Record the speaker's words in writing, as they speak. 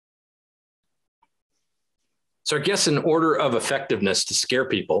So I guess in order of effectiveness to scare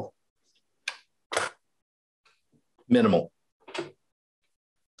people, minimal.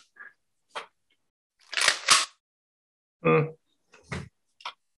 And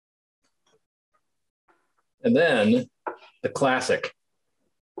then the classic.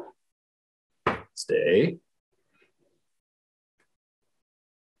 Stay.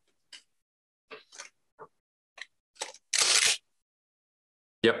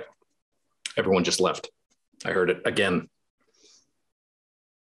 Yep. Everyone just left. I heard it again.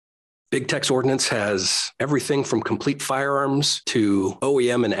 Big Tech's ordinance has everything from complete firearms to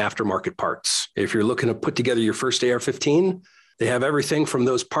OEM and aftermarket parts. If you're looking to put together your first AR-15, they have everything from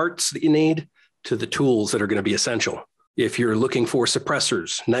those parts that you need to the tools that are going to be essential. If you're looking for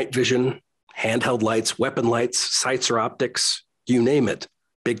suppressors, night vision, handheld lights, weapon lights, sights or optics, you name it,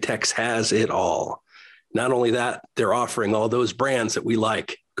 Big Tech's has it all. Not only that, they're offering all those brands that we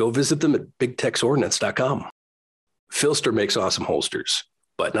like. Go visit them at bigtexordnance.com. Filster makes awesome holsters,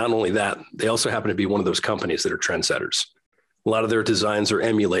 but not only that, they also happen to be one of those companies that are trendsetters. A lot of their designs are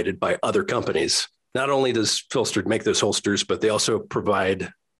emulated by other companies. Not only does Filster make those holsters, but they also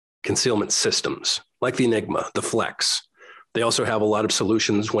provide concealment systems like the Enigma, the Flex. They also have a lot of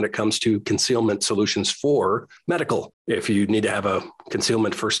solutions when it comes to concealment solutions for medical. If you need to have a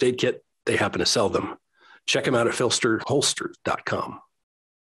concealment first aid kit, they happen to sell them. Check them out at filsterholsters.com.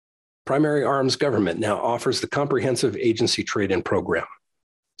 Primary Arms Government now offers the comprehensive agency trade-in program,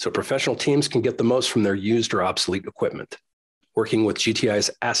 so professional teams can get the most from their used or obsolete equipment. Working with GTI's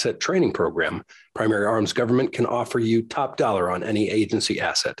asset training program, Primary Arms Government can offer you top dollar on any agency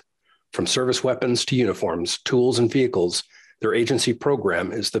asset. From service weapons to uniforms, tools, and vehicles, their agency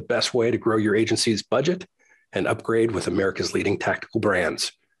program is the best way to grow your agency's budget and upgrade with America's leading tactical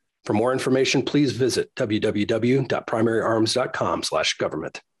brands. For more information, please visit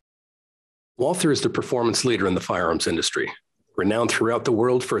www.primaryarms.com/government. Walther is the performance leader in the firearms industry, renowned throughout the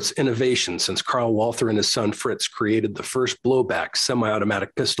world for its innovation since Carl Walther and his son Fritz created the first blowback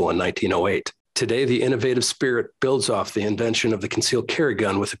semi-automatic pistol in 1908. Today, the innovative spirit builds off the invention of the concealed carry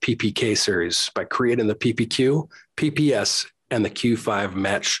gun with the PPK series by creating the PPQ, PPS, and the Q5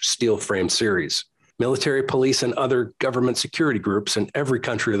 match steel frame series. Military, police, and other government security groups in every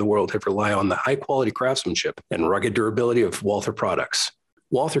country of the world have relied on the high-quality craftsmanship and rugged durability of Walther products.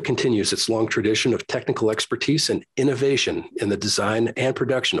 Walther continues its long tradition of technical expertise and innovation in the design and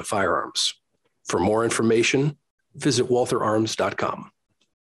production of firearms. For more information, visit waltherarms.com.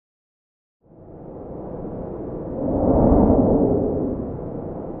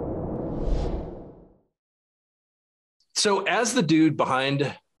 So as the dude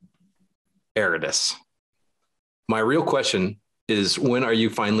behind Eridus, my real question is, when are you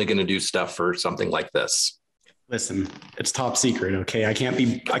finally going to do stuff for something like this? Listen, it's top secret. Okay. I can't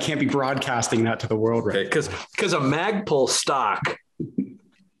be broadcasting that to the world. Right. Because a Magpul stock.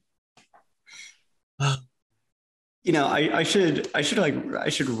 You know, I should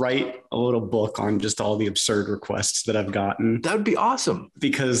write a little book on just all the absurd requests that I've gotten. That would be awesome.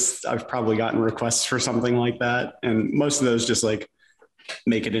 Because I've probably gotten requests for something like that. And most of those just like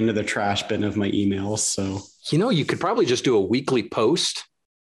make it into the trash bin of my emails. So, you know, you could probably just do a weekly post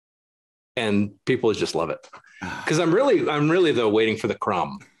and people just love it. Because I'm really though waiting for the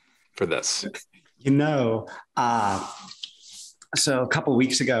crumb for this. You know, so a couple of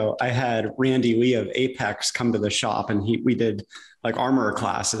weeks ago, I had Randy Lee of Apex come to the shop, and we did like armor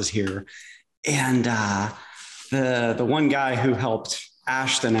classes here. And the one guy who helped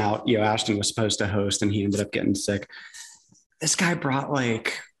Ashton out, you know, Ashton was supposed to host, and he ended up getting sick. This guy brought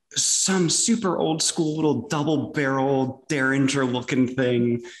like some super old school little double barrel Derringer looking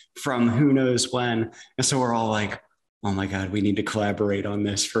thing from who knows when. And so we're all like, oh my God, we need to collaborate on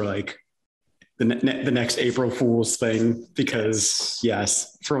this for like the next April Fool's thing, because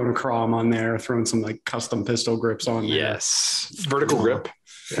yes, throwing a crom on there, throwing some like custom pistol grips on there. Yes. Vertical grip.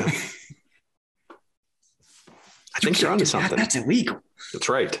 Yeah. I think you're onto something. That's illegal. That's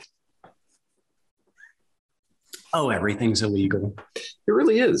right. Oh, everything's illegal. It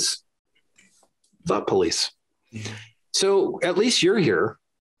really is. Thought police. Yeah. So at least you're here.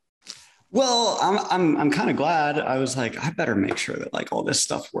 Well, I'm kind of glad. I was like, I better make sure that like all this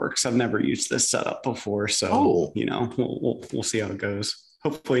stuff works. I've never used this setup before, so you know, we'll see how it goes.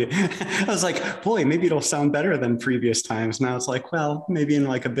 Hopefully, I was like, boy, maybe it'll sound better than previous times. Now it's like, well, maybe in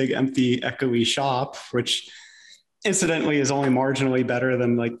like a big empty echoey shop, which incidentally is only marginally better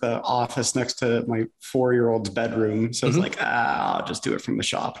than like the office next to my 4-year-old's bedroom. So it's like, I'll just do it from the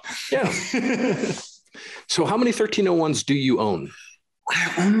shop. Yeah. So how many 1301s do you own?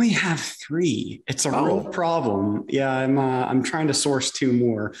 I only have 3. It's a real problem. Yeah, I'm trying to source 2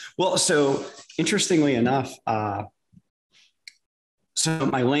 more. Well, so interestingly enough, so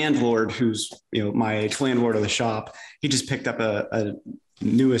my landlord, who's my landlord of the shop, he just picked up a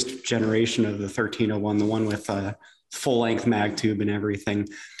newest generation of the 1301, the one with a full length mag tube and everything.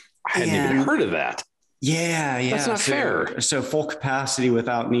 I hadn't even heard of that. Yeah. That's not fair. So full capacity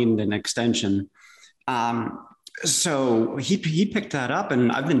without needing an extension. So he picked that up,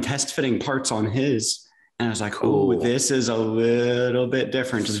 and I've been test fitting parts on his, and I was like, cool. Oh, this is a little bit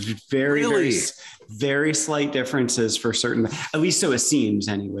different. Just very, very, very slight differences for certain, at least so it seems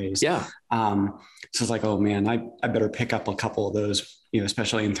anyways. Yeah. So it's like, oh man, I better pick up a couple of those,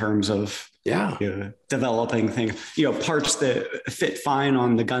 especially in terms of developing things, parts that fit fine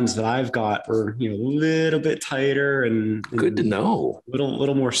on the guns that I've got are, a little bit tighter and good to know.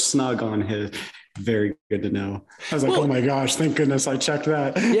 Little more snug on his. Very good to know. I was like, oh my gosh, thank goodness I checked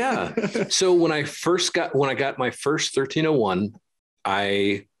that. Yeah. So when I got my first 1301,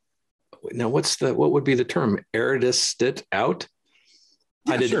 what would be the term? Aridised it out.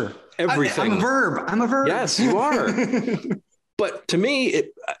 Yeah, I did everything. I'm a verb. Yes, you are. But to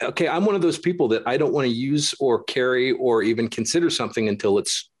me, I'm one of those people that I don't want to use or carry or even consider something until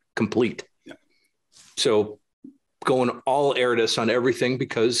it's complete. Yeah. So going all Aridis on everything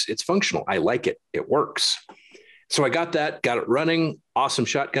because it's functional. I like it. It works. So I got it running. Awesome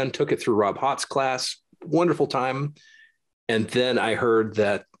shotgun. Took it through Rob Hott's class. Wonderful time. And then I heard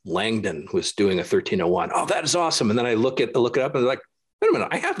that Langdon was doing a 1301. Oh, that is awesome. And then I look it up and they're like, wait a minute,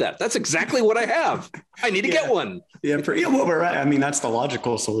 I have that. That's exactly what I have. I need to get one. Well, we're right. I mean, that's the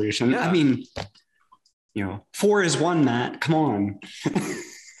logical solution. Yeah. I mean, 4 is 1, Matt. Come on.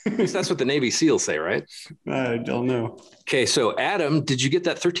 At least that's what the Navy SEALs say, right? I don't know. Okay, so Adam, did you get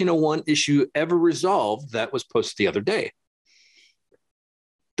that 1301 issue ever resolved that was posted the other day?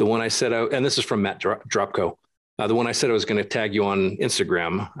 The one I said, and this is from Matt Dropko. The one I said I was going to tag you on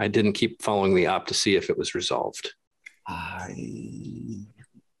Instagram. I didn't keep following the op to see if it was resolved. I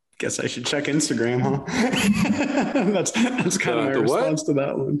guess I should check Instagram, huh? that's kind of my response to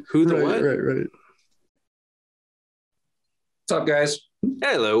that one. Who the what? Right. What's up, guys?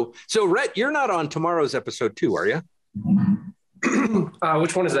 Hello. So, Rhett, you're not on tomorrow's episode 2, are you?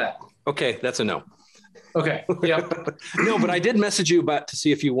 Which one is that? Okay, that's a no. Okay. Yeah. No, but I did message you to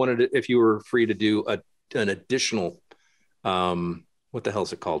see if you were free to do an additional, what the hell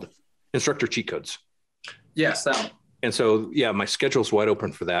is it called? Instructor cheat codes. Yes, that one. And so, yeah, my schedule's wide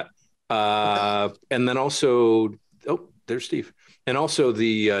open for that. And then also, there's Steve. And also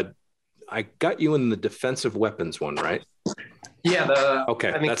I got you in the defensive weapons one, right? Yeah.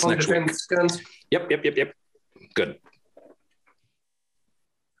 That's next week. Guns. Yep. Good.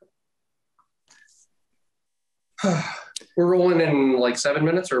 We're rolling in like 7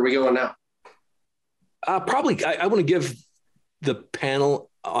 minutes, or are we going now? Probably. I want to give the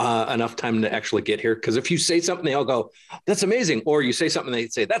panel enough time to actually get here, because if you say something, they all go, "That's amazing," or you say something, they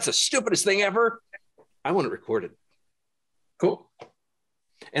say, "That's the stupidest thing ever." I want it recorded. Cool.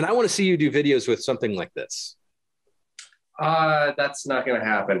 And I want to see you do videos with something like this. That's not going to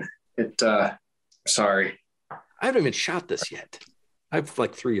happen. Sorry. I haven't even shot this yet. I have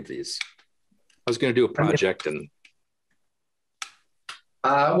like 3 of these. I was going to do a project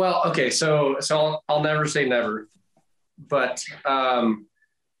well, okay. So I'll never say never, but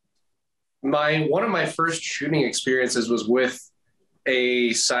one of my first shooting experiences was with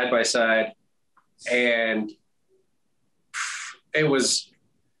a side-by-side, and it was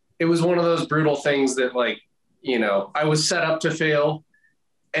one of those brutal things that, like, I was set up to fail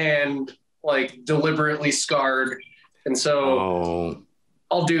and like deliberately scarred. And so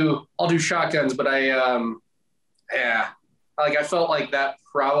I'll do shotguns, but I felt like that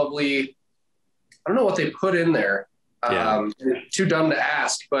probably, I don't know what they put in there. Too dumb to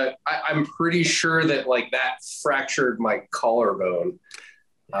ask, but I'm pretty sure that like that fractured my collarbone.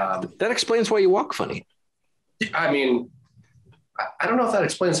 That explains why you walk funny. I mean, I don't know if that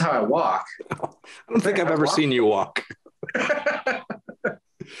explains how I walk. I don't think I've ever seen you walk. I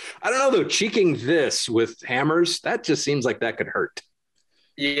don't know though. Cheeking this with hammers, that just seems like that could hurt.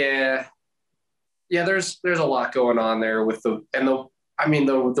 Yeah. There's a lot going on there with the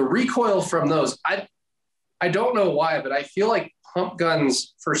recoil from those. I don't know why, but I feel like pump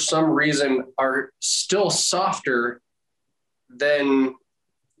guns for some reason are still softer than,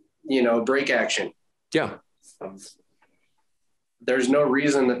 break action. Yeah. There's no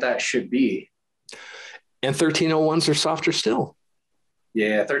reason that should be. And 1301s are softer still.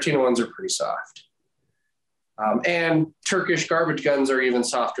 Yeah, 1301s are pretty soft. And Turkish garbage guns are even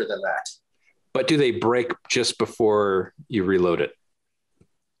softer than that. But do they break just before you reload it?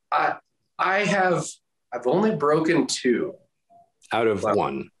 I've only broken 2 out of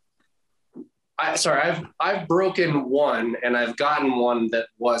 1. I've broken 1 and I've gotten one that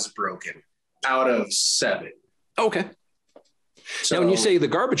was broken out of 7. Okay. So, now, when you say the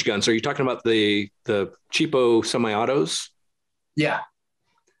garbage guns, are you talking about the cheapo semi-autos? Yeah.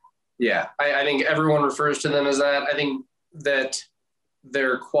 Yeah. I think everyone refers to them as that. I think that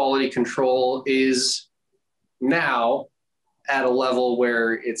their quality control is now at a level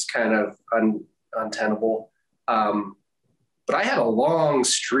where it's kind of untenable. But I had a long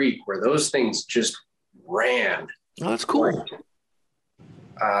streak where those things just ran. Oh, that's cool.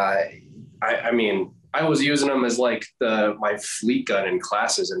 I mean, I was using them as like my fleet gun in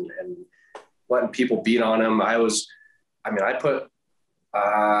classes and letting people beat on them. I put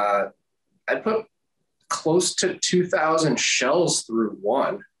close to 2,000 shells through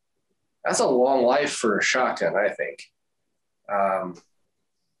one. That's a long life for a shotgun, I think. I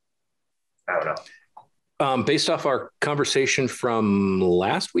don't know. Based off our conversation from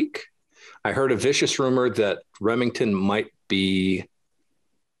last week, I heard a vicious rumor that Remington might be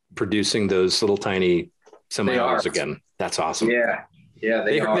producing those little tiny semi-autos again. That's awesome. Yeah. Yeah.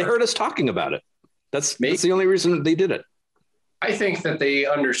 They heard us talking about it. That's the only reason they did it. I think that they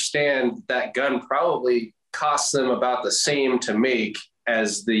understand that gun probably costs them about the same to make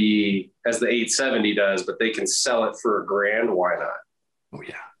as the 870 does, but they can sell it for $1,000. Why not? Oh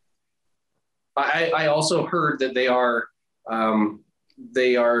yeah. I also heard that they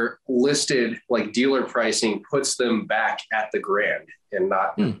are listed, like dealer pricing puts them back at the $1,000 and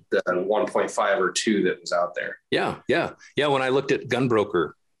not the 1.5 or 2 that was out there. Yeah. When I looked at Gunbroker,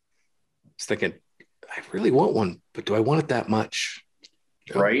 I was thinking, I really want one, but do I want it that much?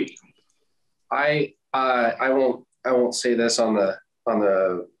 Right. I won't say this on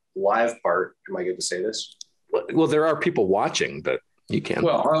the live part. Am I good to say this? Well, there are people watching, but you can.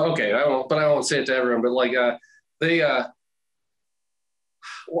 Well, okay. I won't say it to everyone, but like,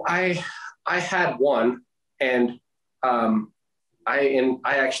 I had one and, I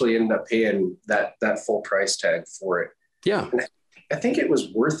actually ended up paying that full price tag for it. Yeah. And I think it was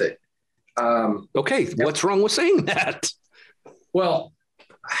worth it. Okay. What's wrong with saying that? Well,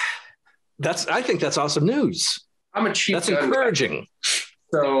 I think that's awesome news. I'm a cheap. That's encouraging. Guy.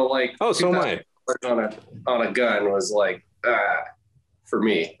 So like, so am I. On a gun was like, for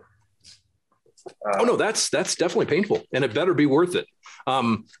me. No, that's definitely painful, and it better be worth it.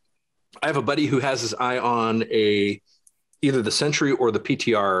 I have a buddy who has his eye on either the Century or the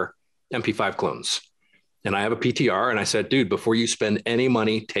PTR MP5 clones. And I have a PTR, and I said, dude, before you spend any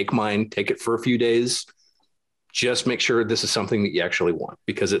money, take mine, take it for a few days. Just make sure this is something that you actually want,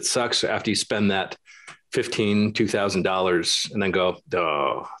 because it sucks after you spend that $2,000 and then go,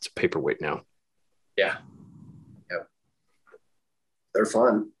 oh, it's a paperweight now. Yeah. They're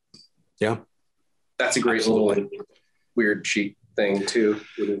fun. Yeah. That's a great little weird cheap thing too.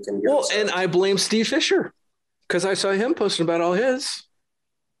 Well, and I blame Steve Fisher because I saw him posting about all his.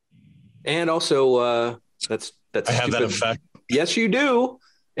 And also, that's I have that effect. Yes, you do.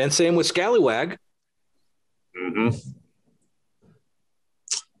 And same with Scallywag. Mm-hmm.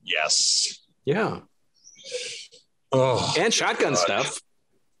 Yes. Yeah. Oh, and shotgun stuff.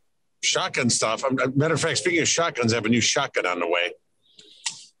 Shotgun stuff. Matter of fact, speaking of shotguns, I have a new shotgun on the way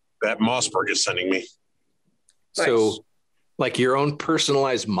that Mossberg is sending me. So, like your own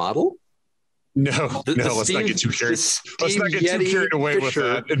personalized model? No, let's not get too carried. Let's not get too carried away with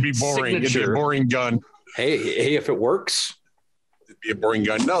that. It'd be boring. Signature. It'd be a boring gun. Hey, if it works, it'd be a boring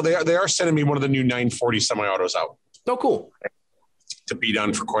gun. No, they are sending me one of the new 940 semi-autos out. Oh, cool. To be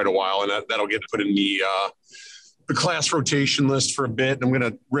done for quite a while, and that'll get put in the class rotation list for a bit. I'm going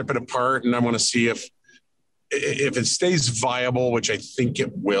to rip it apart, and I want to see if it stays viable, which I think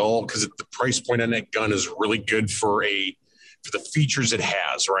it will, because the price point on that gun is really good for the features it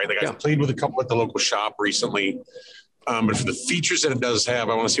has, right? Like I've played with a couple at the local shop recently, but for the features that it does have,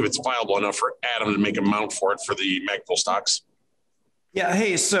 I want to see if it's viable enough for Adam to make a mount for it for the Magpul stocks. Yeah.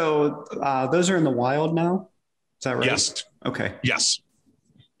 Hey, so those are in the wild now. Is that right? Yes. Okay. Yes.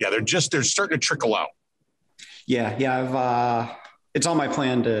 Yeah, they're starting to trickle out. Yeah. It's on my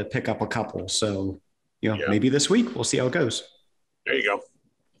plan to pick up a couple. So, maybe this week we'll see how it goes. There you go.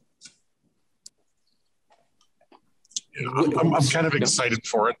 I'm kind of excited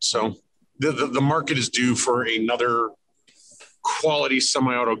for it. So the market is due for another quality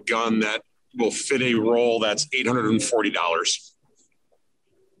semi-auto gun that will fit a roll that's $840.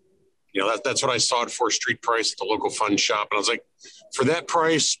 That's what I saw it for street price at the local fun shop. And I was like, for that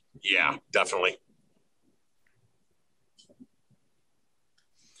price, yeah, definitely.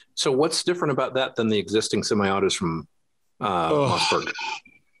 So what's different about that than the existing semi-autos from Mossberg?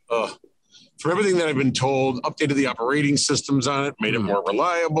 From everything that I've been told, updated the operating systems on it, made it more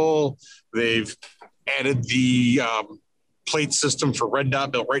reliable. They've added the plate system for red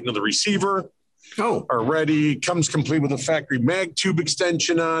dot built right into the receiver. Already comes complete with a factory mag tube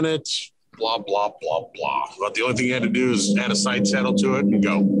extension on it. Blah, blah, blah, blah. But the only thing you had to do is add a side saddle to it and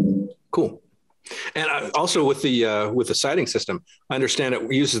go. Cool. And also with the siding system, I understand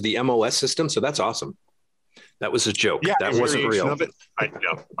it uses the MOS system. So that's awesome. That was a joke. Yeah, that wasn't real. I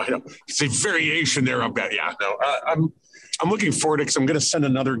know. It's a variation there of that. Yeah, no, I'm looking forward to it because I'm going to send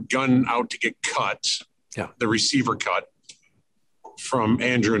another gun out to get cut. Yeah. The receiver cut from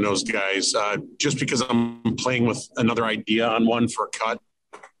Andrew and those guys, just because I'm playing with another idea on one for a cut.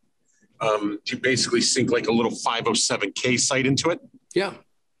 To basically sink like a little 507K sight into it. Yeah.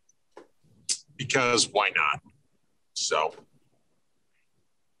 Because why not? So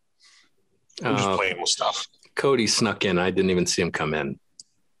I'm just playing with stuff. Cody snuck in. I didn't even see him come in.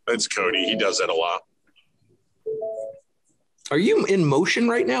 It's Cody. He does that a lot. Are you in motion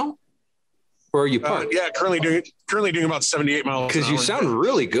right now? Or are you parked? Yeah, currently doing about 78 miles. Because you sound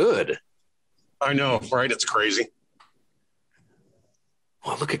really good. I know, right? It's crazy.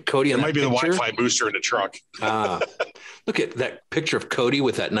 Oh, look at Cody. It might be the Wi-Fi booster in the truck. Look at that picture of Cody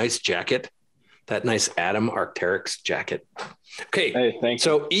with that nice jacket, that nice Adam Arc'teryx jacket. Okay. Hey, thanks.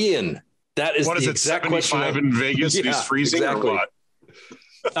 So Ian, that is what the is it, exact 75 question in Vegas and he's freezing exactly. or what?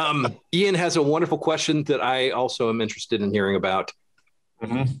 Ian has a wonderful question that I also am interested in hearing about.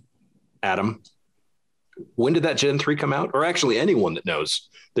 Mm-hmm. Adam, when did that Gen 3 come out? Or actually anyone that knows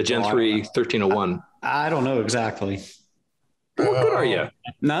the Gen 3 1301. I don't know exactly. What good are you?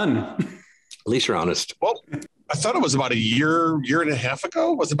 None. At least you're honest. Well, I thought it was about a year and a half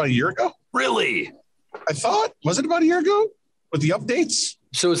ago. Was it about a year ago? Really? I thought. Was it about a year ago with the updates?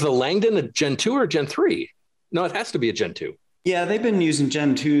 So is the Langdon a Gen 2 or Gen 3? No, it has to be a Gen 2. Yeah, they've been using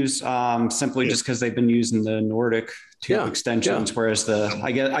Gen 2s simply just because they've been using the Nordic tube extensions, whereas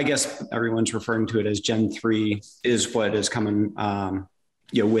I guess everyone's referring to it as Gen 3 is what is coming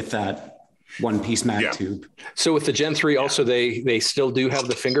with that one-piece mag tube. So with the Gen 3 also, they still do have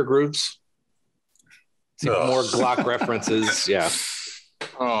the finger grooves? See more Glock references. Yeah.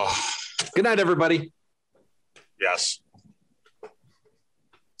 Oh. Good night, everybody. Yes.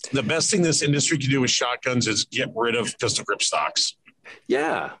 The best thing this industry can do with shotguns is get rid of pistol grip stocks.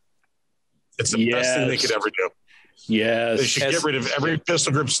 Yeah. It's the best thing they could ever do. Yes. They should get rid of every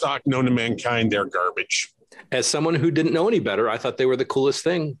pistol grip stock known to mankind. They're garbage. As someone who didn't know any better, I thought they were the coolest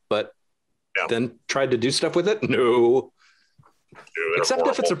thing, but then tried to do stuff with it. No. Except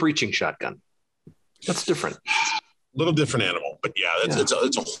if it's a breaching shotgun. That's different. A little different animal, but it's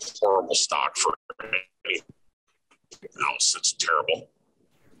a horrible stock for anything else. It's terrible.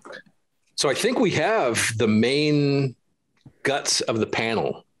 So I think we have the main guts of the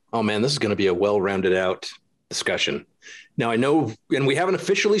panel. Oh man, this is going to be a well-rounded out discussion. Now I know, and we haven't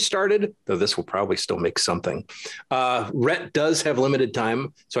officially started, though this will probably still make something. Rhett does have limited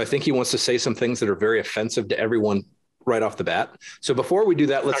time, so I think he wants to say some things that are very offensive to everyone right off the bat. So before we do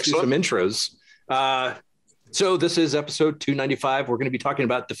that, let's do some intros. So this is episode 295. We're going to be talking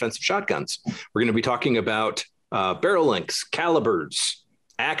about defensive shotguns. We're going to be talking about barrel lengths, calibers,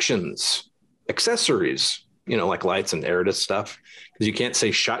 actions, accessories, like lights and Eritis stuff, because you can't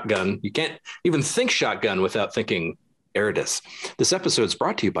say shotgun. You can't even think shotgun without thinking Eritis. This episode is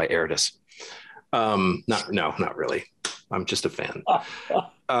brought to you by Eritis. Not really. I'm just a fan.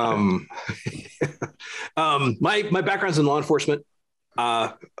 My background's in law enforcement.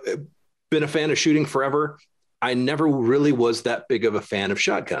 Been a fan of shooting forever. I never really was that big of a fan of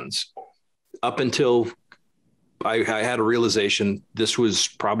shotguns up until I had a realization this was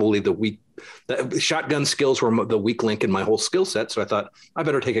probably the shotgun skills were the weak link in my whole skill set. So I thought I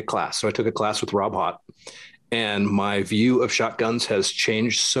better take a class. So I took a class with Rob Hott, and my view of shotguns has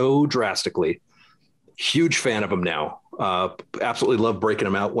changed so drastically. Huge fan of them now. Absolutely love breaking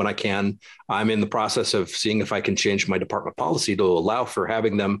them out when I can. I'm in the process of seeing if I can change my department policy to allow for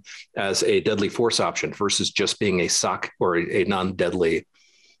having them as a deadly force option versus just being a SOC or a non-deadly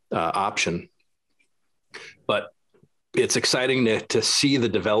option. But it's exciting to see the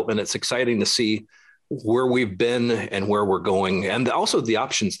development. It's exciting to see where we've been and where we're going, and also the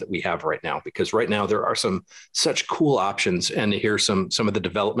options that we have right now, because right now there are such cool options, and to hear some of the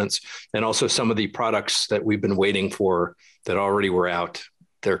developments and also some of the products that we've been waiting for that already were out,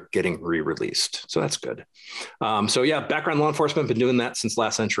 they're getting re-released. So that's good. Background law enforcement, been doing that since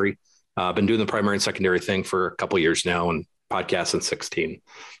last century. Been doing the primary and secondary thing for a couple of years now, and podcasts in 16.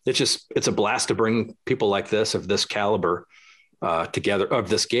 It's a blast to bring people like this, of this caliber, together, of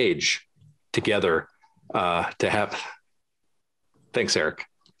this gauge together, to have. Thanks, Eric.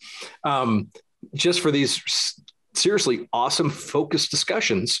 just for these seriously awesome focused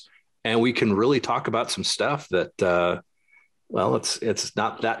discussions. And we can really talk about some stuff that, it's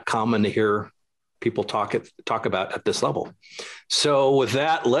not that common to hear people talk about at this level. So with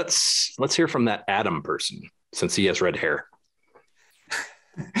that, let's hear from that Adam person, since he has red hair.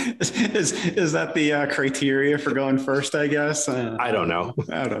 Is that the criteria for going first, I guess? I don't know.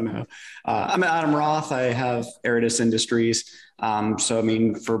 I'm Adam Roth. I have Erick Industries.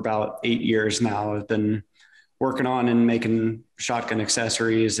 For about 8 years now, I've been working on and making shotgun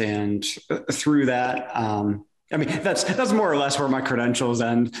accessories. And through that, that's more or less where my credentials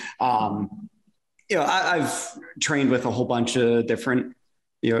end. I've trained with a whole bunch of different,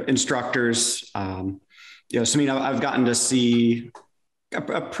 instructors. I've gotten to see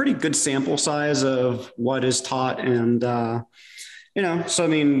a pretty good sample size of what is taught. And, that's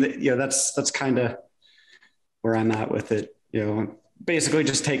kind of where I'm at with it. Basically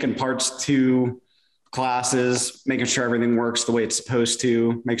just taking parts to classes, making sure everything works the way it's supposed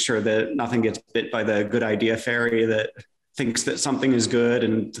to, make sure that nothing gets bit by the good idea fairy that thinks that something is good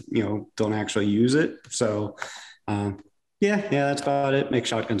and, don't actually use it. So, that's about it. Make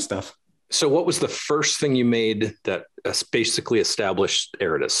shotgun stuff. So what was the first thing you made that basically established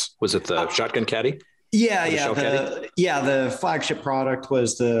Erick? Was it the shotgun caddy? The flagship product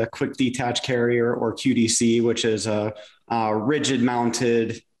was the quick detach carrier, or QDC, which is a rigid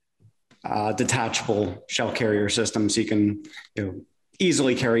mounted detachable shell carrier system. So you can,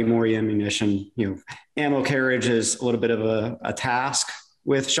 easily carry more ammunition. Ammo carriage is a little bit of a task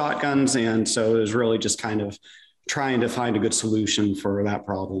with shotguns. And so it was really just kind of trying to find a good solution for that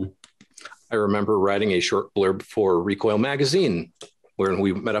problem. I remember writing a short blurb for Recoil Magazine when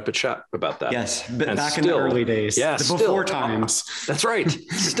we met up at SHOT about that. Yes, but back in the early days. Yeah, the before times. That's right.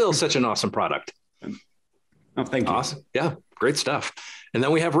 Still such an awesome product. Oh, thank you. Awesome. Yeah, great stuff. And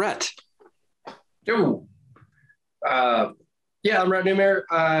then we have Rhett. Yo. I'm Rhett Neumayer.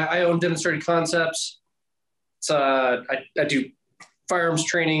 I own Demonstrated Concepts. I do firearms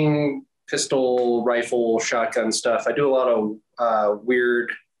training, pistol, rifle, shotgun stuff. I do a lot of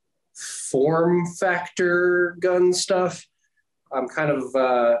weird form factor gun stuff. I'm kind of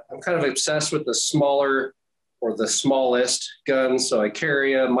obsessed with the smaller or the smallest guns. So I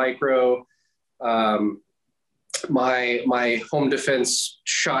carry a micro. My home defense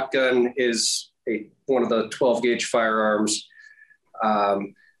shotgun is one of the 12 gauge firearms.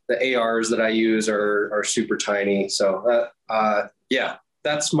 The ARs that I use are super tiny. So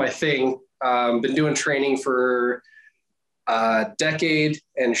that's my thing. Been doing training for a decade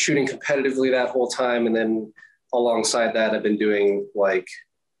and shooting competitively that whole time. And then alongside that, I've been doing I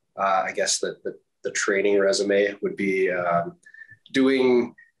guess the training resume would be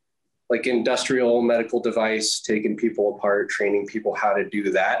doing like industrial medical device, taking people apart, training people how to do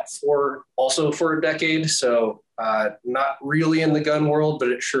that for a decade. So not really in the gun world, but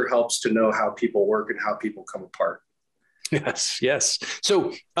it sure helps to know how people work and how people come apart. Yes.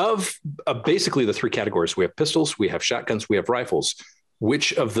 So of basically the three categories, we have pistols, we have shotguns, we have rifles.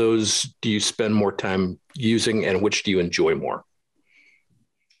 Which of those do you spend more time using and which do you enjoy more?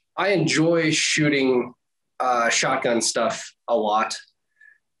 I enjoy shooting shotgun stuff a lot.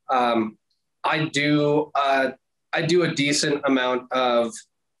 I do a decent amount of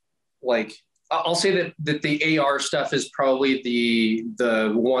I'll say that the AR stuff is probably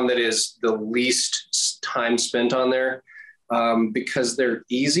the one that is the least time spent on there, because they're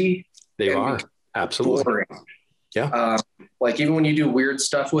easy. They are absolutely boring. Yeah. Even when you do weird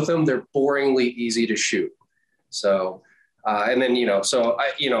stuff with them, they're boringly easy to shoot. So, and then, a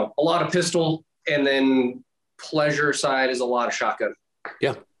lot of pistol, and then pleasure side is a lot of shotgun.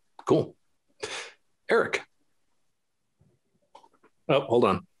 Yeah. Cool. Erick. Oh, hold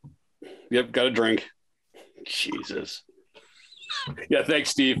on. Yep. Got a drink. Jesus. Yeah.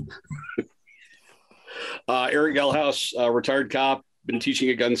 Thanks, Steve. Erick Gelhaus, retired cop, been teaching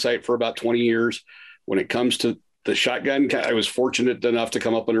at gun sight for about 20 years. When it comes to the shotgun, I was fortunate enough to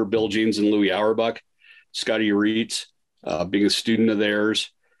come up under Bill Jeans and Louis Auerbach, Scotty Reitz, being a student of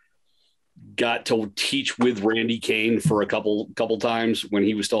theirs. Got to teach with Randy Kane for a couple times when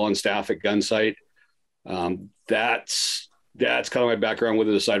he was still on staff at Gunsight. That's kind of my background with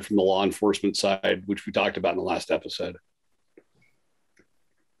it, aside from the law enforcement side, which we talked about in the last episode.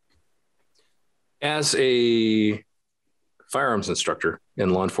 As a firearms instructor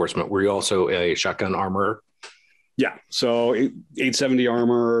in law enforcement, were you also a shotgun armorer? Yeah. So 870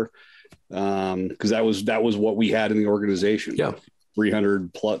 armor, because that was what we had in the organization. Yeah.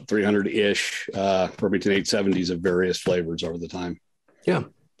 300-ish Remington 870s of various flavors over the time. Yeah.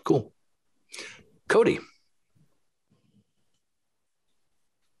 Cool. Cody.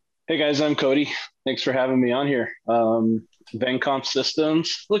 Hey guys, I'm Cody. Thanks for having me on here. Vancomp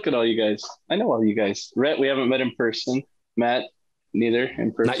Systems. Look at all you guys. I know all you guys. Rhett, we haven't met in person. Matt, neither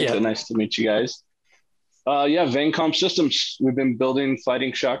in person. Not yet. So nice to meet you guys. Yeah, Vancomp Systems. We've been building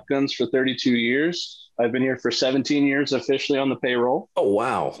fighting shotguns for 32 years. I've been here for 17 years officially on the payroll. Oh,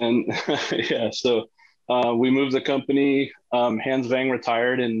 wow. And yeah, so we moved the company. Hans Vang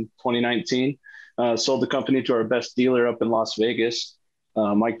retired in 2019. Sold the company to our best dealer up in Las Vegas,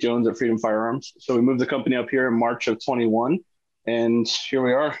 Mike Jones at Freedom Firearms. So we moved the company up here in March of 21. And here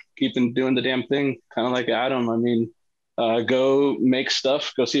we are, keeping doing the damn thing, kind of like Adam. I mean, go make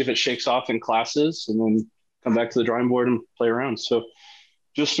stuff, go see if it shakes off in classes, and then come back to the drawing board and play around. So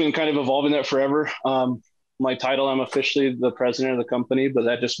just been kind of evolving that forever. My title, I'm officially the president of the company, but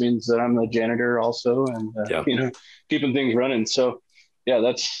that just means that I'm the janitor also, and keeping things running. So yeah,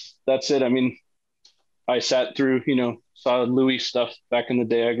 that's it. I mean, I sat through, saw Louis stuff back in the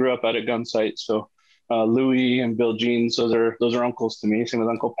day. I grew up at a gun site, so Louis and Bill Jeans, those are uncles to me. Same with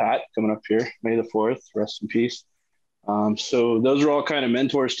Uncle Pat coming up here, May the 4th, rest in peace. So those are all kind of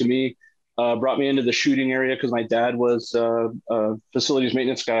mentors to me. Brought me into the shooting area because my dad was a facilities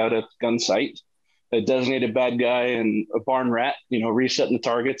maintenance guy out at the gun site, a designated bad guy and a barn rat, resetting the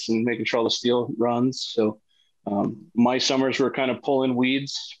targets and making sure all the steel runs. So my summers were kind of pulling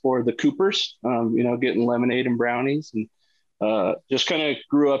weeds for the Coopers, getting lemonade and brownies, and just kind of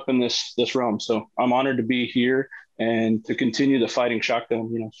grew up in this realm. So I'm honored to be here and to continue the fighting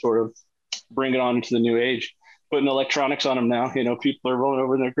shotgun, sort of bring it on into the new age, putting electronics on them now. People are rolling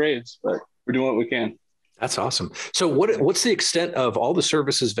over in their graves, but we're doing what we can. That's awesome. So what's the extent of all the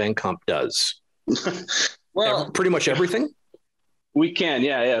services Vancomp does? Well, pretty much everything. We can.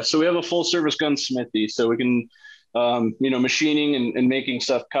 Yeah. So we have a full service gunsmithy, so we can, machining and making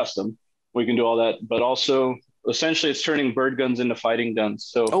stuff custom. We can do all that, but also essentially it's turning bird guns into fighting guns.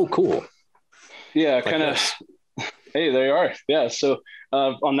 So, oh, cool. Yeah. Kind of, hey, there you are. Yeah. So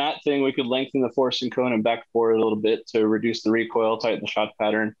on that thing, we could lengthen the force and cone and back forward a little bit to reduce the recoil, tighten the shot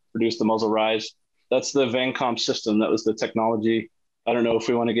pattern, reduce the muzzle rise. That's the Vancomp system. That was the technology. I don't know if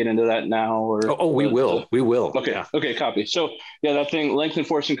we want to get into that now or. We will. Okay. Yeah. Okay. Copy. So yeah, that thing, lengthen,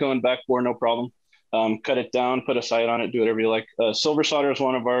 force and cone, back forward, no problem. Cut it down, put a sight on it, do whatever you like. Silver solder is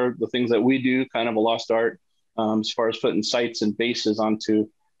one of the things that we do, kind of a lost art, as far as putting sights and bases onto,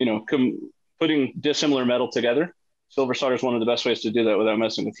 putting dissimilar metal together. Silver solder is one of the best ways to do that without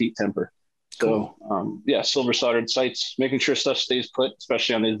messing with heat temper. So cool. Silver soldered sights, making sure stuff stays put,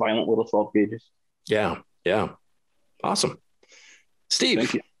 especially on these violent little 12 gauges. Yeah. Awesome. Steve.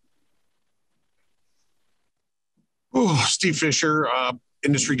 Thank you. Oh, Steve Fisher,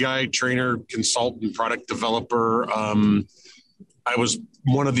 industry guy, trainer, consultant, product developer. I was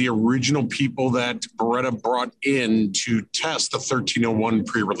one of the original people that Beretta brought in to test the 1301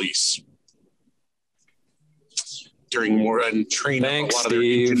 pre-release during more and train up a lot of their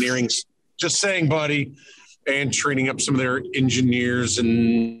engineering. Just saying, buddy, and training up some of their engineers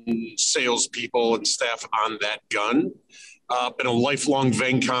and salespeople and staff on that gun. Been a lifelong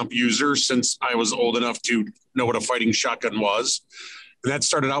Vancomp user since I was old enough to know what a fighting shotgun was. And that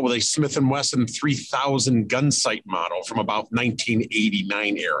started out with a Smith & Wesson 3000 gun sight model from about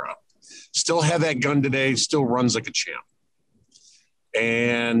 1989 era. Still have that gun today, still runs like a champ.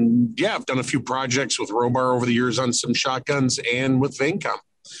 And yeah, I've done a few projects with Robar over the years on some shotguns and with Vancomp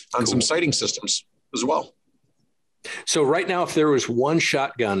on some sighting systems as well. So right now, if there was one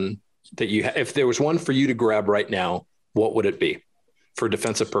shotgun that if there was one for you to grab right now, what would it be for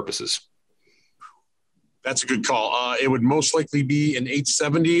defensive purposes? That's a good call. It would most likely be an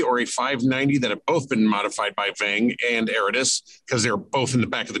 870 or a 590 that have both been modified by Vang and Eritis, because they're both in the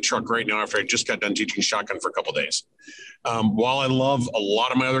back of the truck right now after I just got done teaching shotgun for a couple of days. While I love a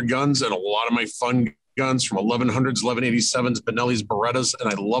lot of my other guns and a lot of my fun guns from 1100s, 1187s, Benelli's, Berettas,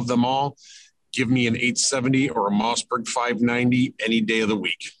 and I love them all, give me an 870 or a Mossberg 590 any day of the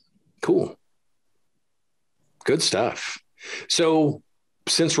week. Cool. Good stuff. So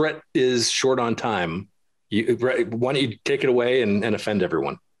since Rhett is short on time, why don't you take it away and offend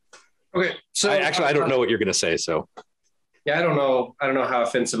everyone? Okay. So I don't know what you're going to say. So yeah, I don't know how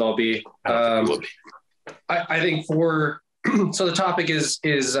offensive I'll be. I think so the topic is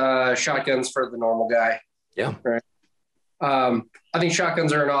shotguns for the normal guy. Yeah. Right. I think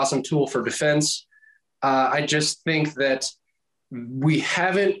shotguns are an awesome tool for defense. I just think that we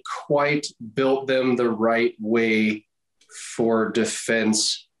haven't quite built them the right way for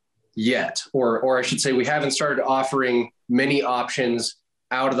defense yet, or I should say we haven't started offering many options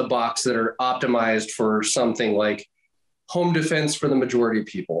out of the box that are optimized for something like home defense for the majority of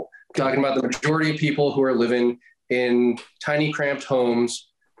people. I'm talking about the majority of people who are living in tiny cramped homes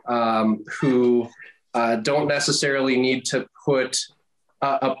who don't necessarily need to put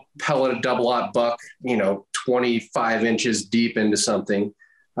a pellet double-aught buck, 25 inches deep into something.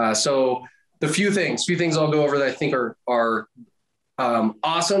 So the few things I'll go over that I think are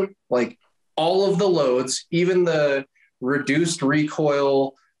awesome, like all of the loads, even the reduced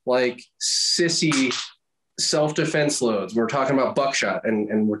recoil, like sissy self-defense loads. We're talking about buckshot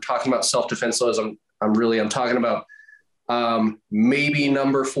and we're talking about self-defense loads. I'm talking about maybe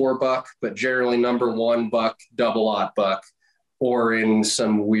number 4 buck, but generally number 1 buck, double-aught buck, or in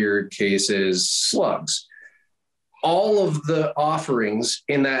some weird cases, slugs. All of the offerings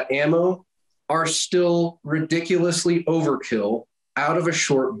in that ammo are still ridiculously overkill out of a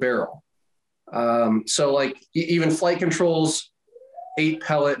short barrel. So like even Flight Control's 8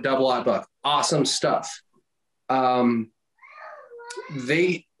 pellet double-aught buck, awesome stuff.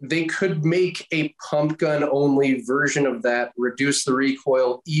 They could make a pump gun only version of that, reduce the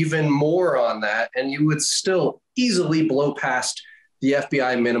recoil even more on that, and you would still easily blow past the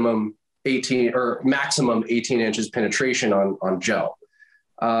FBI minimum 18 or maximum 18 inches penetration on gel.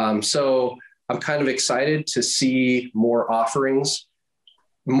 So I'm kind of excited to see more offerings,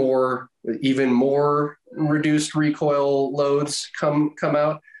 even more reduced recoil loads come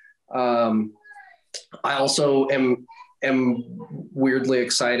out. I also am weirdly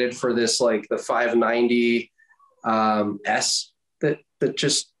excited for this, like the 590 S that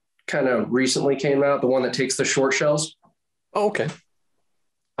just kind of recently came out, the one that takes the short shells. Oh, okay.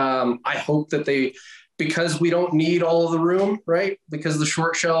 I hope that because we don't need all of the room, right? Because the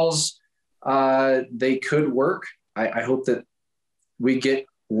short shells, they could work. I hope that we get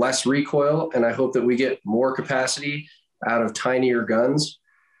less recoil, and I hope that we get more capacity out of tinier guns.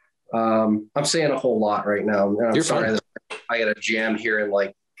 I'm saying a whole lot right now. I'm sorry that I got a jam here in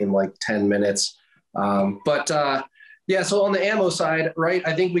like 10 minutes. Yeah, so on the ammo side, right,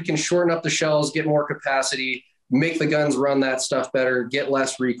 I think we can shorten up the shells, get more capacity, make the guns run that stuff better, get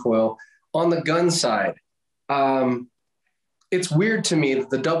less recoil. On the gun side, it's weird to me,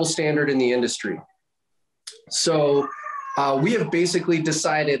 the double standard in the industry. So we have basically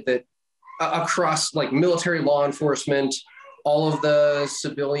decided that across like military law enforcement, all of the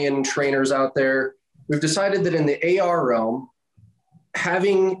civilian trainers out there, we've decided that in the AR realm,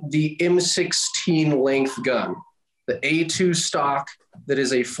 having the M16 length gun, the A2 stock that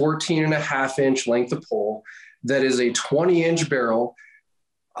is a 14.5-inch length of pole, that is a 20-inch barrel,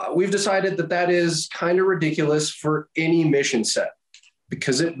 we've decided that is kind of ridiculous for any mission set,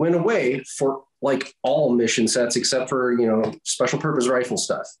 because it went away for like all mission sets except for, special purpose rifle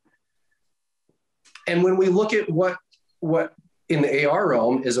stuff. And when we look at what in the AR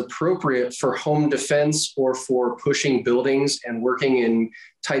realm is appropriate for home defense or for pushing buildings and working in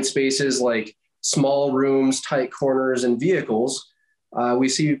tight spaces like small rooms, tight corners, and vehicles, we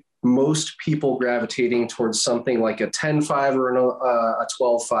see most people gravitating towards something like a 10.5 or a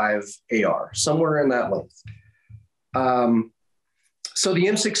 12.5 AR, somewhere in that length. So the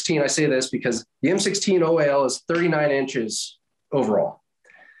M16, I say this because the M16 OAL is 39 inches overall.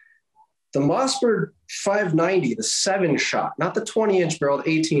 The Mossberg 590, the 7-shot, not the 20-inch barrel, the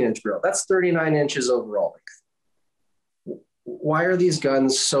 18-inch barrel, that's 39 inches overall length. Why are these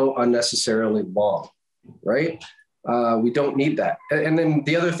guns so unnecessarily long, right? We don't need that. And then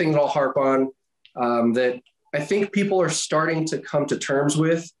the other thing that I'll harp on that I think people are starting to come to terms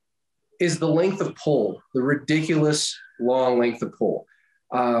with is the length of pole, the ridiculous long length of pole.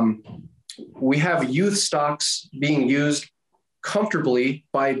 We have youth stocks being used comfortably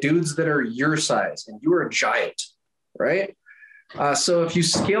by dudes that are your size, and you are a giant, right? So if you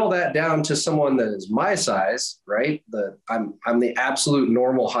scale that down to someone that is my size, right? I'm the absolute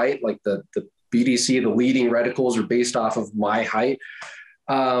normal height, like the BDC, the leading reticles are based off of my height.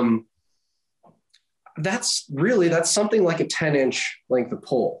 That's something like a 10-inch length of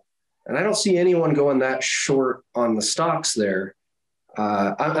pole. And I don't see anyone going that short on the stocks there.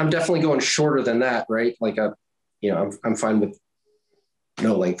 I'm definitely going shorter than that, right? Like I'm fine with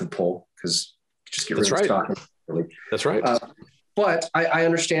no length of pole because just get rid of the stock. Really. That's right. But I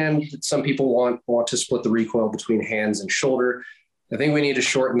understand that some people want to split the recoil between hands and shoulder. I think we need to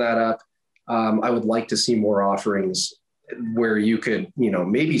shorten that up. I would like to see more offerings where you could,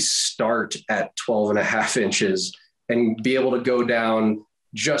 maybe start at 12.5 inches and be able to go down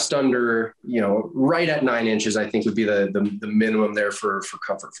just under, right at 9 inches, I think would be the minimum there for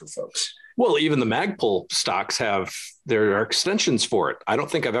comfort for folks. Well, even the Magpul stocks there are extensions for it. I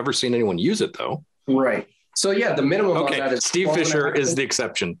don't think I've ever seen anyone use it though. Right. So yeah, the minimum on that is Steve Fisher is the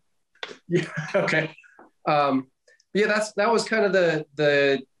exception. Yeah. Okay. Yeah, that was kind of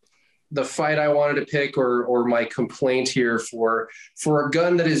the the fight I wanted to pick or my complaint here for a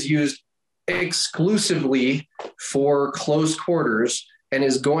gun that is used exclusively for close quarters and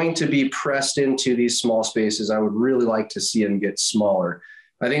is going to be pressed into these small spaces. I would really like to see them get smaller.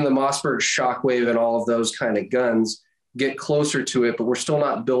 I think the Mossberg Shockwave and all of those kind of guns get closer to it, but we're still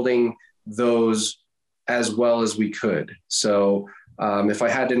not building those as well as we could. So if I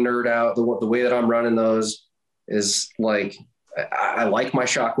had to nerd out, the way that I'm running those is like, I like my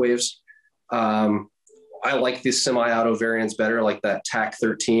Shockwaves. I like the semi-auto variants better. Like that TAC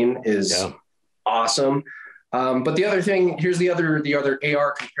 13 is awesome. But the other thing, here's the other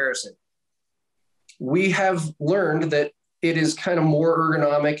AR comparison. We have learned that it is kind of more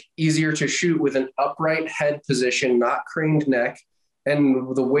ergonomic, easier to shoot with an upright head position, not craned neck.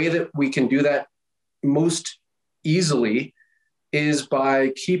 And the way that we can do that most easily is by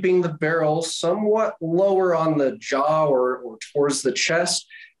keeping the barrel somewhat lower on the jaw or towards the chest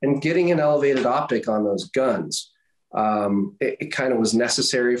and getting an elevated optic on those guns. It kind of was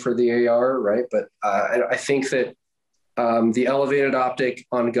necessary for the AR, right? But I think that the elevated optic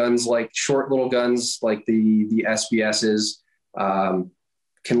on guns like short little guns like the SBSs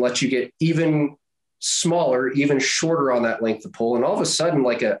can let you get even smaller, even shorter on that length of pull. And all of a sudden,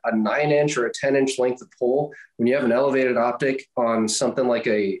 like a 9-inch or a 10-inch length of pull, when you have an elevated optic on something like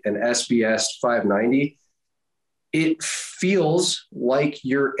an SBS 590, it feels like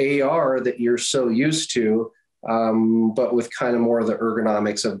your AR that you're so used to, but with kind of more of the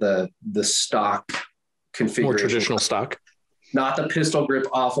ergonomics of the stock configuration. More traditional stock. Not the pistol grip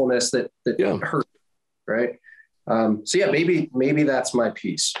awfulness that hurt, right? So yeah, maybe that's my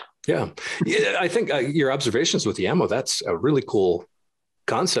piece. Yeah. I think your observations with the ammo, that's a really cool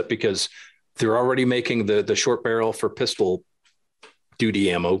concept because they're already making the short barrel for pistol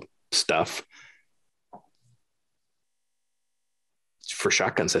duty ammo stuff. For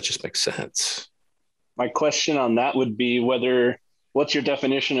shotguns, that just makes sense. My question on that would be what's your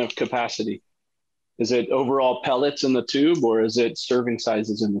definition of capacity? Is it overall pellets in the tube or is it serving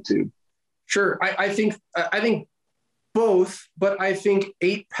sizes in the tube? Sure. I think both, but I think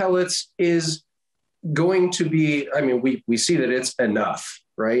 8 pellets is going to be, I mean, we see that it's enough,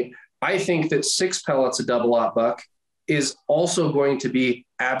 right? I think that 6 pellets a double-aught buck is also going to be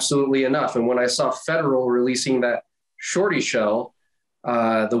absolutely enough. And when I saw Federal releasing that shorty shell,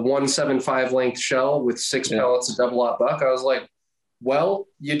 the 175 length shell with 6 pellets a double-aught buck, I was like, well,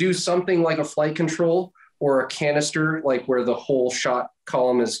 you do something like a flight control or a canister, like where the whole shot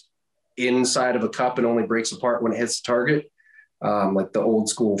column is inside of a cup and only breaks apart when it hits the target, like the old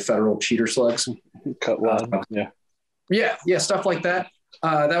school Federal cheater slugs. Cut wad. Yeah, stuff like that.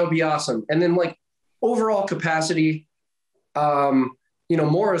 That would be awesome. And then like overall capacity,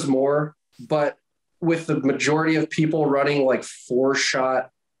 more is more, but with the majority of people running like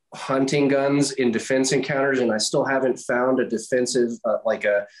 4-shot hunting guns in defense encounters, and I still haven't found a defensive, like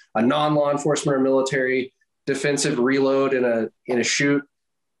a non-law enforcement or military defensive reload in a shoot.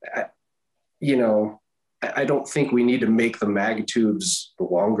 I don't think we need to make the mag tubes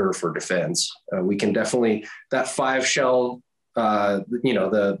longer for defense. We can definitely, that 5 shell, the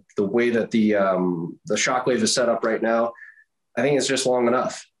way that the Shockwave is set up right now, I think it's just long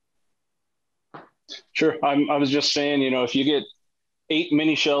enough. Sure. I was just saying, if you get 8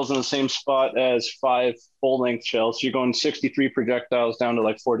 mini shells in the same spot as 5 full length shells, you're going 63 projectiles down to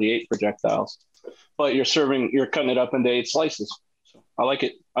like 48 projectiles, but you're cutting it up into 8 slices. So I like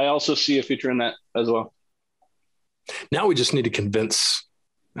it. I also see a future in that as well. Now we just need to convince,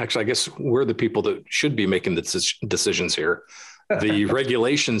 actually, I guess we're the people that should be making the decisions here. The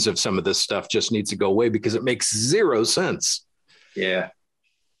regulations of some of this stuff just needs to go away because it makes 0 sense. Yeah.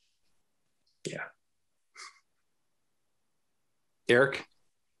 Eric,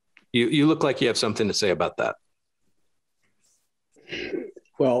 you look like you have something to say about that.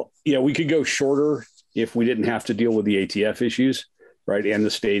 Well, we could go shorter if we didn't have to deal with the ATF issues, right, and the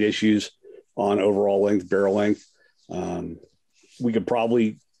state issues on overall length, barrel length.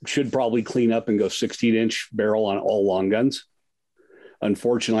 We should probably clean up and go 16-inch barrel on all long guns.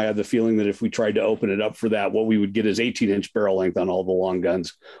 Unfortunately, I have the feeling that if we tried to open it up for that, what we would get is 18-inch barrel length on all the long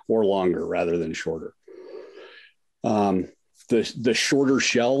guns, or longer rather than shorter. The shorter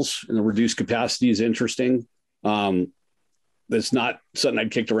shells and the reduced capacity is interesting. That's not something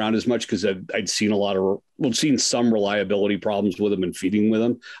I'd kicked around as much because I'd seen some reliability problems with them and feeding with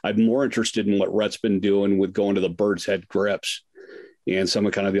them. I'm more interested in what Rhett's been doing with going to the bird's head grips and some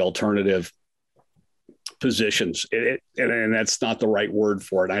of kind of the alternative positions. And that's not the right word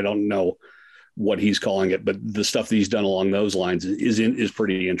for it. I don't know what he's calling it, but the stuff that he's done along those lines is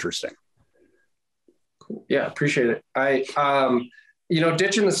pretty interesting. Cool. Yeah, appreciate it.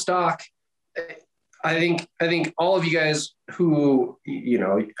 ditching the stock, I think all of you guys who,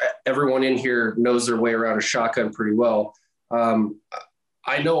 everyone in here knows their way around a shotgun pretty well.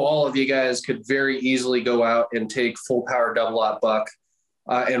 I know all of you guys could very easily go out and take full power double-aught buck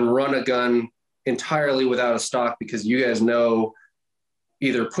and run a gun entirely without a stock, because you guys know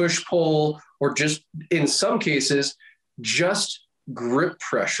either push pull or just in some cases just grip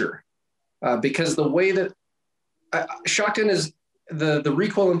pressure, because the way that shotgun is, the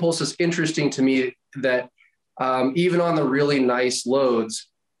recoil impulse is interesting to me, that even on the really nice loads,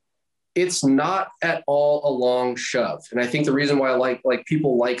 it's not at all a long shove. And I think the reason why like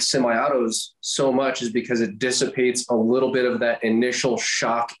people like semi-autos so much is because it dissipates a little bit of that initial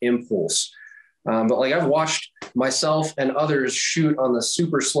shock impulse. But like, I've watched myself and others shoot on the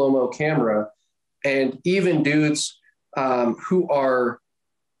super slow-mo camera, and even dudes who are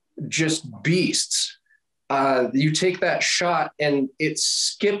just beasts, you take that shot and it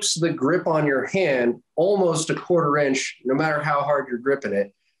skips the grip on your hand almost a quarter inch, no matter how hard you're gripping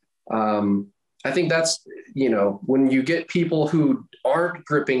it. I think that's, when you get people who aren't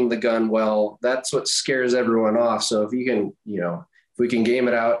gripping the gun well, that's what scares everyone off. So if you can, if we can game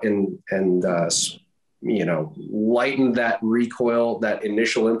it out and lighten that recoil, that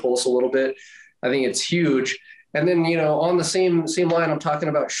initial impulse a little bit, I think it's huge. And then, on the same line, I'm talking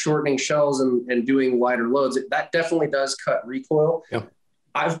about shortening shells and doing wider loads. That definitely does cut recoil. Yeah.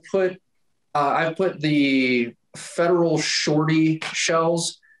 I've put the Federal Shorty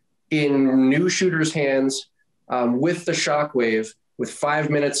shells in new shooters' hands with the Shockwave, with 5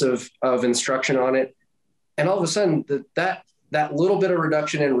 minutes of instruction on it. And all of a sudden that little bit of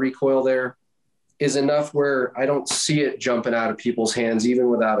reduction in recoil there is enough where I don't see it jumping out of people's hands, even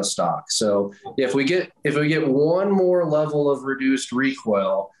without a stock. So if we get one more level of reduced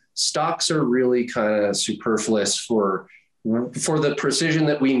recoil, stocks are really kind of superfluous for the precision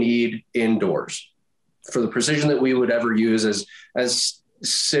that we need indoors, for the precision that we would ever use as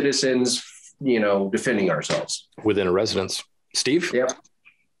citizens, defending ourselves within a residence. Steve? Yep.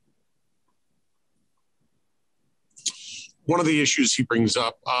 One of the issues he brings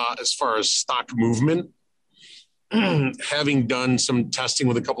up as far as stock movement, having done some testing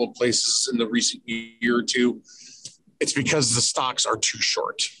with a couple of places in the recent year or two, it's because the stocks are too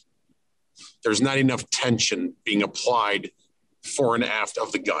short. There's not enough tension being applied fore and aft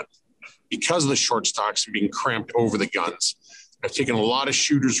of the gun because of the short stocks being cramped over the guns. I've taken a lot of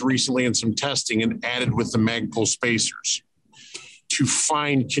shooters recently and some testing and added with the mag pull spacers to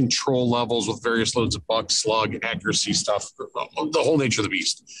find control levels with various loads of buck, slug, accuracy stuff, the whole nature of the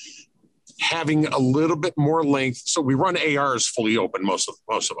beast. Having a little bit more length. So we run ARs fully open, most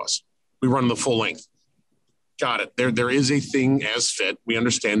of us. We run the full length. Got it. There is a thing as fit. We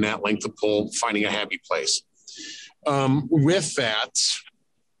understand that length of pull, finding a happy place. With that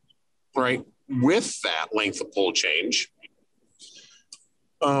length of pull change,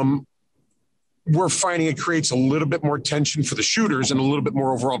 we're finding it creates a little bit more tension for the shooters and a little bit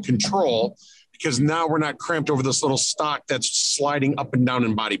more overall control, because now we're not cramped over this little stock that's sliding up and down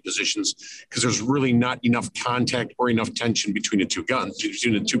in body positions, because there's really not enough contact or enough tension between the two guns,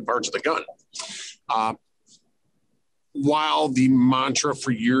 between the two parts of the gun. While the mantra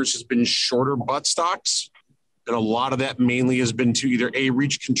for years has been shorter butt stocks, and a lot of that mainly has been to either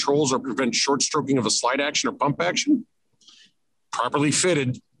reach controls or prevent short stroking of a slide action or pump action, properly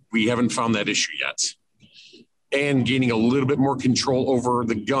fitted, we haven't found that issue yet. And gaining a little bit more control over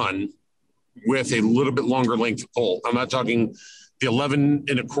the gun with a little bit longer length of pull. I'm not talking the 11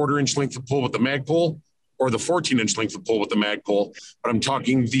 1/4 inch length of pull with the mag pull or the 14-inch length of pull with the mag pull, but I'm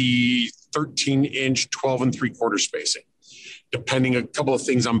talking the 13-inch 12 3/4 spacing, depending a couple of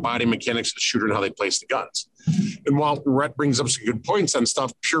things on body mechanics of the shooter and how they place the guns. And while Rhett brings up some good points on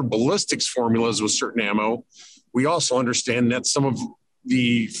stuff, pure ballistics formulas with certain ammo, we also understand that some of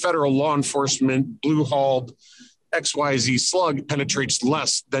the federal law enforcement blue-hauled XYZ slug penetrates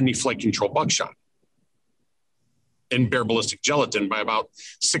less than the flight control buckshot in bare ballistic gelatin by about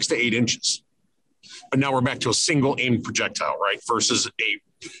 6 to 8 inches. But now we're back to a single aimed projectile, right? Versus a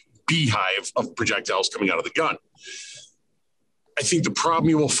beehive of projectiles coming out of the gun. I think the problem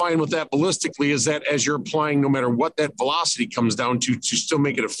you will find with that ballistically is that as you're applying, no matter what that velocity comes down to still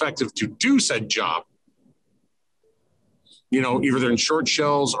make it effective to do said job, either in short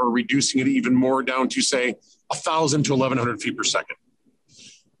shells or reducing it even more down to, say, 1,000 to 1,100 feet per second.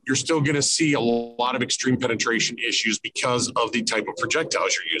 You're still going to see a lot of extreme penetration issues because of the type of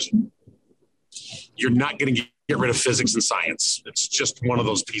projectiles you're using. You're not going to get rid of physics and science. It's just one of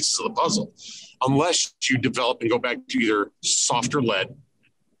those pieces of the puzzle. Unless you develop and go back to either softer lead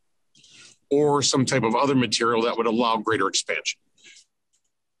or some type of other material that would allow greater expansion.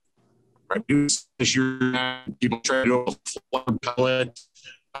 Right. This year, people try to do a flat pellet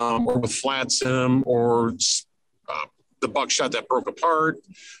or with flats in them, or the buckshot that broke apart.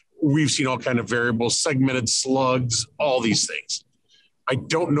 We've seen all kind of variables, segmented slugs, all these things. I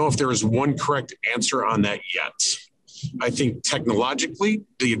don't know if there is one correct answer on that yet. I think technologically,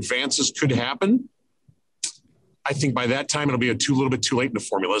 the advances could happen. I think by that time, it'll be a little bit too late in the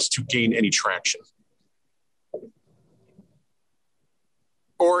formulas to gain any traction.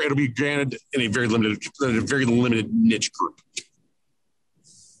 Or it'll be granted in a very limited niche group. I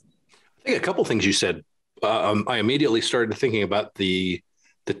think a couple things you said. I immediately started thinking about the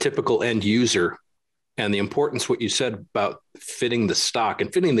typical end user and the importance what you said about fitting the stock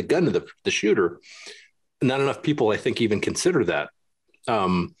and fitting the gun to the shooter. Not enough people, I think, even consider that.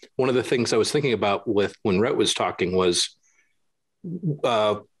 One of the things I was thinking about when Rhett was talking was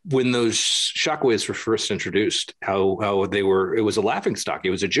when those shockwaves were first introduced, how it was a laughing stock.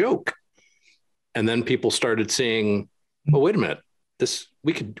 It was a joke. And then people started seeing, oh, wait a minute,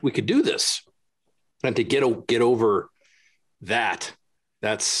 we could do this. And to get over that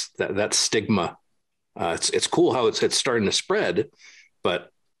stigma, it's cool how it's starting to spread, but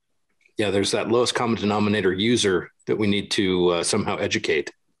yeah, there's that lowest common denominator user that we need to somehow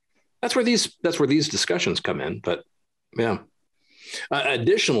educate. That's where these discussions come in. But yeah.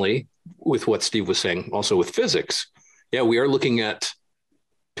 Additionally, with what Steve was saying, also with physics, yeah, we are looking at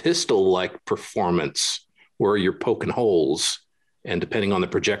pistol-like performance where you're poking holes, and depending on the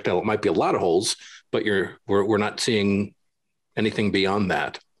projectile, it might be a lot of holes, but we're not seeing anything beyond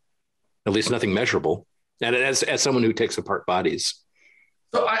that, at least nothing measurable. And as someone who takes apart bodies,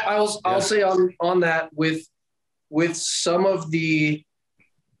 so I'll say on that with some of the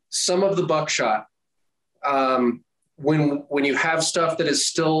buckshot. When you have stuff that is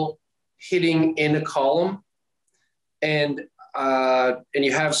still hitting in a column, and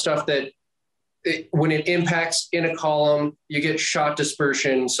you have stuff that when it impacts in a column, you get shot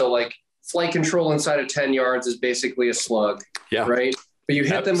dispersion. So like flight control inside of 10 yards is basically a slug, right? But you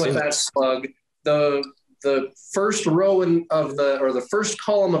hit them with that slug, the first row of the first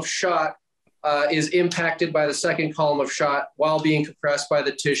column of shot is impacted by the second column of shot while being compressed by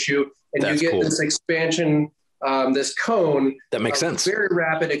the tissue, and you get this expansion. This cone that makes sense. Very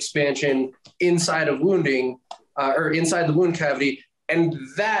rapid expansion inside of wounding or inside the wound cavity, and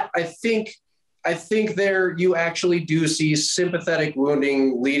that I think there you actually do see sympathetic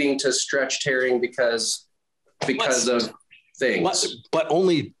wounding leading to stretch tearing because of things. But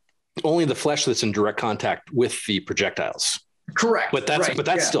only the flesh that's in direct contact with the projectiles. Correct. But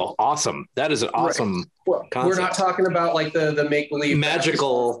that's still awesome. That is an awesome concept. We're not talking about like the make-believe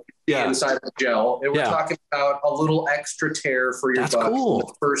magical inside of gel. We're talking about a little extra tear for your buck in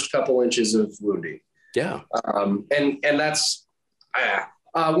the first couple inches of wounding. Yeah. And that's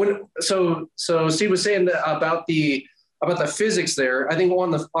so Steve was saying that about the physics there. I think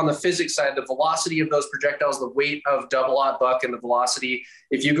on the physics side, the velocity of those projectiles, the weight of double-aught buck, and the velocity,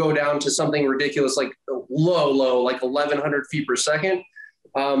 if you go down to something ridiculous like low, like 1,100 feet per second,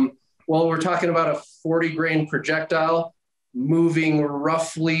 well, we're talking about a 40 grain projectile moving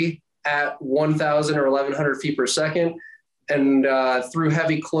roughly at 1,000 or 1,100 feet per second. And through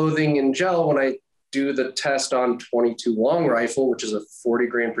heavy clothing and gel, when I do the test on 22 long rifle, which is a 40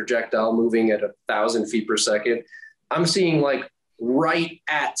 grain projectile moving at 1,000 feet per second, I'm seeing like right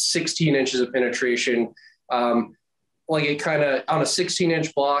at 16 inches of penetration. Like it kind of on a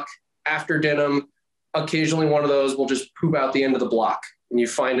 16-inch block after denim, occasionally one of those will just poop out the end of the block and you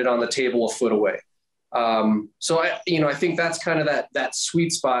find it on the table a foot away. So I think that's kind of that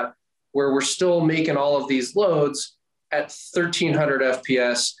sweet spot where we're still making all of these loads at 1,300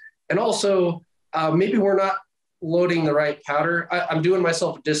 FPS. And also maybe we're not loading the right powder. I'm doing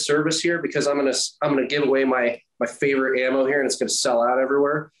myself a disservice here because I'm gonna give away my favorite ammo here and it's gonna sell out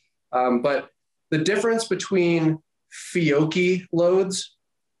everywhere. But the difference between Fiocchi loads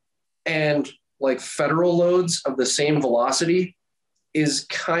and like federal loads of the same velocity is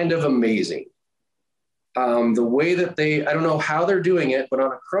kind of amazing. The way that I don't know how they're doing it, but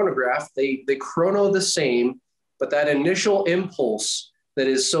on a chronograph, they chrono the same, but that initial impulse that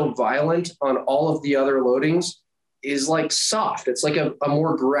is so violent on all of the other loadings is like soft. It's like a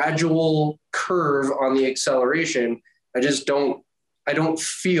more gradual curve on the acceleration. I don't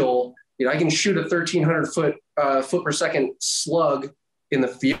feel, I can shoot a 1,300 foot per second slug in the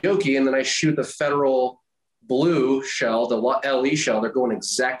Fiocchi, and then I shoot the federal blue shell, the LE shell. They're going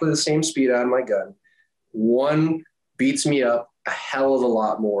exactly the same speed out of my gun. One beats me up a hell of a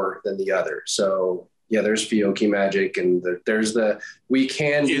lot more than the other. So yeah, there's Fiocchi magic, and there's we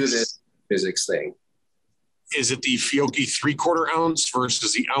can do this physics thing. Is it the Fiocchi 3/4 ounce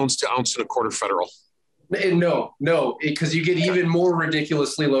versus the ounce to ounce and a quarter federal? No, because you get even more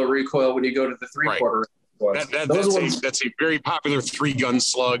ridiculously low recoil when you go to the 3/4. Right. That's a very popular 3-gun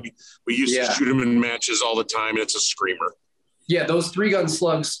slug. We used to shoot them in matches all the time, and it's a screamer. Yeah, those 3-gun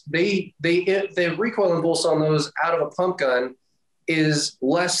slugs, the recoil impulse on those out of a pump gun is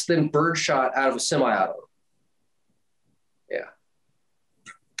less than birdshot out of a semi-auto. Yeah.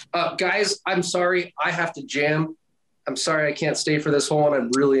 Guys, I'm sorry. I have to jam. I'm sorry I can't stay for this whole one. I'm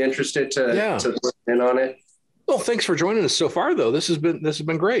really interested to listen in on it. Well, thanks for joining us so far, though. This has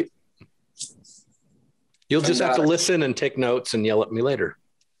been great. You'll just have to listen and take notes and yell at me later.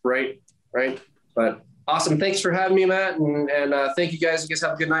 Right. But awesome. Thanks for having me, Matt. And thank you guys. You guys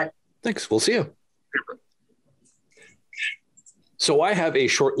have a good night. Thanks. We'll see you. So I have a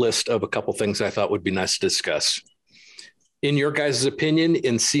short list of a couple things I thought would be nice to discuss. In your guys' opinion,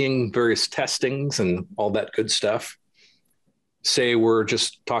 in seeing various testings and all that good stuff, say we're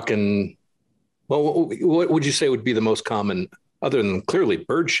just talking, well, what would you say would be the most common, other than clearly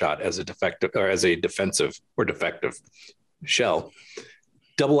birdshot as a defective or as a defensive or defective shell?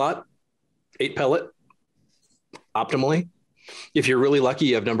 Double-aught, 8 pellet, optimally. If you're really lucky,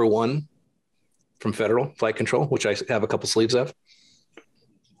 you have number 1 from Federal Flight Control, which I have a couple sleeves of.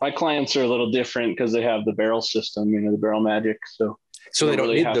 My clients are a little different because they have the barrel system, the barrel magic. So they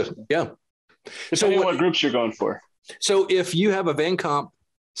don't need Depending on what groups you're going for. So if you have a Van Comp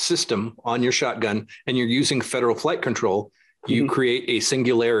system on your shotgun and you're using Federal Flight Control, you create a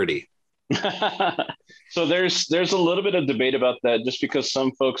singularity. So there's a little bit of debate about that, just because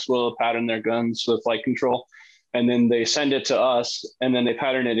some folks will pattern their guns with Flight Control and then they send it to us and then they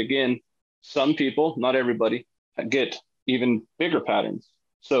pattern it again. Some people, not everybody, get even bigger patterns.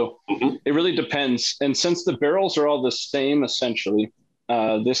 So it really depends. And since the barrels are all the same, essentially,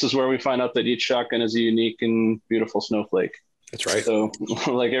 this is where we find out that each shotgun is a unique and beautiful snowflake. That's right. So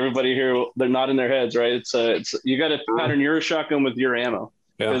like everybody here, they're nodding their heads, right? It's you got to pattern your shotgun with your ammo,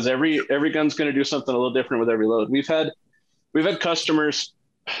 because every gun's going to do something a little different with every load. We've had customers,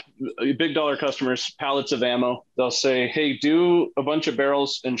 big dollar customers, pallets of ammo. They'll say, hey, do a bunch of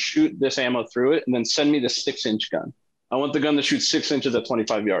barrels and shoot this ammo through it, and then send me the 6-inch gun. I want the gun to shoot 6 inches at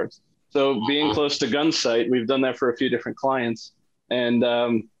 25 yards. So being close to gun sight, we've done that for a few different clients. And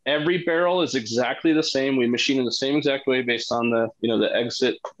every barrel is exactly the same. We machine in the same exact way based on the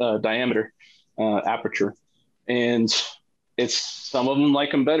exit diameter aperture. And some of them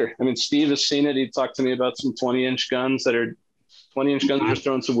like them better. Steve has seen it. He talked to me about some 20-inch guns that are 20-inch guns are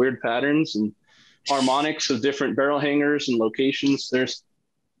throwing some weird patterns and harmonics of different barrel hangers and locations. There's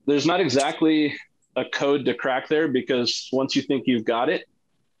not exactly a code to crack there, because once you think you've got it,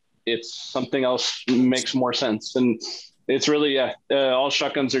 it's something else makes more sense. And it's really, all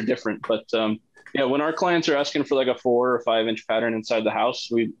shotguns are different, but when our clients are asking for like a 4 or 5-inch pattern inside the house,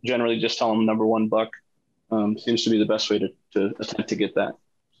 we generally just tell them number 1 buck seems to be the best way to attempt to get that.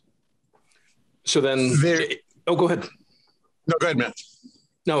 So then, go ahead. No, go ahead, Matt.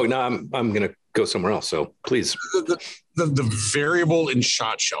 No, I'm going to go somewhere else. So please. The variable in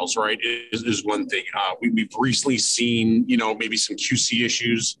shot shells, right, is one thing. We've recently seen, maybe some QC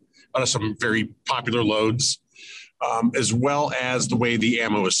issues on some very popular loads, as well as the way the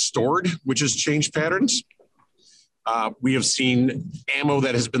ammo is stored, which has changed patterns. We have seen ammo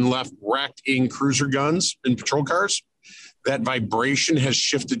that has been left racked in cruiser guns and patrol cars. That vibration has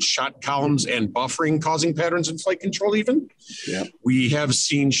shifted shot columns and buffering, causing patterns in Flight Control even. Yeah. We have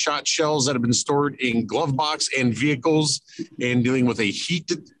seen shot shells that have been stored in glove box and vehicles and dealing with a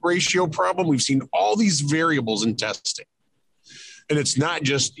heat ratio problem. We've seen all these variables in testing. And it's not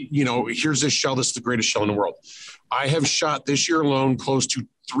just, here's this shell, this is the greatest shell in the world. I have shot this year alone close to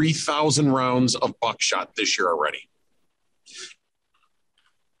 3,000 rounds of buckshot this year already.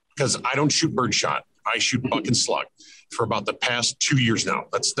 Because I don't shoot birdshot. I shoot buck and slug for about the past 2 years now.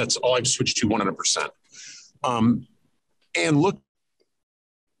 That's all I've switched to 100%. And look.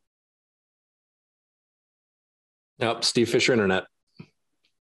 Nope, Steve Fisher Internet.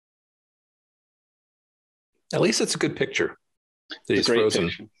 At least it's a good picture. He's frozen.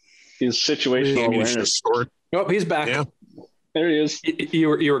 Picture. He's situational awareness. Nope, he's back. Yeah. There he is. You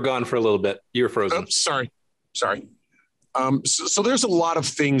were gone for a little bit. You were frozen. Oh, sorry. So there's a lot of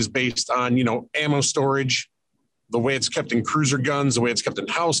things based on, ammo storage, the way it's kept in cruiser guns, the way it's kept in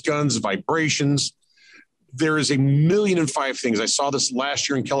house guns, vibrations. There is 1,000,005 things. I saw this last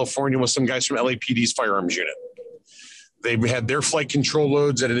year in California with some guys from LAPD's firearms unit. They had their Flight Control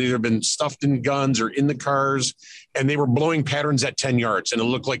loads that had either been stuffed in guns or in the cars, and they were blowing patterns at 10 yards. And it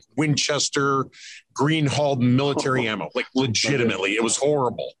looked like Winchester green hulled military ammo, like legitimately. It was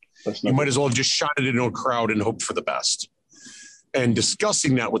horrible. You might as well have just shot it into a crowd and hoped for the best. And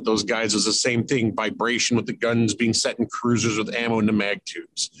discussing that with those guys is the same thing. Vibration with the guns being set in cruisers with ammo in the mag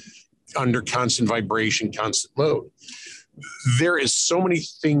tubes, under constant vibration, constant load. There is so many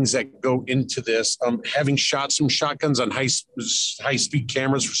things that go into this. Having shot some shotguns on high speed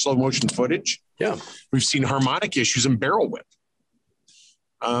cameras for slow motion footage. Yeah. We've seen harmonic issues in barrel whip.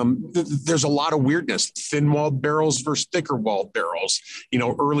 There's a lot of weirdness. Thin walled barrels versus thicker walled barrels,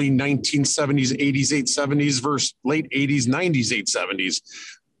 early 1970s, 80s, 870s versus late 80s, 90s, 870s.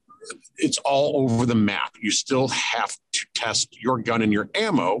 It's all over the map. You still have to test your gun and your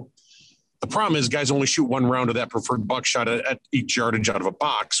ammo. The problem is guys only shoot one round of that preferred buckshot at each yardage out of a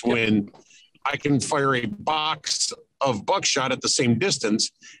box, when I can fire a box of buckshot at the same distance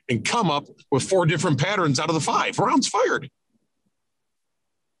and come up with 4 different patterns out of the 5 rounds fired.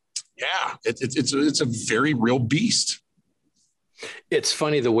 Yeah, it's a very real beast. It's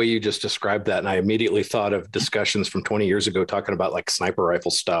funny the way you just described that. And I immediately thought of discussions from 20 years ago talking about like sniper rifle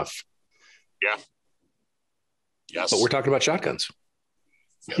stuff. Yeah. Yes. But we're talking about shotguns.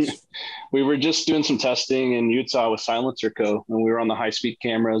 Yes. We were just doing some testing in Utah with Silencer Co. And we were on the high-speed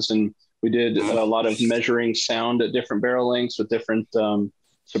cameras, and we did a lot of measuring sound at different barrel lengths with different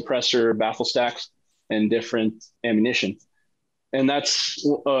suppressor baffle stacks and different ammunition. And that's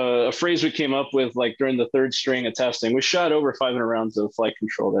a phrase we came up with like during the 3rd string of testing. We shot over 500 rounds of flight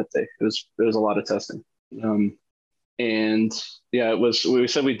control that day. It was a lot of testing. And yeah, we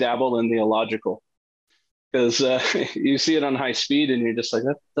said we dabbled in the illogical, because you see it on high speed and you're just like,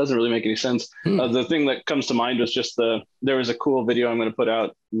 that doesn't really make any sense. The thing that comes to mind was just there was a cool video I'm going to put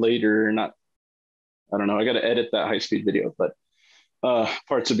out later. I don't know. I got to edit that high speed video, but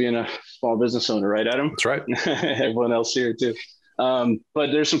parts of being a small business owner, right, Adam? That's right. Everyone else here too.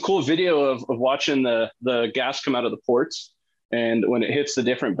 But there's some cool video of watching the gas come out of the ports. And when it hits the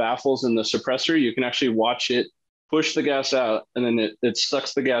different baffles in the suppressor, you can actually watch it push the gas out, and then it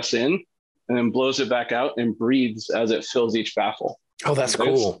sucks the gas in and then blows it back out and breathes as it fills each baffle. Oh, that's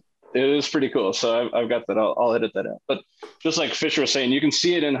cool. It is pretty cool. So I've got that. I'll edit that out. But just like Fisher was saying, you can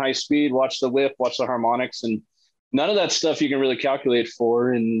see it in high speed, watch the whip, watch the harmonics, and none of that stuff you can really calculate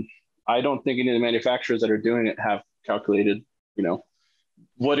for. And I don't think any of the manufacturers that are doing it have calculated,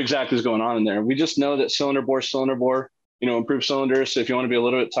 what exactly is going on in there. We just know that cylinder bore, improved cylinders. So if you want to be a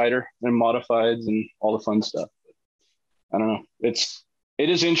little bit tighter, and modifieds and all the fun stuff. I don't know. It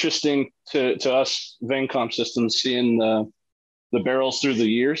is interesting to us Vangcom systems seeing the barrels through the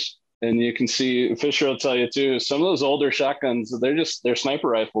years. And you can see, Fisher will tell you too, some of those older shotguns, they're sniper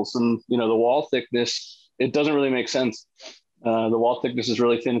rifles, and the wall thickness, it doesn't really make sense. The wall thickness is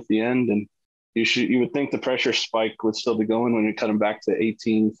really thin at the end, and you would think the pressure spike would still be going when you cut them back to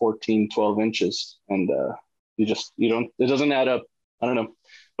 18, 14, 12 inches. And it doesn't add up. I don't know.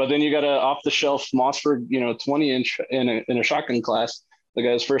 But then you got a off-the-shelf Mossberg, 20-inch in a shotgun class. The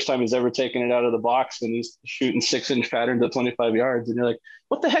guy's first time he's ever taken it out of the box, and he's shooting 6-inch patterns at 25 yards. And you're like,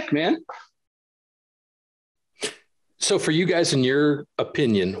 what the heck, man? So for you guys, in your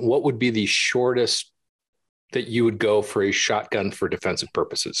opinion, what would be the shortest that you would go for a shotgun for defensive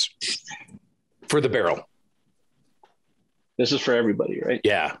purposes for the barrel? This is for everybody, right?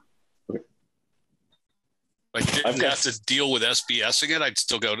 Yeah. Like, didn't have to deal with SBSing it.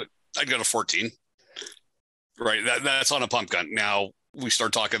 I'd go to 14. Right. That's on a pump gun. Now we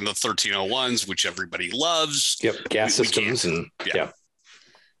start talking the 1301s, which everybody loves. Yep. Gas systems and yeah.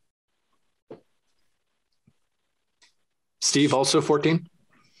 Steve, also 14?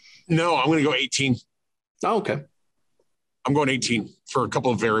 No, I'm going to go 18. Oh, okay. I'm going 18 for a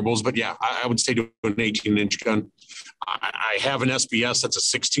couple of variables, but yeah, I would stay to an 18-inch gun. I have an SBS that's a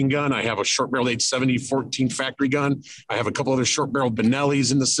 16 gun. I have a short barrel 870 14 factory gun. I have a couple other short barrel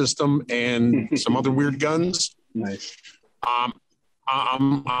Benellis in the system and some other weird guns. Nice.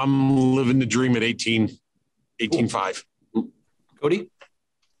 I'm living the dream at 18.5. Cody?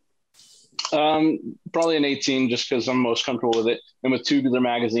 Probably an 18, just because I'm most comfortable with it. And with tubular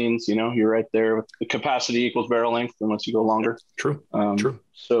magazines, you're right there with the capacity equals barrel length unless you go longer. True.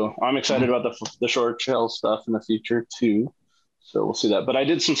 So I'm excited about the short shell stuff in the future too. So we'll see that. But I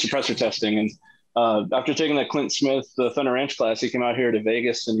did some suppressor testing, and after taking that Clint Smith, the Thunder Ranch class, he came out here to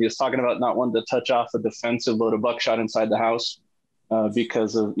Vegas, and he was talking about not wanting to touch off a defensive load of buckshot inside the house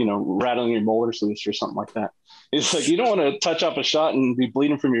because of, rattling your molars loose or something like that. It's like, you don't want to touch off a shot and be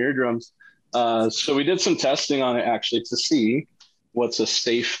bleeding from your eardrums. So we did some testing on it actually to see what's a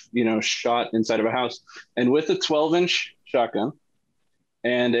safe, shot inside of a house. And with a 12-inch shotgun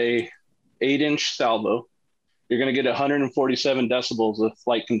and a 8-inch salvo, you're going to get 147 decibels of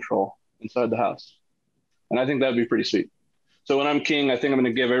flight control inside the house. And I think that'd be pretty sweet. So when I'm king, I think I'm going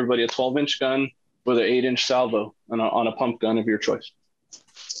to give everybody a 12-inch gun with an 8-inch salvo on a pump gun of your choice.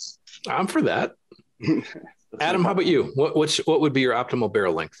 I'm for that. Adam, how about you? What would be your optimal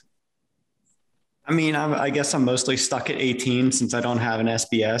barrel length? I mean, I guess I'm mostly stuck at 18 since I don't have an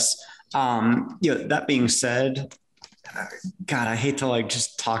SBS. That being said, God, I hate to like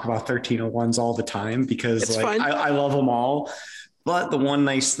just talk about 1301s all the time because I love them all. But the one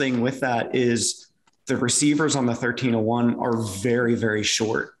nice thing with that is the receivers on the 1301 are very, very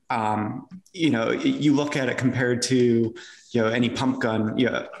short. You look at it compared to, any pump gun.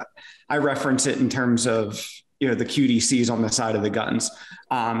 I reference it in terms of, the QDCs on the side of the guns.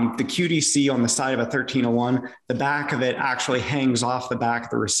 The QDC on the side of a 1301, the back of it actually hangs off the back of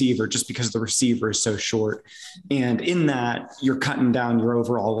the receiver just because the receiver is so short. And in that, you're cutting down your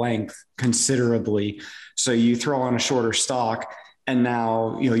overall length considerably. So you throw on a shorter stock, and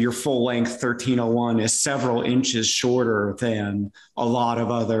now, your full length 1301 is several inches shorter than a lot of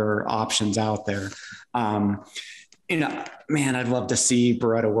other options out there. Man, I'd love to see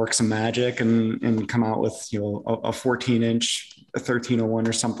Beretta work some magic and come out with, a 14-inch 1301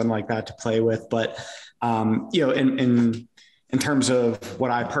 or something like that to play with. But, in terms of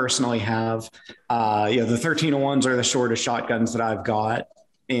what I personally have, the 1301s are the shortest shotguns that I've got.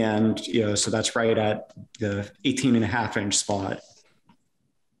 And, so that's right at the 18.5-inch spot.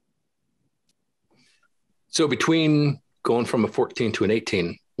 So between going from a 14 to an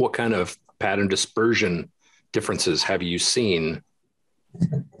 18, what kind of pattern dispersion differences have you seen?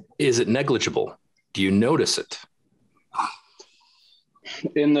 Is it negligible? Do you notice it?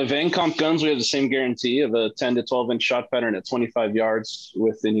 In the Van Comp guns, we have the same guarantee of a 10 to 12-inch shot pattern at 25 yards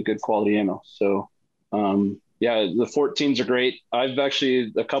with any good quality ammo. So, the 14s are great. I've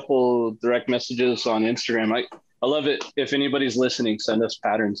actually a couple direct messages on Instagram. I love it. If anybody's listening, send us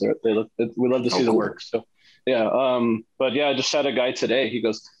patterns. We love to see the work. So, I just had a guy today. He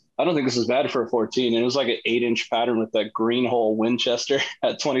goes, I don't think this is bad for a 14. And it was like an 8-inch pattern with that green hole Winchester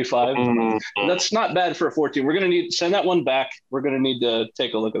at 25. That's not bad for a 14. We're going to send that one back. We're going to need to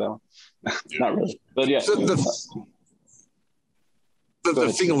take a look at that one. Not really, but yeah. So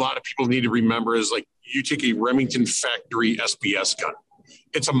the thing a lot of people need to remember is like you take a Remington factory SBS gun.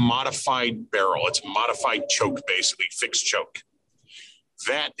 It's a modified barrel. It's a modified choke, basically fixed choke.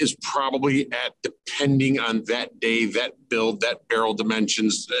 That is probably depending on that day, that build, that barrel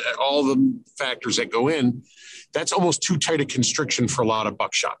dimensions, all the factors that go in, that's almost too tight a constriction for a lot of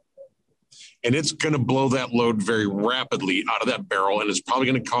buckshot. And it's going to blow that load very rapidly out of that barrel. And it's probably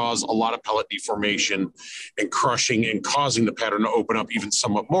going to cause a lot of pellet deformation and crushing and causing the pattern to open up even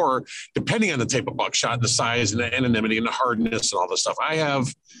somewhat more, depending on the type of buckshot and the size and the anonymity and the hardness and all this stuff. I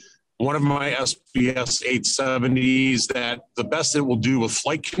have one of my SBS 870s that the best it will do with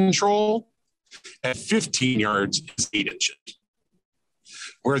flight control at 15 yards is 8 inches.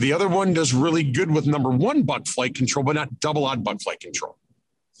 Where the other one does really good with number 1 buck flight control, but not double odd buck flight control.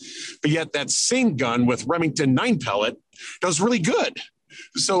 But yet that same gun with Remington 9 pellet does really good.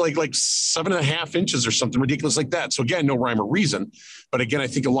 So like 7.5 inches or something ridiculous like that. So again, no rhyme or reason. But again, I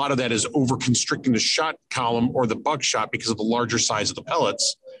think a lot of that is over constricting the shot column or the buckshot because of the larger size of the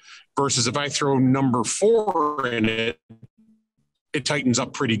pellets. Versus if I throw number 4 in it, it tightens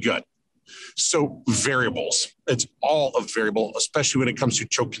up pretty good. So variables, it's all a variable, especially when it comes to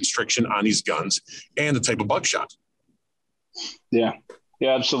choke constriction on these guns and the type of buckshot. Yeah,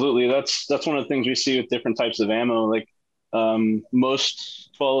 absolutely. That's one of the things we see with different types of ammo. Like most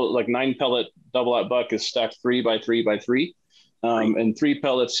 9 pellet double out buck is stacked 3 by 3 by 3. And 3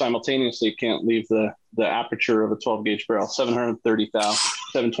 pellets simultaneously can't leave the aperture of a 12 gauge barrel. 730 thou,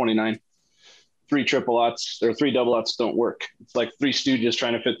 729. 3 triple aughts or 3 double aughts don't work. It's like 3 stooges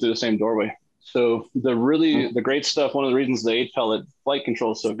trying to fit through the same doorway. So the great stuff, one of the reasons the 8 pellet flight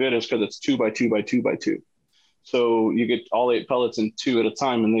control is so good is because it's 2 by 2 by 2 by 2. So you get all 8 pellets in 2 at a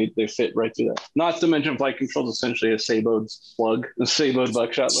time, and they fit right through that. Not to mention flight control is essentially a sabot slug, a sabot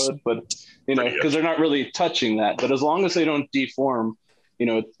buckshot load, but because they're not really touching that. But as long as they don't deform,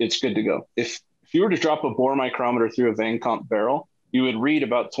 it's good to go. If you were to drop a bore micrometer through a Van Comp barrel, you would read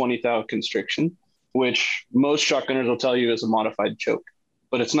about 20 thou constriction, which most shotgunners will tell you is a modified choke.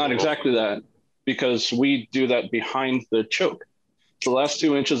 But it's not exactly that, because we do that behind the choke. The last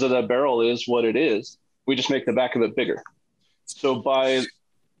 2 inches of that barrel is what it is. We just make the back of it bigger. So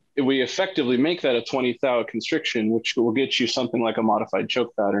we effectively make that a 20 thou constriction, which will get you something like a modified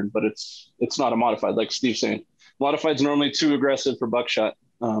choke pattern, but it's not a modified, like Steve's saying. Modified is normally too aggressive for buckshot.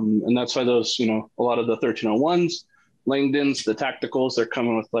 And that's why those, a lot of the 1301s, Langdons, the tacticals, they're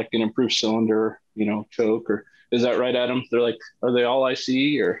coming with like an improved cylinder, choke, or is that right, Adam? They're like, are they all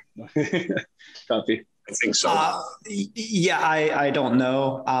IC or copy? I think so. Yeah, I don't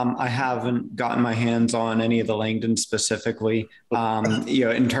know. I haven't gotten my hands on any of the Langdon specifically.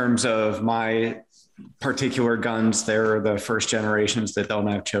 In terms of my particular guns, they're the first generations that don't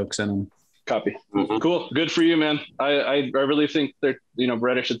have chokes in them. Copy. Mm-hmm. Cool. Good for you, man. I really think that,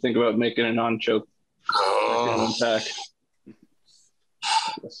 Brett should think about making a non-choke pack.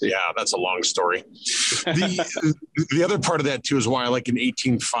 Yeah, that's a long story. The other part of that too is why I like an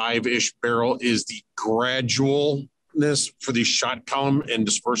 18.5-ish barrel is the gradualness for the shot column and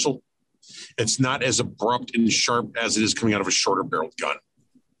dispersal. It's not as abrupt and sharp as it is coming out of a shorter barreled gun.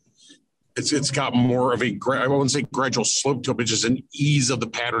 It's got more of I wouldn't say gradual slope to it, but just an ease of the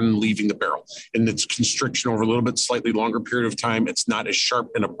pattern leaving the barrel. And its constriction over a little bit slightly longer period of time. It's not as sharp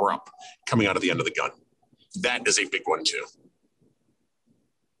and abrupt coming out of the end of the gun. That is a big one too.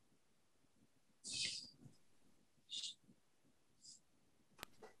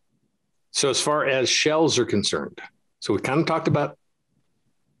 So as far as shells are concerned, so we kind of talked about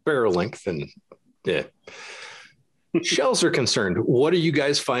barrel length and shells are concerned. What are you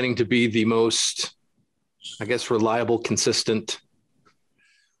guys finding to be the most, I guess, reliable, consistent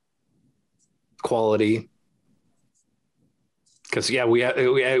quality? Because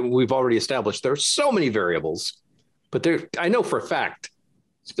we've already established there are so many variables, but I know for a fact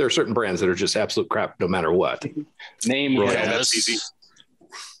there are certain brands that are just absolute crap no matter what. Name Roth, that's easy.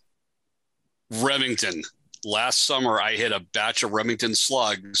 Remington. Last summer, I hit a batch of Remington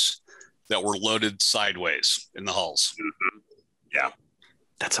slugs that were loaded sideways in the hulls. Mm-hmm. Yeah.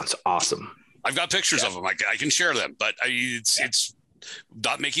 That sounds awesome. I've got pictures of them. I can share them, but it's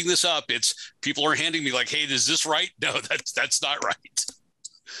not making this up. It's people are handing me like, hey, is this right? No, that's not right.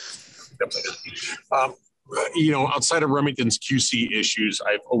 Outside of Remington's QC issues,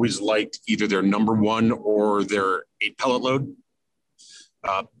 I've always liked either their number one or their 8-pellet load.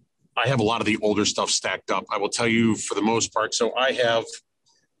 I have a lot of the older stuff stacked up. I will tell you for the most part. So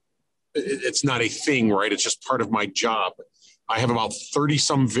it's not a thing, right? It's just part of my job. I have about 30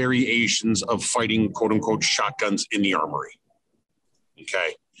 some variations of fighting quote unquote shotguns in the armory.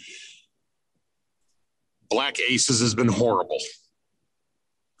 Okay. Black Aces has been horrible.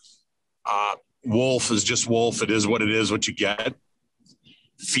 Wolf is just Wolf. It is what it is, what you get.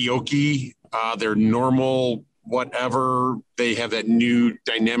 Fiocchi, their normal whatever, they have that new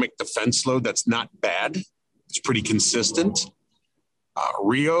dynamic defense load that's not bad. It's pretty consistent.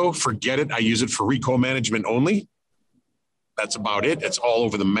 Rio, forget it. I use it for recoil management only. That's about it. It's all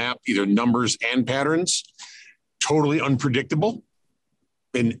over the map, either numbers and patterns. Totally unpredictable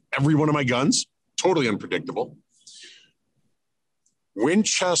in every one of my guns. Totally unpredictable.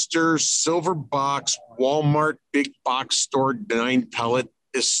 Winchester, silver box, Walmart, big box store, 9-pellet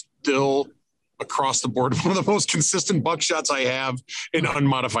is still across the board one of the most consistent buckshots I have in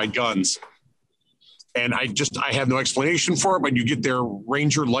unmodified guns. And I have no explanation for it, but you get their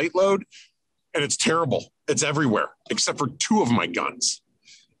Ranger light load and it's terrible. It's everywhere except for 2 of my guns.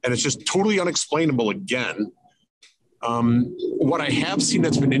 And it's just totally unexplainable again. What I have seen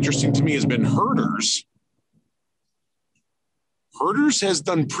that's been interesting to me has been Herders. Herders has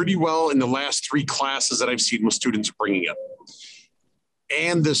done pretty well in the last 3 classes that I've seen with students bringing it.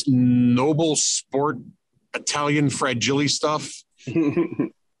 And this Noble Sport Italian Fragile stuff,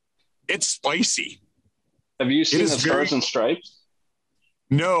 it's spicy. Have you seen the Stars and Stripes?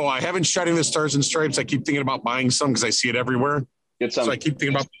 No, I haven't shot in the Stars and Stripes. I keep thinking about buying some because I see it everywhere. Get some. So I keep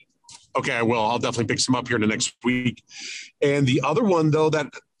thinking about, okay, I will. I'll definitely pick some up here in the next week. And the other one, though,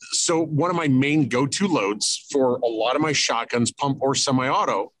 so one of my main go-to loads for a lot of my shotguns, pump or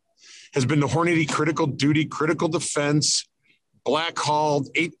semi-auto, has been the Hornady Critical Duty, Critical Defense, Black Hauled,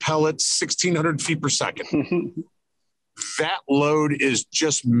 8 pellets, 1,600 feet per second. That load is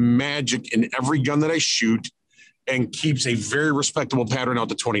just magic in every gun that I shoot and keeps a very respectable pattern out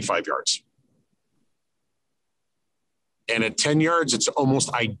to 25 yards. And at 10 yards, it's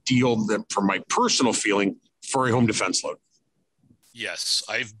almost ideal for my personal feeling for a home defense load. Yes,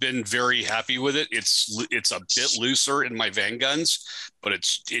 I've been very happy with it. It's a bit looser in my Van guns, but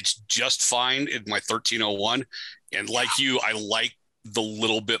it's just fine in my 1301. And like you, I like the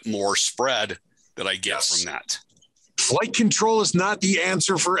little bit more spread that I get from that. Flight control is not the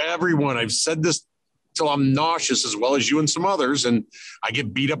answer for everyone. I've said this till I'm nauseous, as well as you and some others, and I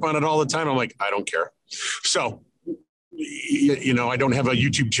get beat up on it all the time. I'm like, I don't care. So, I don't have a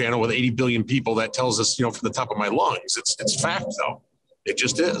YouTube channel with 80 billion people that tells us, from the top of my lungs. It's fact, though. It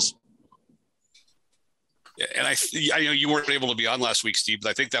just is. And I know you weren't able to be on last week, Steve, but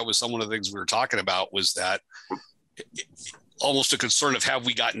I think that was one of the things we were talking about was that almost a concern of have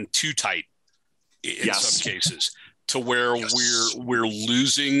we gotten too tight in some cases to where we're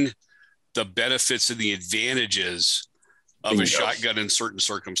losing the benefits and the advantages of a shotgun in certain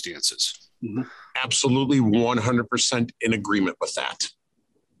circumstances. Mm-hmm. Absolutely 100% in agreement with that.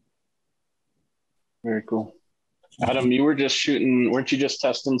 Very cool. Adam, you were just shooting, weren't you just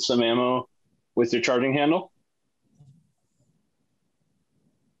testing some ammo with your charging handle?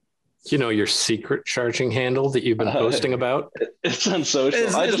 You know, your secret charging handle that you've been posting about? It's on social.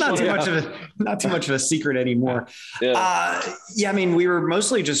 It's not too much of a secret anymore. Yeah. I mean, we were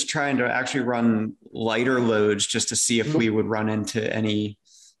mostly just trying to actually run lighter loads just to see if we would run into any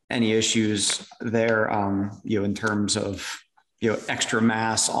issues there, in terms of, extra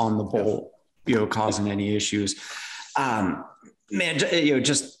mass on the bolt, causing any issues.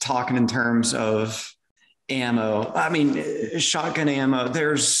 Just talking in terms of ammo, I mean, shotgun ammo,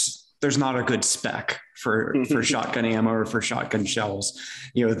 there's not a good spec for shotgun ammo or for shotgun shells.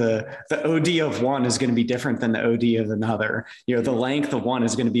 The OD of one is going to be different than the OD of another. The length of one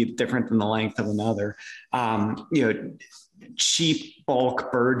is going to be different than the length of another. Cheap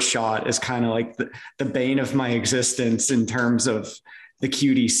bulk bird shot is kind of like the bane of my existence in terms of the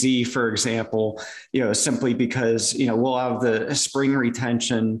QDC, for example, simply because, we'll have the spring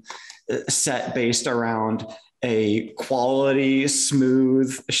retention set based around a quality,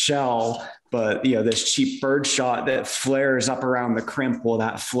 smooth shell, but, this cheap bird shot that flares up around the crimp, well,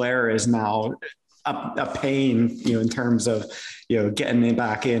 that flare is now a pain, in terms of, getting it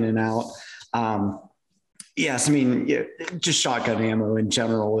back in and out. Yes, I mean, just shotgun ammo in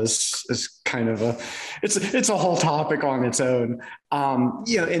general is kind of it's a whole topic on its own.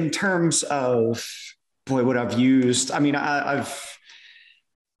 In terms of what I've used, I mean, I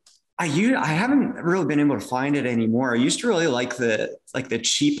haven't really been able to find it anymore. I used to really like the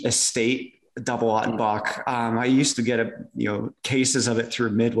cheap estate double-aught buck. I used to get cases of it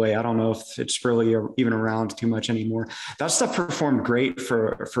through Midway. I don't know if it's really even around too much anymore. That stuff performed great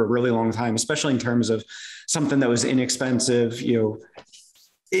for a really long time, especially in terms of something that was inexpensive.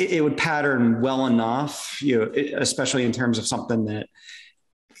 It would pattern well enough, especially in terms of something that,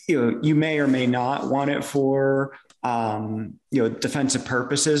 you may or may not want it for, defensive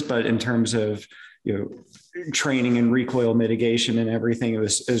purposes, but in terms of, training and recoil mitigation and everything, it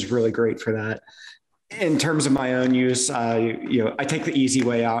was really great for that. In terms of my own use, I take the easy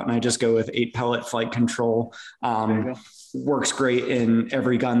way out and I just go with 8-pellet flight control. Works great in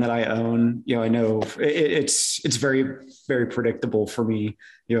every gun that I own. I know it's very, very predictable for me,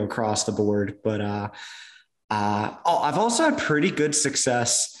 across the board, but, I've also had pretty good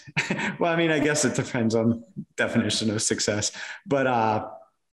success. Well, I mean, I guess it depends on definition of success, but,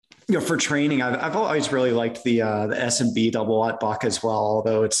 for training, I've always really liked the S&B double-aught buck as well,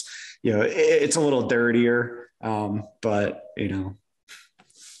 although it's, it's a little dirtier, but,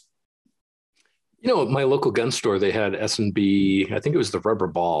 at my local gun store, they had S&B, I think it was the rubber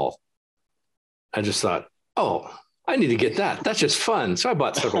ball. I just thought, oh, I need to get that. That's just fun. So I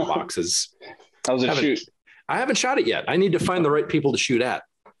bought several boxes. How's it shoot? I haven't shot it yet. I need to find the right people to shoot at.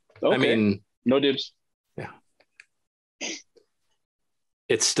 Okay. I mean, no dibs. Yeah.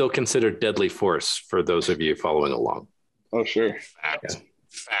 It's still considered deadly force for those of you following along. Oh, sure. Fact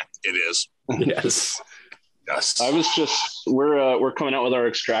it is. Yes. Yes. I was we're coming out with our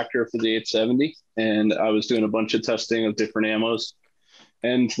extractor for the 870, and I was doing a bunch of testing of different ammos.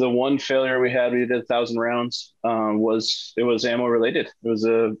 And the one failure we did 1,000 rounds, was ammo related. It was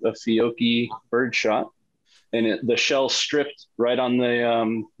a Fiocchi bird shot, and the shell stripped right on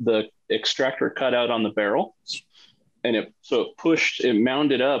the extractor cutout on the barrel. And it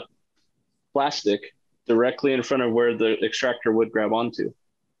mounded up plastic directly in front of where the extractor would grab onto.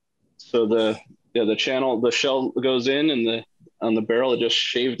 So the shell goes in, and on the barrel, it just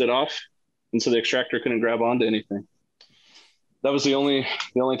shaved it off. And so the extractor couldn't grab onto anything. That was the only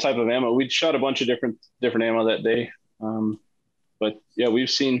type of ammo. We'd shot a bunch of different ammo that day. But yeah,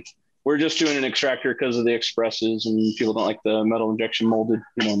 we're just doing an extractor because of the expresses, and people don't like the metal injection molded,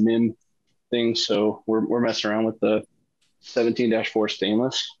 MIM thing. So we're messing around with the 17-4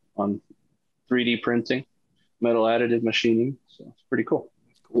 stainless on 3D printing, metal additive machining. So it's pretty cool.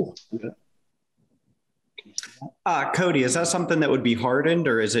 Cool. Okay. Cody, is that something that would be hardened,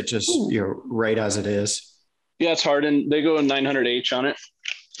 or is it just right as it is? Yeah, it's hardened. They go in 900H on it.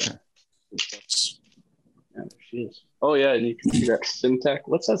 Yeah, there she is. Oh yeah, and you can see that Simtac.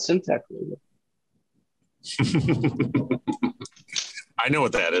 What's that Simtac logo? I know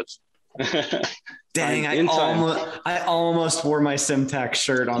what that is. Dang, I almost wore my Simtac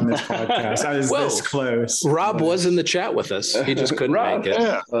shirt on this podcast. I was this close. Rob was in the chat with us. He just couldn't make it.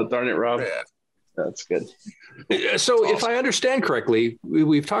 Yeah. Oh, darn it, Rob. Yeah. That's good. So if I understand correctly,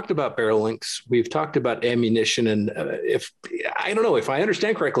 we've talked about barrel links. We've talked about ammunition. And if I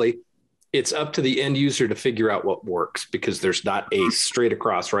understand correctly, It's up to the end user to figure out what works because there's not a straight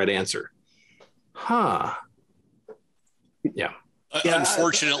across right answer. Huh. Yeah.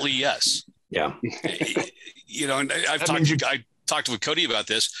 Unfortunately, yes. Yeah. You know, and I talked with Cody about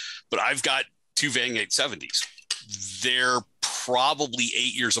this, but I've got 2 Vang 870s. They're probably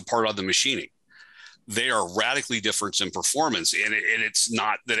 8 years apart on the machining. They are radically different in performance. And it's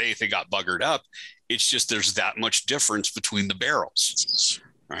not that anything got buggered up. It's just there's that much difference between the barrels,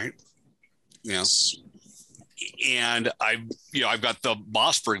 right? Yes. And I've got the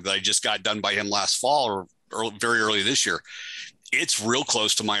Mossberg that I just got done by him last fall or very early this year. It's real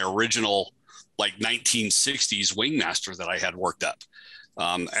close to my original like 1960s Wingmaster that I had worked up.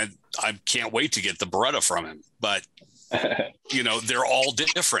 And I can't wait to get the Beretta from him, but they're all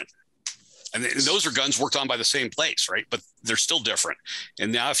different. And those are guns worked on by the same place, right? But they're still different.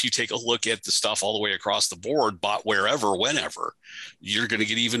 And now if you take a look at the stuff all the way across the board, bought wherever, whenever, you're going to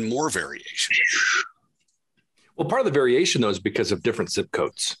get even more variation. Well, part of the variation, though, is because of different zip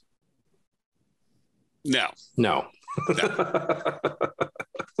codes. No.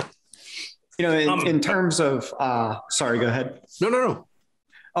 In terms of, sorry, go ahead. No.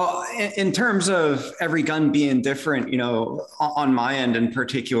 Oh, in terms of every gun being different, on my end in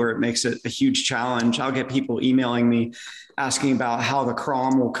particular, it makes it a huge challenge. I'll get people emailing me asking about how the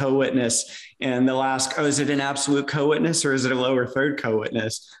Crom will co-witness, and they'll ask, is it an absolute co-witness or is it a lower third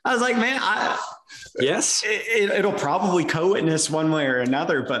co-witness? I was like, man, yes, it'll probably co-witness one way or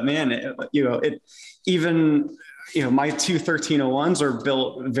another, but man, my 2 1301s are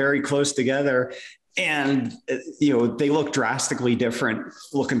built very close together. And, they look drastically different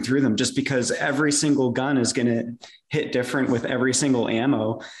looking through them just because every single gun is going to hit different with every single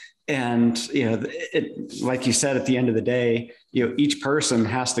ammo. And, like you said, at the end of the day, each person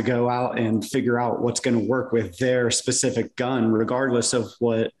has to go out and figure out what's going to work with their specific gun, regardless of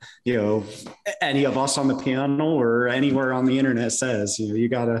what, any of us on the panel or anywhere on the internet says. You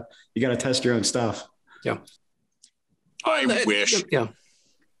gotta test your own stuff. Yeah. I wish. Yeah.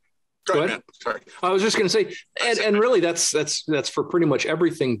 Go ahead. Sorry. I was just going to say, and really that's for pretty much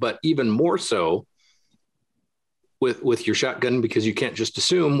everything, but even more so with your shotgun, because you can't just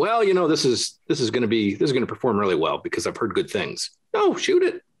assume, well, this is going to perform really well because I've heard good things. No, shoot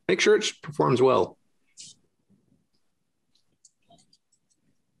it. Make sure it performs well.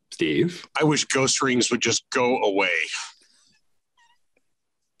 Steve? I wish ghost rings would just go away.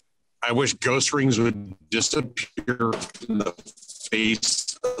 I wish ghost rings would disappear from the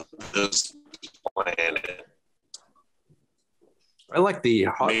face of this planet. I like the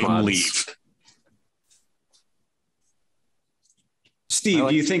hot mods. Leave. Steve,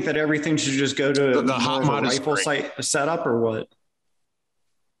 do you think that everything should just go to the hot mod rifle site setup or what?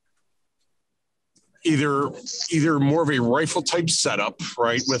 Either more of a rifle type setup,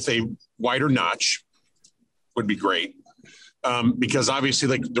 right, with a wider notch would be great. Because obviously,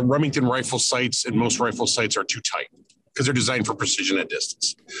 like the Remington rifle sights and most rifle sights are too tight because they're designed for precision at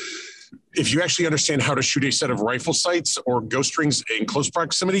distance. If you actually understand how to shoot a set of rifle sights or ghost rings in close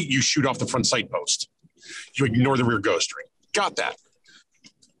proximity, you shoot off the front sight post. You ignore the rear ghost ring. Got that.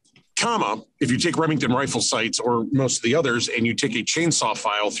 If you take Remington rifle sights or most of the others and you take a chainsaw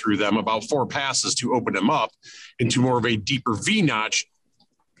file through them about 4 passes to open them up into more of a deeper V notch,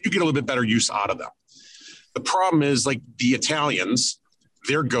 you get a little bit better use out of them. The problem is, like the Italians,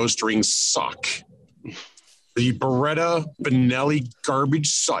 their ghost rings suck. The Beretta Benelli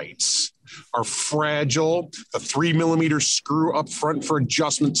garbage sights are fragile. The 3mm screw up front for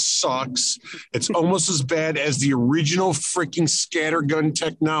adjustment sucks. It's almost as bad as the original freaking scattergun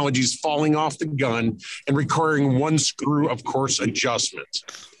technologies falling off the gun and requiring 1 screw, of course, adjustment.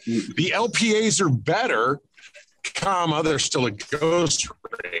 The LPAs are better, they're still a ghost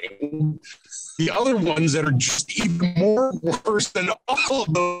ring. The other ones that are just even more worse than all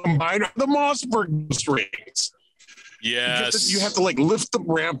of them combined are the Mossberg ghost rings. Yes. You have to like lift the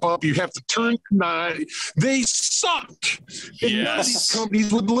ramp up. You have to turn the knob. They suck. And none of these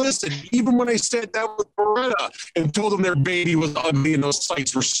companies would listen. Even when I sat down with Beretta and told them their baby was ugly and those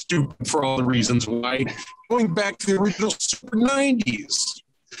sights were stupid for all the reasons why, going back to the original Super 90s.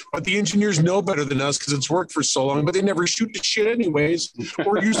 But the engineers know better than us because it's worked for so long, but they never shoot the shit anyways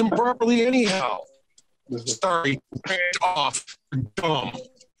or use them properly anyhow. Sorry, off. Dumb.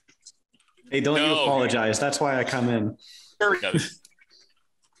 Hey, don't you apologize. That's why I come in.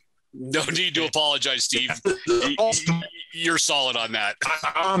 No need to apologize, Steve. You're solid on that.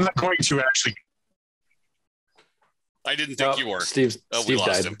 I'm not going to actually. I didn't think you were. Steve we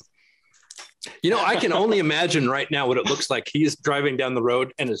lost died. him. I can only imagine right now what it looks like. He's driving down the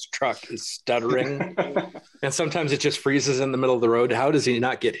road and his truck is stuttering. And sometimes it just freezes in the middle of the road. How does he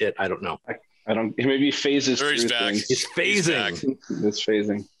not get hit? I don't know. I don't. Maybe he phases through things. He's phasing. It's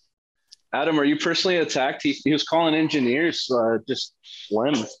phasing. Adam, are you personally attacked? He was calling engineers just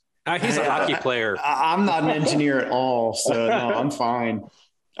slim. He's a hockey player. I'm not an engineer at all, so no, I'm fine.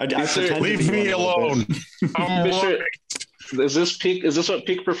 Leave me alone. Fisher, is this what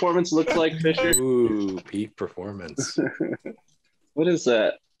peak performance looks like, Fisher? Ooh, peak performance. What is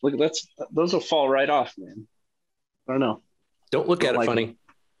that? Look, those will fall right off, man. I don't know. Don't look at it funny.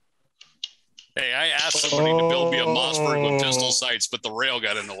 Hey, I asked somebody to build me a Mossberg with pistol sights, but the rail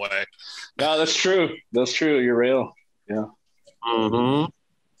got in the way. No, that's true. That's true. Your rail. Yeah.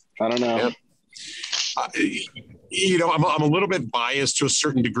 Mm-hmm. I don't know. Yep. I'm a little bit biased to a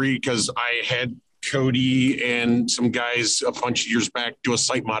certain degree because I had Cody and some guys a bunch of years back do a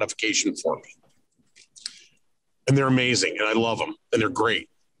sight modification for me. And they're amazing, and I love them, and they're great.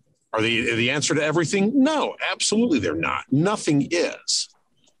 Are they the answer to everything? No, absolutely they're not. Nothing is.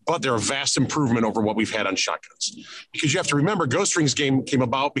 But they're a vast improvement over what we've had on shotguns. Because you have to remember, Ghost Rings came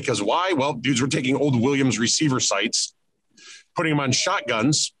about because why? Well, dudes were taking old Williams receiver sights, putting them on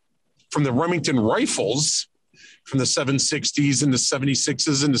shotguns from the Remington rifles from the 760s and the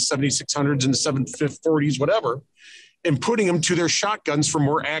 76s and the 7600s and the 740s, whatever, and putting them to their shotguns for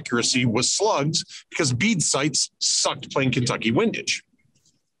more accuracy with slugs because bead sights sucked playing Kentucky windage.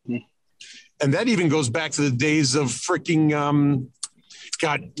 And that even goes back to the days of freaking,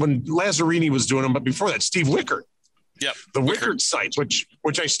 when Lazzarini was doing them, but before that, Steve Wickert. Yep. The Wickert sights, which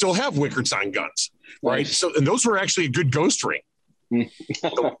I still have Wickerts on guns, right? So, and those were actually a good ghost ring.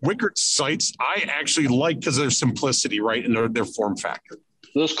 The Wickert sights I actually like because of their simplicity, right, and their form factor.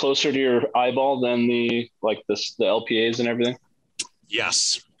 Those closer to your eyeball than the LPAs and everything.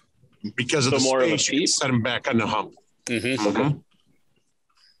 Yes, because of so the more space, of a you can set them back on the hump. Mm-hmm. Okay.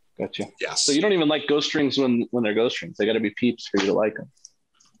 Gotcha. Yes. So you don't even like ghost rings when they're ghost rings. They got to be peeps for you to like them.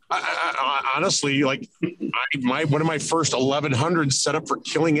 I honestly, like, one of my first 1100s set up for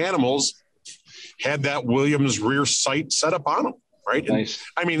killing animals had that Williams rear sight set up on them, right? Nice.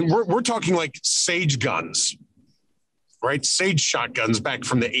 And, I mean, we're talking like Sage guns, right? Sage shotguns back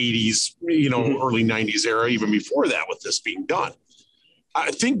from the 80s, early 90s era, even before that, with this being done.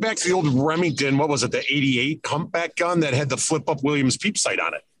 I think back to the old Remington, what was it, the 88 humpback gun that had the flip-up Williams peep sight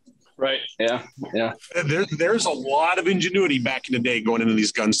on it. Right. Yeah. Yeah. There's a lot of ingenuity back in the day going into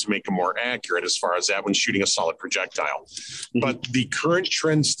these guns to make them more accurate as far as that when shooting a solid projectile. Mm-hmm. But the current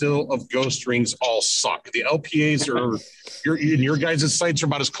trend still of ghost rings all suck. The LPAs your guys' sights are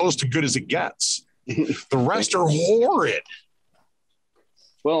about as close to good as it gets. The rest are horrid.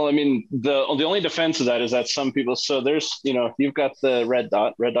 Well, I mean, the only defense of that is that some people, so there's, you've got the red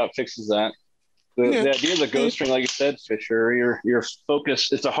dot fixes that. The idea of the ghost ring, like you said, Fisher, your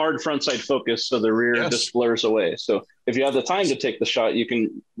focus, it's a hard front side focus, so the rear just blurs away. So if you have the time to take the shot, you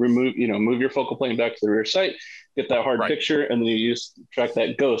can move your focal plane back to the rear sight, get that hard picture, and then you track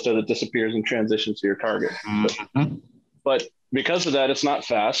that ghost as it disappears and transitions to your target. Mm-hmm. But because of that, it's not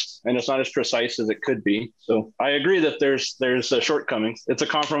fast and it's not as precise as it could be. So I agree that there's shortcomings. It's a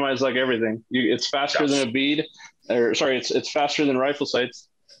compromise like everything. It's faster than a bead, it's faster than rifle sights,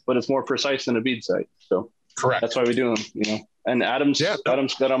 but it's more precise than a bead sight. So correct. That's why we do them, And Adam's got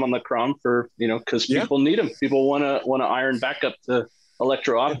them on the crom for, because people need them. People want to iron back up to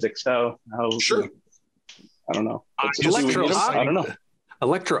electro optics. How sure. I don't know. I don't know.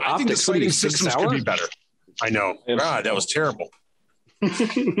 Electro optics. I think the sighting systems could be better. I know. God, that was terrible.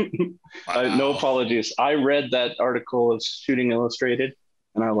 No apologies. I read that article of Shooting Illustrated,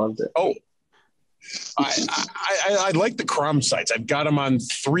 and I loved it. Oh, I like the crom sights. I've got them on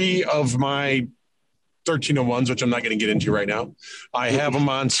 3 of my 1301s, which I'm not going to get into right now. I have them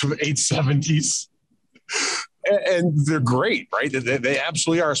on some 870s, and they're great, right? They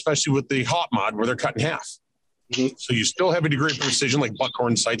absolutely are, especially with the hot mod where they're cut in half. Mm-hmm. So you still have a degree of precision, like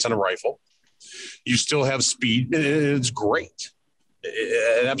buckhorn sights on a rifle. You still have speed. It's great.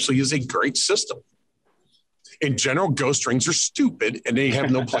 It absolutely is a great system. In general, ghost rings are stupid, and they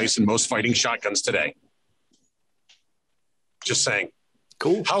have no place in most fighting shotguns today. Just saying.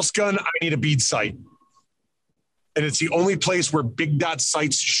 Cool. House gun, I need a bead sight. And it's the only place where big dot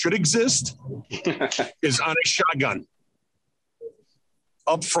sights should exist is on a shotgun.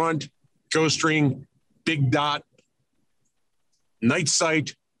 Up front, ghost ring, big dot, night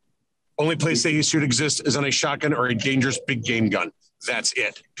sight. Only place they should exist is on a shotgun or a dangerous big game gun. That's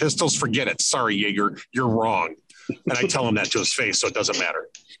it. Pistols, forget it. Sorry, Jaeger, you're wrong. And I tell him that to his face, so it doesn't matter.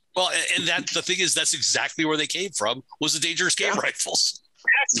 Well, and the thing is, that's exactly where they came from, was the dangerous game rifles.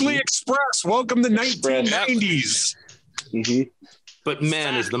 Lee Express. Welcome to 1990s. Mm-hmm. But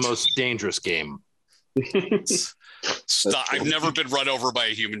man is the most dangerous game. Stop. I've never been run over by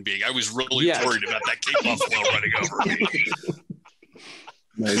a human being. I was really worried about that Cape Buffalo running over me.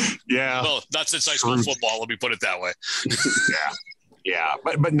 Nice. Yeah. Well, not since high school football. Let me put it that way. Yeah.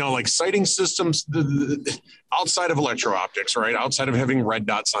 But no, like sighting systems, the outside of electro-optics, right? Outside of having red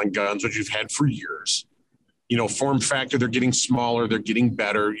dots on guns, which you've had for years, form factor, they're getting smaller, they're getting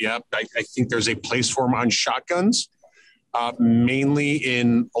better. Yep. I think there's a place for them on shotguns, mainly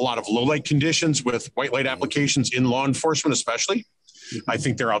in a lot of low light conditions with white light applications in law enforcement, especially. I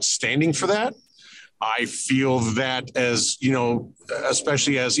think they're outstanding for that. I feel that as,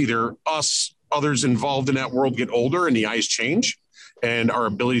 especially as either us, others involved in that world get older and the eyes change and our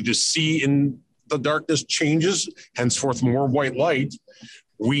ability to see in the darkness changes, henceforth more white light,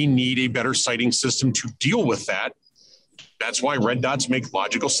 we need a better sighting system to deal with that. That's why red dots make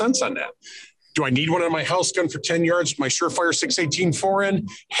logical sense on that. Do I need one on my house gun for 10 yards, my Surefire 618 4N?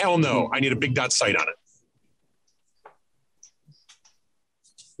 Hell no. I need a big dot sight on it.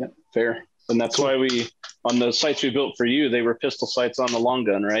 Yeah, fair. And that's why on the sights we built for you, they were pistol sights on the long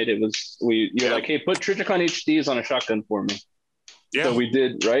gun, right? You're like, hey, put Trijicon HDs on a shotgun for me. Yeah. So we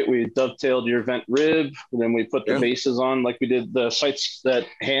did, right? We dovetailed your vent rib, and then we put the bases on, like we did the sights that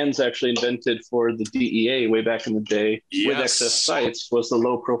Hans actually invented for the DEA way back in the day. With excess sights was the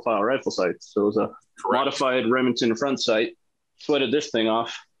low profile rifle sights. So it was a modified Remington front sight, sweated this thing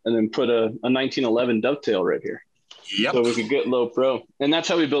off, and then put a 1911 dovetail right here. Yep. So we could get low pro. And that's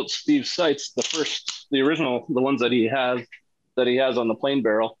how we built Steve's sights. The original, the ones that he has on the plain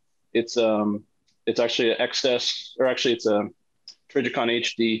barrel. It's actually an XS, or actually it's a Trijicon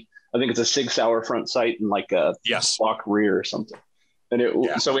HD. I think it's a Sig Sauer front sight and like a block rear or something.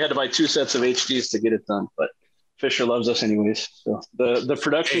 And so we had to buy 2 sets of HDs to get it done, but Fisher loves us anyways. So the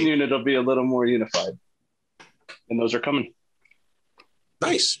production unit will be a little more unified, and those are coming.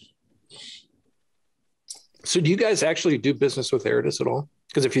 Nice. So do you guys actually do business with Eridas at all?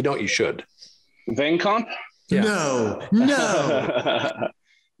 Because if you don't, you should. VangComp? Yeah.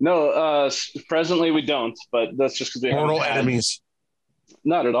 No. Presently we don't, but that's just because we mortal enemies.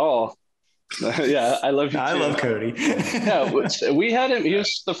 Not at all. Yeah, I love you too. I love Cody. Yeah, we had him. He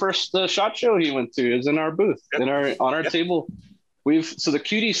was the first SHOT Show he went to. He was in our booth, on our table. So the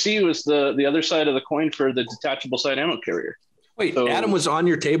QDC was the other side of the coin for the detachable sight ammo carrier. Wait, so, Adam was on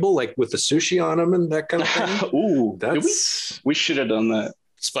your table, like with the sushi on him and that kind of thing? Ooh, we should have done that.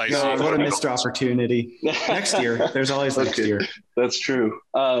 Spicy. No, what a missed opportunity. Next year. There's always next year. That's true.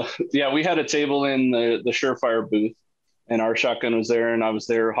 We had a table in the Surefire booth, and our shotgun was there, and I was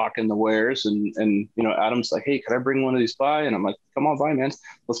there hawking the wares, and Adam's like, hey, could I bring one of these by? And I'm like, come on by, man.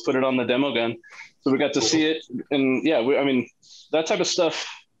 Let's put it on the demo gun. So we got to see it. And that type of stuff.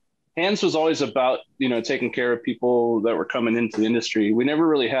 Hans was always about, taking care of people that were coming into the industry. We never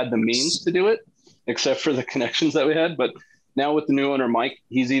really had the means to do it, except for the connections that we had. But now with the new owner, Mike,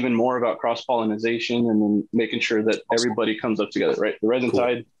 he's even more about cross-pollination and then making sure that everybody comes up together, right? The rising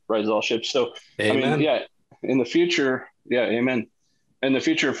tide rises all ships. So, amen. In the future, amen. In the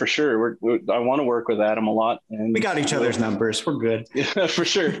future, for sure, I want to work with Adam a lot. And we got each other's numbers. We're good. Yeah, for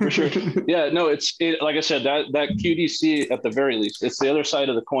sure. Yeah, no, like I said, that QDC at the very least, it's the other side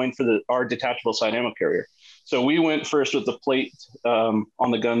of the coin for our detachable sight ammo carrier. So we went first with the plate on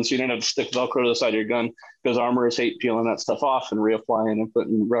the gun, so you didn't have to stick Velcro to the side of your gun because armorists hate peeling that stuff off and reapplying and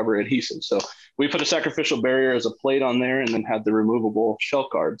putting rubber adhesive. So we put a sacrificial barrier as a plate on there and then had the removable shell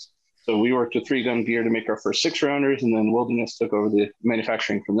cards. So we worked with 3-gun gear to make our first 6-rounders, and then Wilderness took over the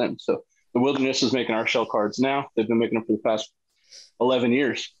manufacturing from them. So the Wilderness is making our shell cards now. They've been making them for the past 11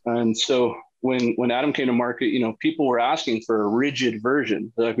 years. And so when Adam came to market, people were asking for a rigid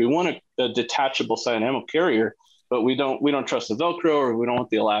version. They're like, we want a detachable sight ammo carrier, but we don't trust the Velcro, or we don't want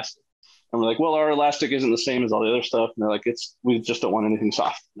the elastic. And we're like, well, our elastic isn't the same as all the other stuff. And they're like, we just don't want anything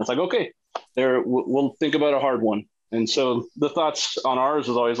soft. And it's like, okay, we'll think about a hard one. And so the thoughts on ours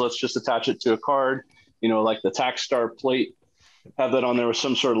was always, let's just attach it to a card, like the TacStar plate, have that on there with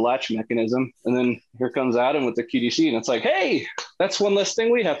some sort of latch mechanism. And then here comes Adam with the QDC, and it's like, hey, that's one less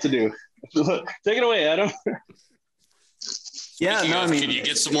thing we have to do. Take it away, Adam. Yeah, can you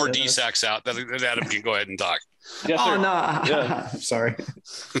get some more DSACs out that Adam can go ahead and talk? Yes, sir. Oh, no. Yeah. Sorry.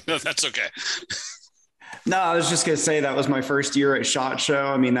 No, that's okay. No, I was just going to say that was my first year at SHOT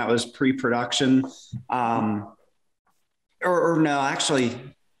Show. That was pre-production. Actually,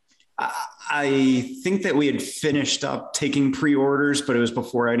 I think that we had finished up taking pre-orders, but it was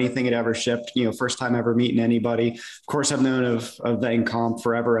before anything had ever shipped, first time ever meeting anybody. Of course, I've known of VangComp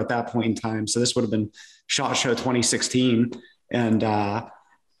forever at that point in time. So this would have been SHOT Show 2016. And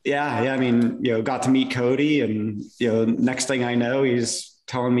Yeah. I mean, got to meet Cody, and, next thing I know, he's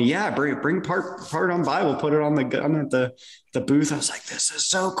telling me, yeah, bring part on by. We'll put it on the gun at the booth. I was like, this is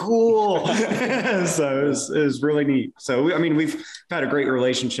so cool. So it was really neat. So, I mean, we've had a great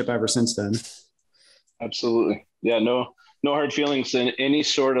relationship ever since then. Absolutely. Yeah. No hard feelings. And any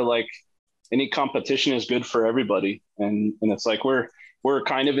sort of any competition is good for everybody. And it's like, we're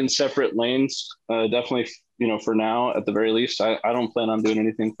kind of in separate lanes. Definitely, for now, at the very least, I don't plan on doing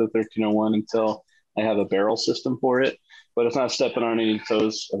anything for 1301 until I have a barrel system for it. But it's not stepping on any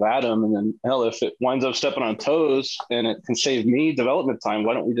toes of Adam. And then, hell, if it winds up stepping on toes and it can save me development time,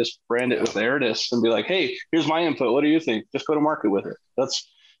 why don't we just brand it with Airtis and be like, hey, here's my input. What do you think? Just go to market with it. That's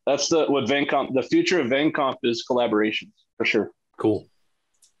what VanComp, the future of VanComp is collaborations, for sure. Cool.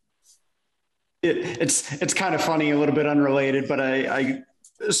 It's kind of funny, a little bit unrelated, but I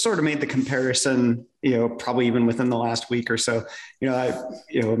sort of made the comparison, probably even within the last week or so.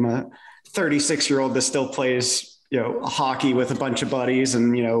 I'm a 36-year-old that still plays hockey with a bunch of buddies,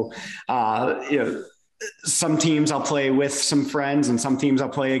 and some teams I'll play with some friends, and some teams I'll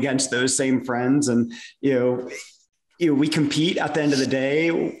play against those same friends, and we compete at the end of the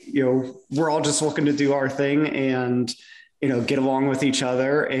day. We're all just looking to do our thing and get along with each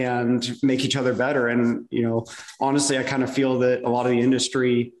other and make each other better. And honestly, I kind of feel that a lot of the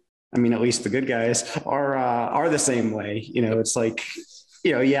industry, I mean, at least the good guys, are the same way. It's like,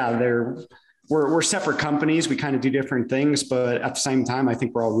 we're separate companies. We kind of do different things, but at the same time, I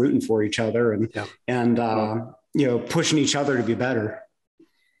think we're all rooting for each other and pushing each other to be better.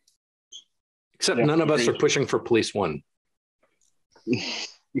 Except none of us are pushing for Police One.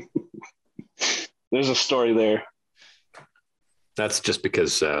 There's a story there. That's just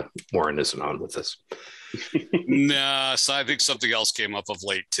because Warren isn't on with us. Nah, so I think something else came up of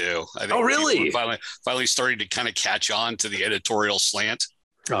late too. I think really? Finally starting to kind of catch on to the editorial slant.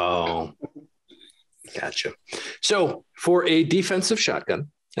 Oh, gotcha. So for a defensive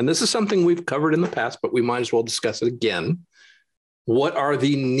shotgun, and this is something we've covered in the past, but we might as well discuss it again. What are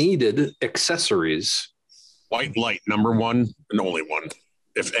the needed accessories? White light, number one and only one.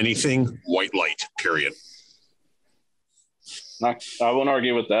 If anything, white light, period. I won't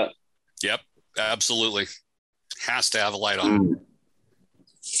argue with that. Yep, absolutely. Has to have a light on.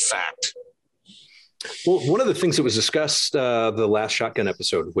 Fact. Well, one of the things that was discussed the last shotgun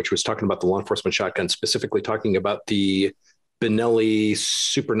episode, which was talking about the law enforcement shotgun, specifically talking about the Benelli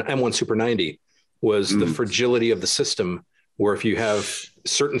M1 Super 90, was the fragility of the system, where if you have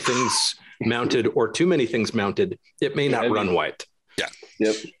certain things mounted or too many things mounted, it may not run white. Yeah.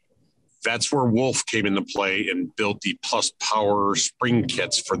 Yep. That's where Wolf came into play and built the plus power spring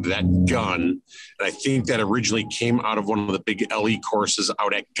kits for that gun. And I think that originally came out of one of the big LE courses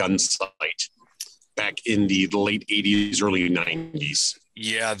out at Gunsight back in the late 80s, early 90s.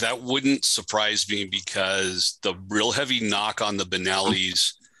 Yeah, that wouldn't surprise me, because the real heavy knock on the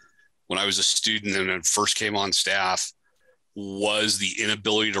Benellis when I was a student and it first came on staff was the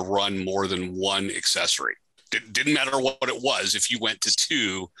inability to run more than one accessory. It didn't matter what it was. If you went to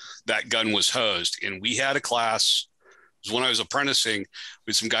two, that gun was hosed. And we had a class, it was when I was apprenticing,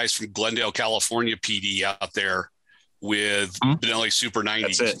 with some guys from Glendale, California PD out there with Benelli Super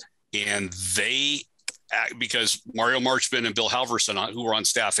 90s. That's it. And they, because Mario Marchman and Bill Halverson, who were on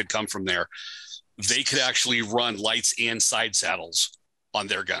staff, had come from there, they could actually run lights and side saddles on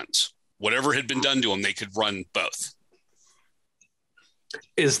their guns. Whatever had been done to them, they could run both.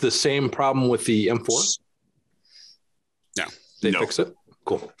 Is the same problem with the M4? No. They fix it?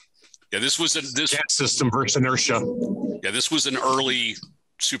 Cool. Yeah, this was this cat system versus inertia. Yeah, this was an early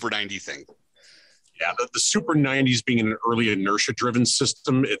Super 90 thing. Yeah, the Super 90s being an early inertia-driven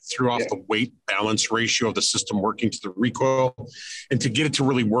system, it threw off the weight balance ratio of the system working to the recoil. And to get it to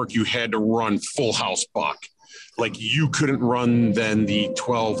really work, you had to run full house buck. Like, you couldn't run then the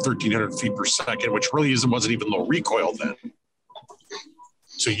 1,300 feet per second, which really wasn't even low recoil then.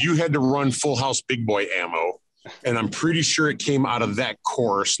 So you had to run full house big boy ammo. And I'm pretty sure it came out of that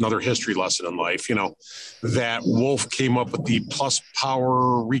course, another history lesson in life, that Wolf came up with the plus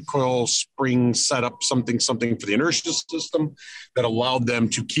power recoil spring setup, something for the inertia system that allowed them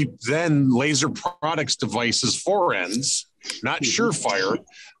to keep then Laser Products devices forends, not Surefire,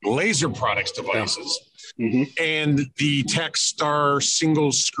 Laser Products devices. Mm-hmm. And the Tech Star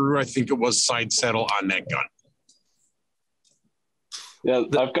single screw, I think it was, side saddle on that gun. Yeah,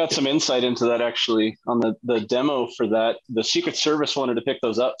 I've got some insight into that actually on the demo for that. The Secret Service wanted to pick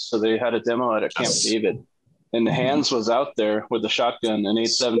those up, so they had a demo out at Camp David. And the Hands was out there with the shotgun, an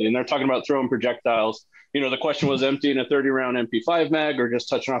 870, and they're talking about throwing projectiles. The question was emptying a 30-round MP5 mag or just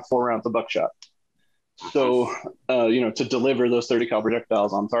touching off 4 rounds of buckshot. So, to deliver those 30 cal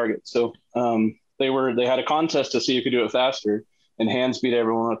projectiles on target. So they had a contest to see who could do it faster, and Hands beat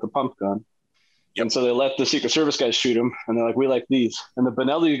everyone with the pump gun. Yep. And so they let the Secret Service guys shoot them, and they're like, we like these. And the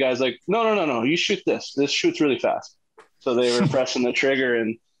Benelli guys like, no, you shoot this. This shoots really fast. So they were pressing the trigger,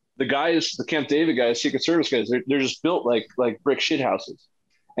 and the Camp David guys, Secret Service guys, they're just built like brick shit houses.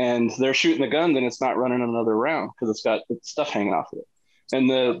 And they're shooting the gun, then it's not running another round because it's got stuff hanging off of it. And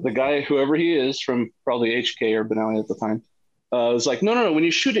the guy, whoever he is from probably HK or Benelli at the time, was like, no, when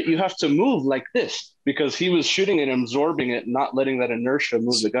you shoot it, you have to move like this, because he was shooting it and absorbing it, not letting that inertia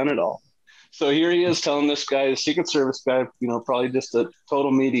move the gun at all. So here he is telling this guy, the Secret Service guy, probably just a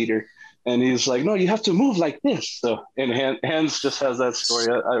total meat eater. And he's like, no, you have to move like this. So, and Hans just has that story.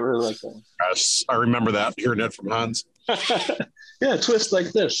 I really like that. Yes, I remember that, hearing that from Hans. Yeah, twist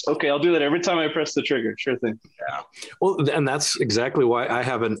like this. Okay, I'll do that every time I press the trigger. Sure thing. Yeah. Well, and that's exactly why I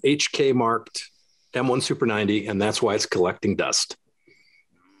have an HK marked M1 Super 90, and that's why it's collecting dust.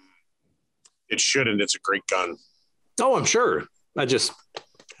 It shouldn't. It's a great gun. Oh, I'm sure. I just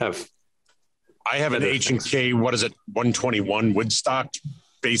have. I have an H&K, 121 Woodstock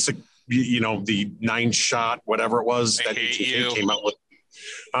basic, the 9-shot, whatever it was that H&K came out with.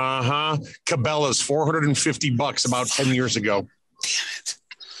 Cabela's $450 about 10 years ago. Damn it.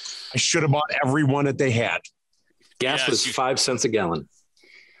 I should have bought every one that they had. Gas was 5 cents a gallon.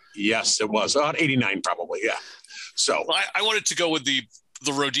 Yes, it was. About 89 probably, yeah. So I wanted to go with the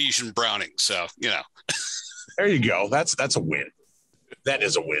Rhodesian Browning, so, there you go. That's a win. That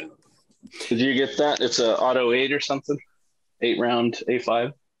is a win. Did you get that? It's a auto 8 or something? 8-round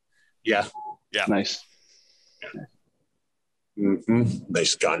A5? Yeah. Nice. Mm-hmm.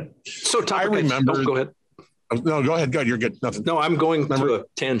 Nice gun. So I remember. Go ahead. No, go ahead. Good. You're good. Nothing. No, I'm going through a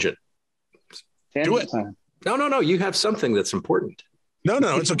tangent. Do it. No. You have something that's important. No.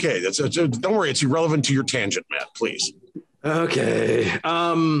 It's okay. Don't worry. It's irrelevant to your tangent, Matt. Please. Okay.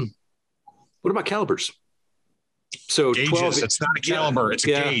 What about calibers? So gauges. 12. It's not a caliber. It's a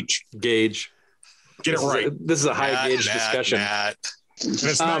gauge. Gauge. Get it right. This is a high gauge discussion. And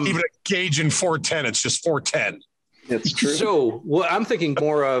it's not even a gauge in 410. It's just 410. It's true. So I'm thinking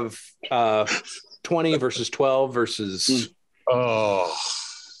more of 20 versus 12 versus. Oh.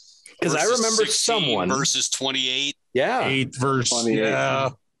 Because I remember someone versus 28. Yeah. 8 versus 28. Yeah.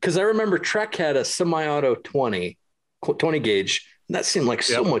 Because I remember Trek had a semi-auto 20 gauge. And that seemed like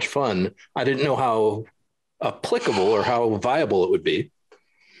so much fun. I didn't know how applicable or how viable it would be.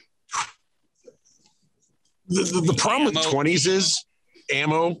 The problem with 20s is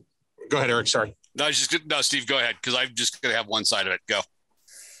ammo. Go ahead, Eric. Sorry. No, Steve, go ahead, because I'm just going to have one side of it. Go.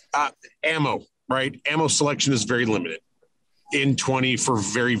 Ammo, right? Ammo selection is very limited in 20 for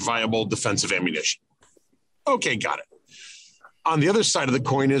very viable defensive ammunition. Okay, got it. On the other side of the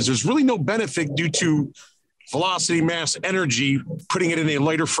coin is there's really no benefit due to velocity, mass, energy, putting it in a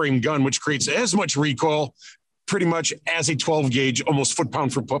lighter frame gun, which creates as much recoil pretty much as a 12 gauge, almost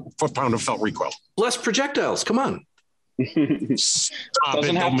foot-pound for foot-pound of felt recoil. Less projectiles. Come on. Stop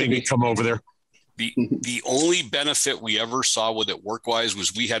it. Don't make me come over there. The only benefit we ever saw with it work-wise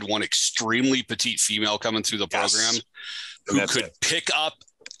was we had one extremely petite female coming through the program who could pick up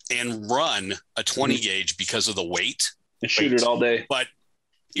and run a 20 gauge because of the weight. And shoot it all day. But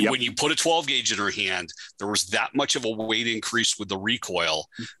when you put a 12 gauge in her hand, there was that much of a weight increase with the recoil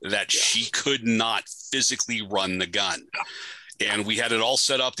that she could not physically run the gun. And we had it all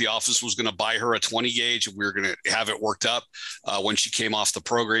set up. The office was going to buy her a 20 gauge. And we were going to have it worked up. When she came off the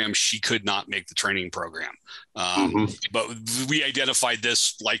program, she could not make the training program. But we identified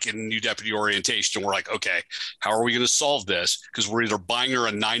this like in new deputy orientation. And we're like, okay, how are we going to solve this? Because we're either buying her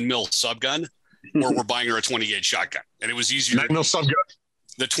a 9mm subgun or we're buying her a 20 gauge shotgun. And it was easier. 9mm subgun.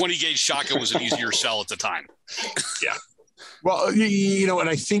 The 20 gauge shotgun was an easier sell at the time. Yeah. Well, and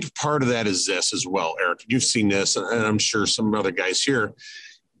I think part of that is this as well, Eric. You've seen this, and I'm sure some other guys here.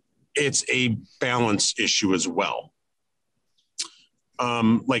 It's a balance issue as well.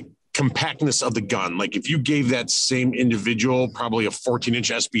 Like compactness of the gun. Like if you gave that same individual probably a 14-inch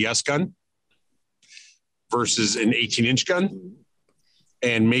SBS gun versus an 18-inch gun,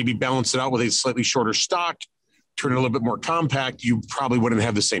 and maybe balance it out with a slightly shorter stock, turn it a little bit more compact, you probably wouldn't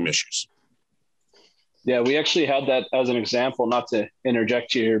have the same issues. Yeah, we actually had that as an example, not to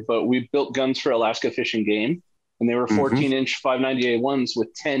interject you here, but we built guns for Alaska Fish and Game, and they were 14-inch 590A1s with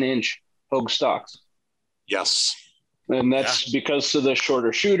 10-inch Hogue stocks. Yes. And that's because of the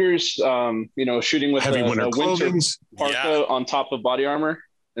shorter shooters, shooting with heavy a winter parka on top of body armor.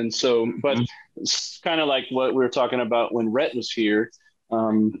 And so, but it's kind of like what we were talking about when Rhett was here,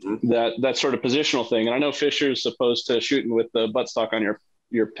 that sort of positional thing. And I know Fisher's opposed to shooting with the buttstock on your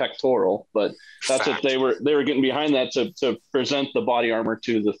your pectoral, but that's what they were getting behind that to present the body armor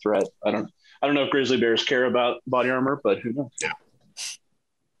to the threat. I don't know if grizzly bears care about body armor, but who knows? Yeah.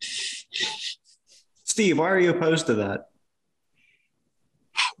 Steve, why are you opposed to that?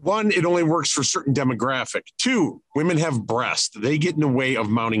 One, it only works for certain demographic. Two, women have breasts. They get in the way of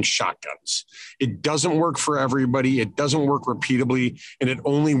mounting shotguns. It doesn't work for everybody. It doesn't work repeatably, and it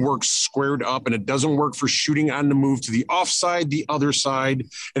only works squared up, and it doesn't work for shooting on the move to the offside, the other side,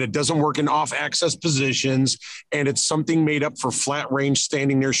 and it doesn't work in off-access positions, and it's something made up for flat range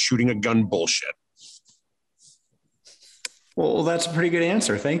standing there shooting a gun bullshit. Well, that's a pretty good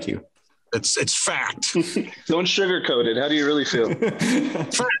answer. Thank you. It's fact. Don't sugarcoat it. How do you really feel?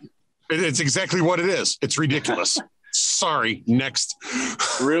 It's exactly what it is. It's ridiculous. Sorry. Next.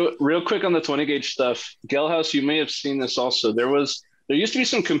 Real quick on the 20 gauge stuff. Gelhaus, you may have seen this also. There used to be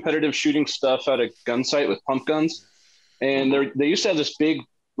some competitive shooting stuff at a gun site with pump guns. And they used to have this big,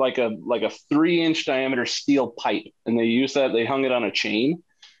 like a 3-inch diameter steel pipe. And they hung it on a chain.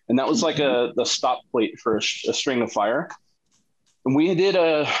 And that was like the stop plate for a string of fire. And we did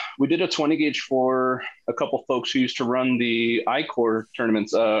a 20 gauge for a couple folks who used to run the I-Corps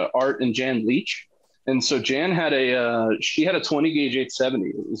tournaments, Art and Jan Leach. And so Jan had she had a 20 gauge 870.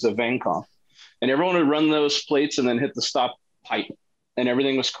 It was a Vancom, and everyone would run those plates and then hit the stop pipe, and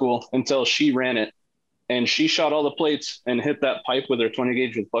everything was cool until she ran it, and she shot all the plates and hit that pipe with her 20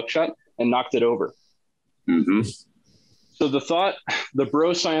 gauge with buckshot and knocked it over. Mm-hmm. So the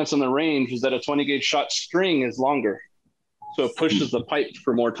bro science on the range is that a 20 gauge shot string is longer. So it pushes the pipe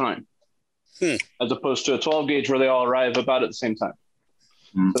for more time, as opposed to a 12 gauge where they all arrive about at the same time.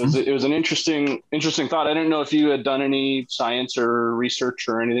 Mm-hmm. So it was an interesting thought. I didn't know if you had done any science or research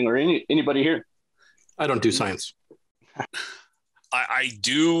or anything, or anybody here. I don't do science. I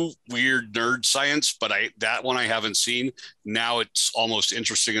do weird nerd science, but that one I haven't seen. Now it's almost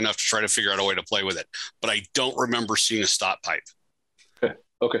interesting enough to try to figure out a way to play with it. But I don't remember seeing a stop pipe.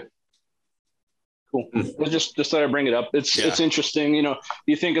 Okay. Cool. I just thought I'd bring it up. It's interesting.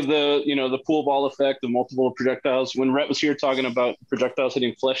 You think of the pool ball effect, the multiple projectiles. When Rhett was here talking about projectiles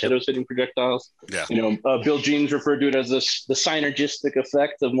hitting flesh, shadows hitting projectiles. Yeah. Bill Jeans referred to it as the synergistic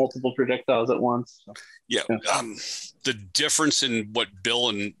effect of multiple projectiles at once. So, yeah. The difference in what Bill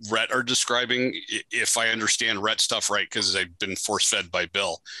and Rhett are describing, if I understand Rhett stuff right, because I've been force fed by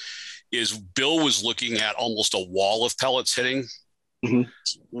Bill, is Bill was looking at almost a wall of pellets hitting. Mm-hmm.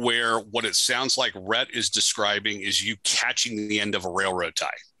 Where what it sounds like Rhett is describing is you catching the end of a railroad tie.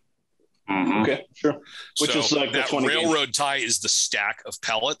 Mm-hmm. Okay, sure. Which is like that railroad tie is the stack of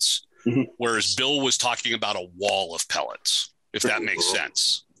pellets, whereas Bill was talking about a wall of pellets, if that makes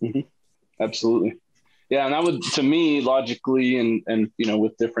sense. Mm-hmm. Absolutely. Yeah, and that would, to me, logically, and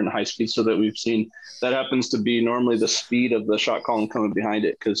with different high speeds so that we've seen, that happens to be normally the speed of the shot column coming behind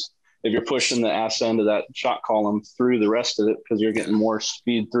it, because if you're pushing the ass end of that shot column through the rest of it, because you're getting more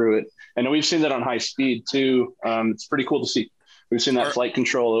speed through it. And we've seen that on high speed too. It's pretty cool to see. We've seen that flight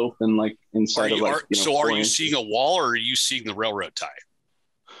control open like inside So are you seeing a wall, or are you seeing the railroad tie?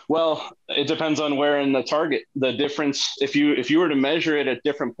 Well, it depends on where in the target. The difference, if you were to measure it at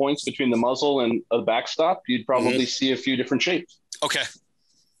different points between the muzzle and a backstop, you'd probably see a few different shapes. Okay.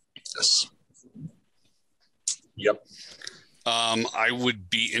 Yes. Yep. I would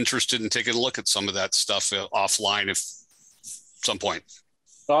be interested in taking a look at some of that stuff offline if some point.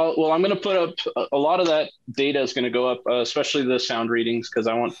 Well, I'm going to put up a lot of that data is going to go up, especially the sound readings, because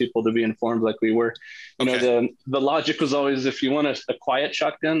I want people to be informed like we were. The logic was always, if you want a quiet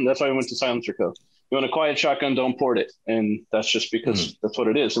shotgun, that's why I went to silencer code. You want a quiet shotgun, don't port it. And that's just because that's what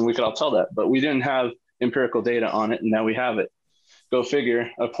it is. And we could all tell that, but we didn't have empirical data on it. And now we have it. Go figure,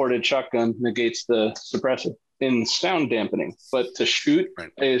 a ported shotgun negates the suppressor in sound dampening, but to shoot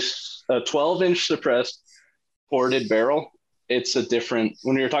a 12-inch suppressed ported barrel, it's a different,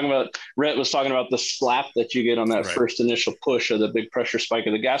 when you're talking about, Rhett was talking about the slap that you get on that first initial push of the big pressure spike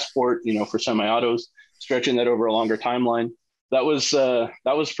of the gas port, for semi-autos, stretching that over a longer timeline. That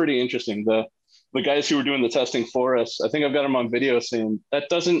was pretty interesting. The guys who were doing the testing for us, I think I've got them on video saying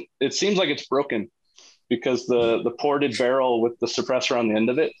it seems like it's broken, because the ported barrel with the suppressor on the end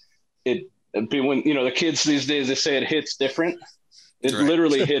of it, when the kids these days, they say it hits different. It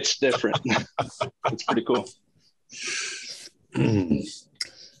literally hits different. It's pretty cool.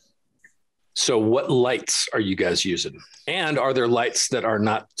 So what lights are you guys using? And are there lights that are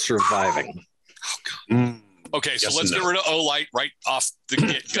not surviving? Okay, so let's get rid of O-light right off the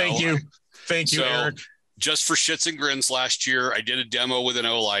get-go. Thank you, Eric. Just for shits and grins, last year I did a demo with an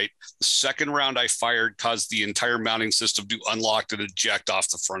O-light. The second round I fired caused the entire mounting system to unlock and eject off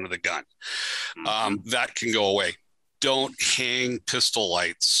the front of the gun. That can go away. don't hang pistol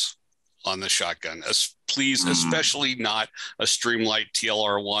lights on the shotgun. Please, especially not a Streamlight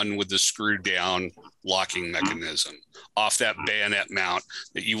TLR1 with the screw down locking mechanism off that bayonet mount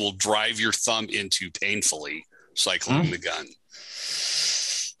that you will drive your thumb into painfully cycling the gun.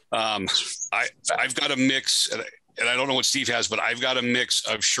 I've got a mix, and I don't know what Steve has, but I've got a mix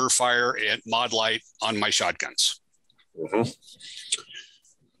of Surefire and Mod Light on my shotguns. Mm-hmm.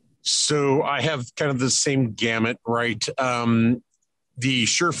 So I have kind of the same gamut, right? The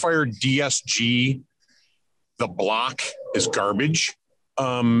Surefire DSG, the block is garbage.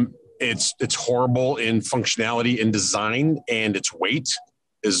 It's horrible in functionality and design, and its weight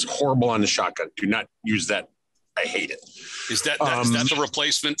is horrible on the shotgun. Do not use that. I hate it. Is that the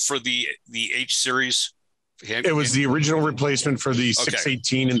replacement for the H series? It was the original replacement for the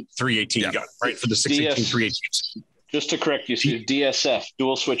 618 and 318 gun, right? For the 618, 318. Just to correct you, Steve, DSF,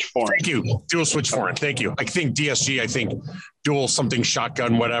 dual switch foreign. Thank you. Dual switch foreign. Thank you. I think DSG, dual something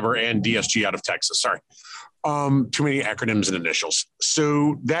shotgun, whatever, and DSG out of Texas. Sorry. Too many acronyms and initials.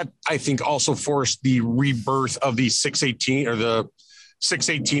 So that, I think, also forced the rebirth of the 618 or the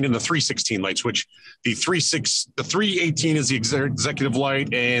 618 and the 316 lights, which the 318 is the executive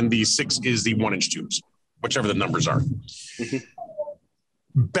light and the 6 is the 1-inch tubes, whichever the numbers are. Mm-hmm.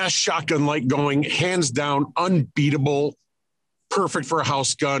 Best shotgun light going, hands down, unbeatable, perfect for a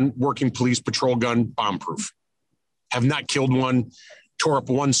house gun, working police patrol gun, bomb-proof. Have not killed one, tore up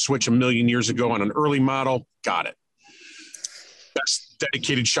one switch a million years ago on an early model, got it. Best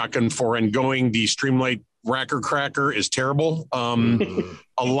dedicated shotgun forend going, the Streamlight Racker Cracker is terrible.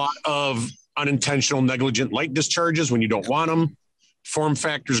 A lot of unintentional negligent light discharges when you don't want them. Form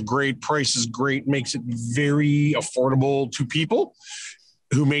factor is great, price is great, makes it very affordable to people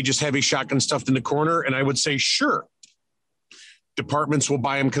who may just have a shotgun stuffed in the corner. And I would say, sure, departments will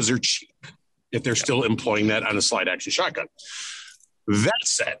buy them because they're cheap if they're still employing that on a slide action shotgun. That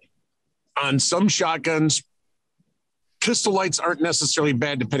said, on some shotguns, pistol lights aren't necessarily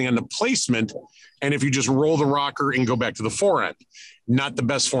bad depending on the placement. And if you just roll the rocker and go back to the forend, not the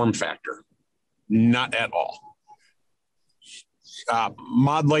best form factor, not at all.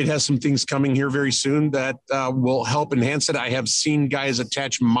 Mod Light has some things coming here very soon that will help enhance it. I have seen guys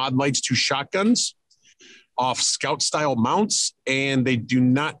attach Mod Lights to shotguns off Scout style mounts, and they do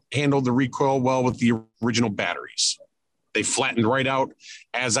not handle the recoil well with the original batteries. They flattened right out,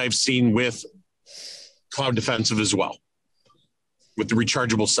 as I've seen with Cloud Defensive as well, with the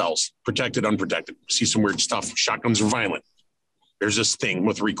rechargeable cells, protected, unprotected. See some weird stuff. Shotguns are violent. There's this thing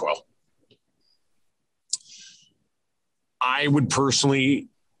with recoil. I would personally,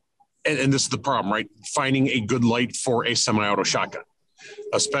 and this is the problem, right? Finding a good light for a semi-auto shotgun,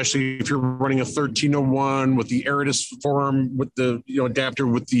 especially if you're running a 1301 with the Eritis form, with the adapter,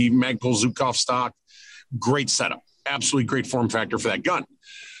 with the Magpul Zukov stock. Great setup. Absolutely great form factor for that gun.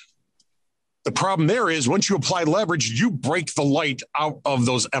 The problem there is once you apply leverage, you break the light out of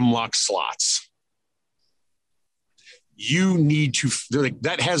those M-lock slots. You need to,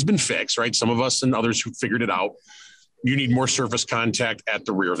 that has been fixed, right? Some of us and others who figured it out. You need more surface contact at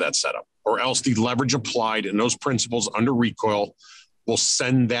the rear of that setup, or else the leverage applied and those principles under recoil will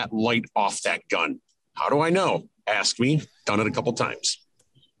send that light off that gun. How do I know? Ask me. Done it a couple times.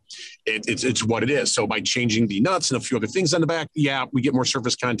 It's what it is. So by changing the nuts and a few other things on the back, we get more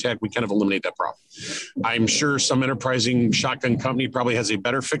surface contact. We kind of eliminate that problem. I'm sure some enterprising shotgun company probably has a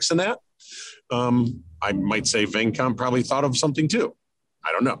better fix than that. I might say Vengcom probably thought of something too.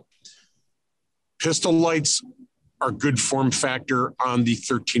 I don't know. Pistol lights are good form factor on the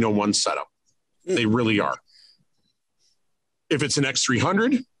 1301 setup. They really are. If it's an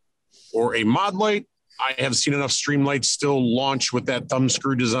X300 or a Mod Light, I have seen enough Streamlights still launch with that thumb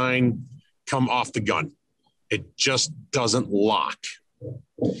screw design come off the gun. It just doesn't lock.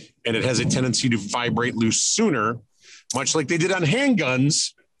 And it has a tendency to vibrate loose sooner, much like they did on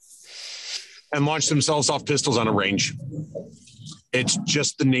handguns, and launch themselves off pistols on a range. It's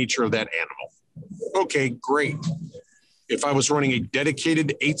just the nature of that animal. Okay, great. If I was running a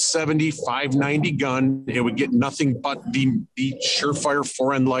dedicated 870, 590 gun, it would get nothing but the Surefire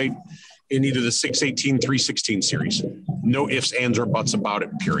forend light in either the 618, 316 series. No ifs, ands, or buts about it,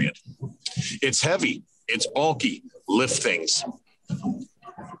 period. It's heavy. It's bulky. Lift things.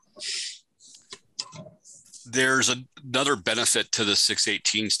 There's another benefit to the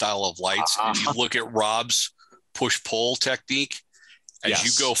 618 style of lights. If you look at Rob's push-pull technique, as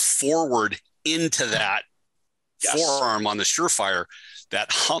you go forward into that forearm on the Surefire,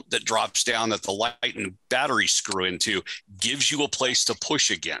 that hump that drops down that the light and battery screw into gives you a place to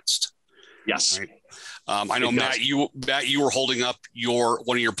push against. Yes. Right? I know, Matt, you were holding up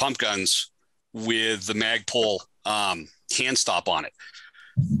one of your pump guns with the Magpul hand stop on it.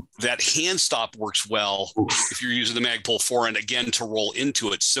 That hand stop works well if you're using the Magpul forend, again, to roll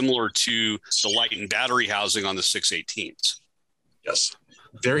into it, similar to the light and battery housing on the 618s. Yes.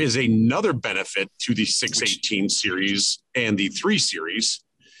 There is another benefit to the 618 series and the 3 series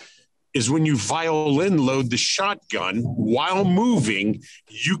is when you violin load the shotgun while moving,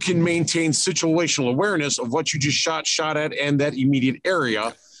 you can maintain situational awareness of what you just shot at and that immediate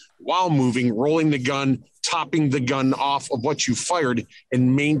area while moving, rolling the gun, topping the gun off of what you fired,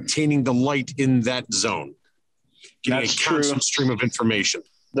 and maintaining the light in that zone. Getting a constant stream of information.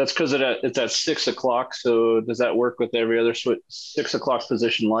 That's because it's at 6 o'clock. So does that work with every other 6 o'clock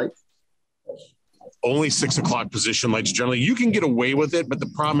position light? Only 6 o'clock position lights generally. You can get away with it, but the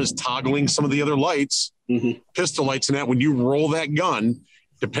problem is toggling some of the other lights, pistol lights, and that when you roll that gun,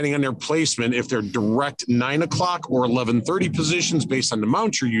 depending on their placement, if they're direct 9 o'clock or 11:30 positions based on the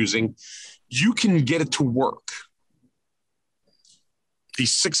mount you're using, you can get it to work. The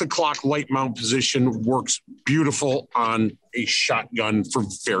 6 o'clock light mount position works beautiful on a shotgun for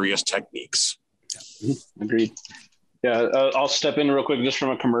various techniques. Agreed. Yeah, I'll step in real quick just from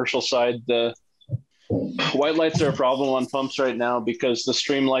a commercial side. The white lights are a problem on pumps right now because the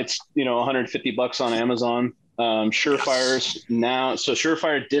stream lights, $150 on Amazon. Surefire's now, so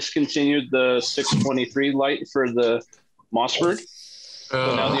Surefire discontinued the 623 light for the Mossberg.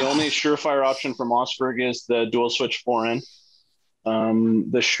 So now the only Surefire option for Mossberg is the dual switch forend.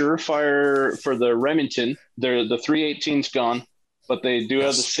 The Surefire for the Remington, the 318's gone, but they do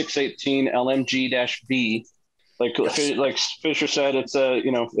have the 618 LMG-B. Like Fisher said, it's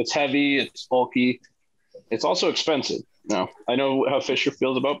it's heavy, it's bulky, it's also expensive. Now I know how Fisher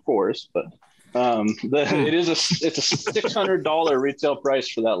feels about fours, but it's a $600 retail price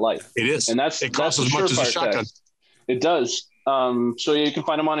for that light. It is, and it costs as much as a shotgun. It does. So you can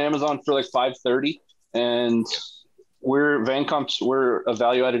find them on Amazon for like $530, and we're a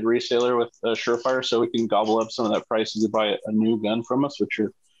value-added reseller with Surefire, so we can gobble up some of that price if you buy a new gun from us, which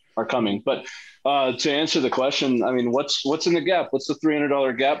are coming. But to answer the question, I mean, what's in the gap? What's the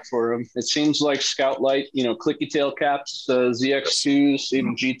 $300 gap for them? It seems like Scout Light, clicky tail caps, ZX2s,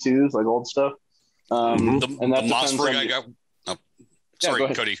 even G2s, like old stuff. And that the Mossberg I got. Sorry,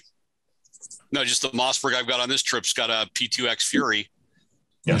 go Cody. No, just the Mossberg I've got on this trip's got a P2X Fury.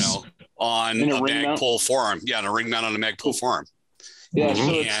 On a Magpul forearm. Yeah, and a ring mount on a Magpul forearm. Yeah, so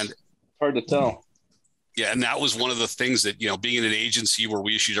it's hard to tell. Yeah, and that was one of the things that, being in an agency where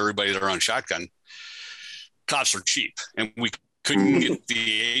we issued everybody their own shotgun, cops are cheap. And we couldn't get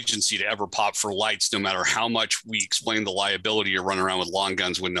the agency to ever pop for lights, no matter how much we explained the liability of running around with long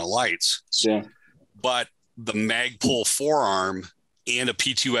guns with no lights. Yeah. But the Magpul forearm and a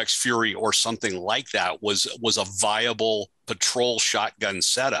P2X Fury or something like that was a viable patrol shotgun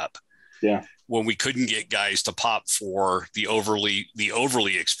setup. Yeah. When we couldn't get guys to pop for the overly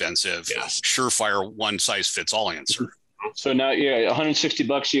expensive Surefire one size fits all answer. So now,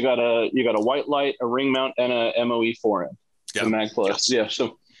 $160 you got a white light, a ring mount, and a MOE forend. Yeah. Mag Plus. Yeah.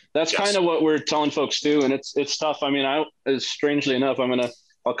 So that's kind of what we're telling folks too, and it's tough. I mean, strangely enough,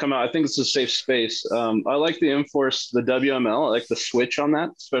 I'll come out. I think it's a safe space. I like the Enforce, the WML. I like the switch on that,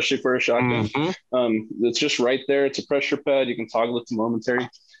 especially for a shotgun. It's just right there. It's a pressure pad. You can toggle it to momentary.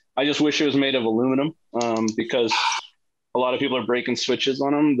 I just wish it was made of aluminum because a lot of people are breaking switches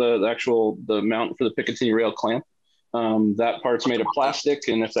on them. The mount for the Picatinny rail clamp, that part's made of plastic,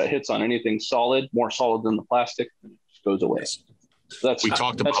 and if that hits on anything solid, more solid than the plastic, it just goes away. So that's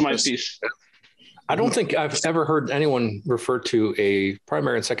my piece. I don't think I've ever heard anyone refer to a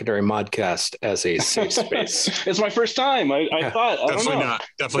primary and secondary ModCast as a safe space. It's my first time. I thought.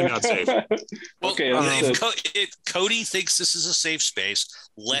 Definitely not safe. Well, okay. If Cody thinks this is a safe space,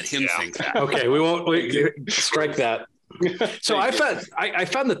 let him think that. Okay, we strike that. So I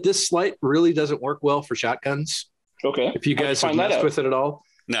found that this light really doesn't work well for shotguns. Okay. If you guys have messed with it at all.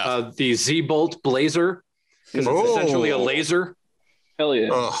 No. The Z-Bolt Blazer, because it's essentially a laser. Hell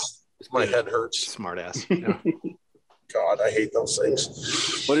yeah. My head hurts. Smart ass. Yeah. God, I hate those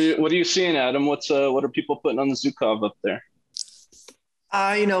things. What are you seeing, Adam? What are people putting on the Zukov up there?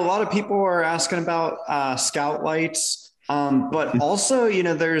 A lot of people are asking about Scout lights, but also,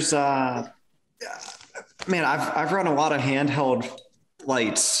 there's I've run a lot of handheld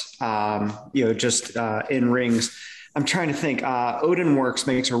lights, just in rings. I'm trying to think. Odin Works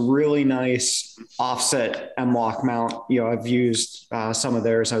makes a really nice offset M-Lock mount. I've used some of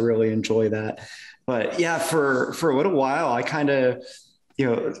theirs. I really enjoy that. But yeah, for a little while, I kind of,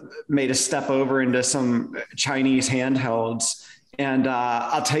 made a step over into some Chinese handhelds. And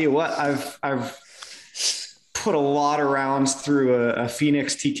I'll tell you what, I've put a lot of rounds through a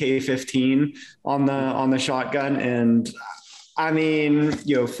Phoenix TK15 on the shotgun. And I mean,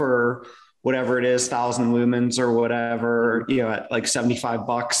 for whatever it is, 1,000 lumens or whatever, at like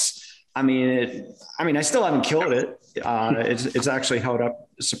 $75. I mean, I still haven't killed it. It's actually held up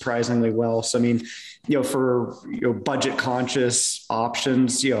surprisingly well. So, I mean, for budget conscious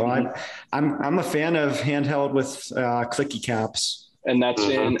options, I'm a fan of handheld with clicky caps. And that's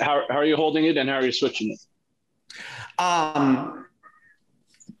in, how are you holding it and how are you switching it?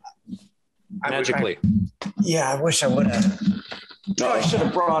 Magically. I wish I would have. I should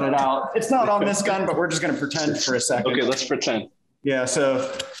have brought it out. It's not on this gun, but we're just going to pretend for a second. Okay, let's pretend. Yeah.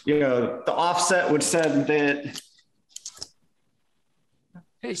 So, the offset would send it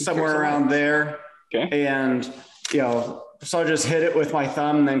somewhere around there. Okay. And, so I'll just hit it with my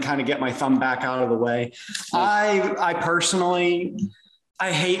thumb and then kind of get my thumb back out of the way. I personally,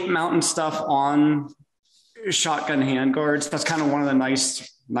 I hate mounting stuff on shotgun handguards. That's kind of one of the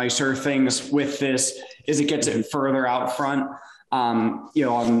nicer things with this is it gets it further out front.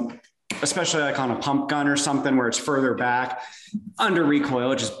 Especially like on a pump gun or something where it's further back under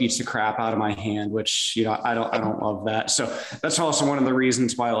recoil, it just beats the crap out of my hand, which, I don't love that. So that's also one of the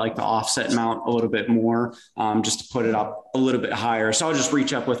reasons why I like the offset mount a little bit more, just to put it up a little bit higher. So I'll just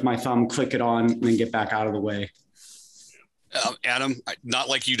reach up with my thumb, click it on, and then get back out of the way. Adam, not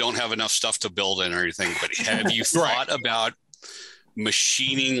like you don't have enough stuff to build in or anything, but have you thought about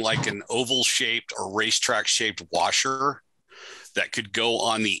machining like an oval shaped or racetrack shaped washer that could go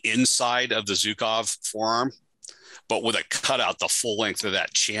on the inside of the Zukov forearm, but with a cutout the full length of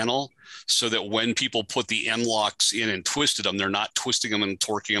that channel, so that when people put the M locks in and twisted them, they're not twisting them and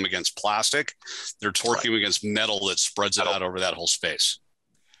torquing them against plastic. They're torquing them against metal that spreads it out over that whole space.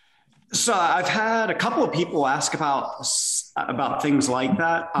 So I've had a couple of people ask about things like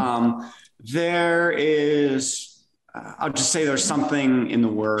that. There is, I'll just say there's something in the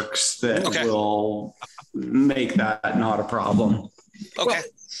works that will make that not a problem. Okay.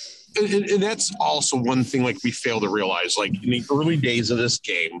 Well, and that's also one thing like we fail to realize, like in the early days of this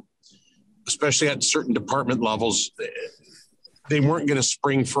game, especially at certain department levels, they weren't going to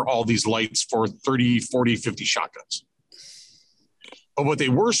spring for all these lights for 30, 40, 50 shotguns. But what they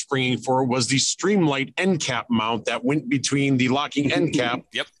were springing for was the Streamlight end cap mount that went between the locking end cap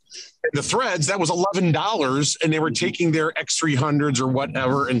and the threads. That was $11, and they were taking their X300s or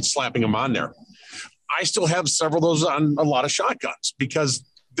whatever and slapping them on there. I still have several of those on a lot of shotguns because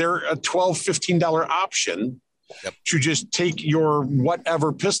they're a $12, $15 option to just take your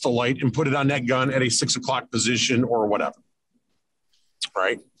whatever pistol light and put it on that gun at a 6 o'clock position or whatever.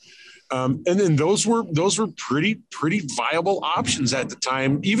 Right. And then those were pretty viable options at the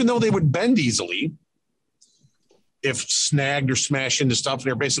time, even though they would bend easily if snagged or smashed into stuff. And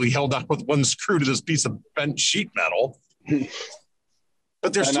they're basically held on with one screw to this piece of bent sheet metal.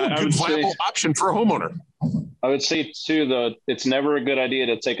 But there's still a good viable option for a homeowner. I would say too, though, it's never a good idea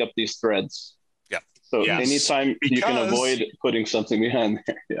to take up these threads. Yeah. So anytime you can avoid putting something behind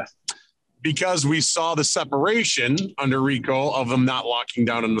there. Yeah. Because we saw the separation under recoil of them not locking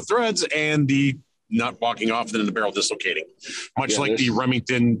down on the threads and the not walking off and then the barrel dislocating, much like the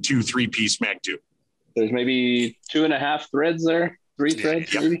Remington 2-3 piece Mag 2. There's maybe 2.5 threads there, 3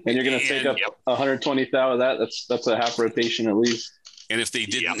 threads, maybe, and you're going to take up 120 thou of that. That's a half rotation at least. And if they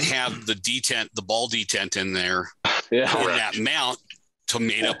didn't have the detent, the ball detent in there, in that mount to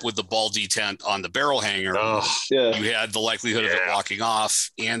made up with the ball detent on the barrel hanger, you had the likelihood of it walking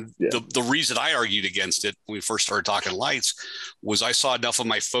off. And the reason I argued against it when we first started talking lights was I saw enough of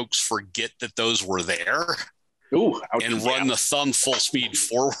my folks forget that those were there and run the thumb full speed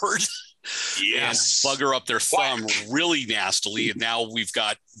forward. And bugger up their thumb really nastily. And now we've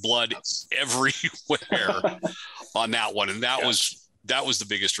got blood everywhere on that one. And that was the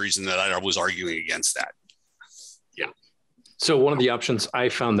biggest reason that I was arguing against that. Yeah. So one of the options I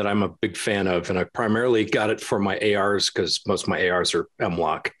found that I'm a big fan of, and I primarily got it for my ARs because most of my ARs are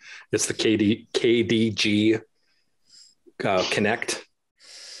M-Lock. It's the KDG Connect.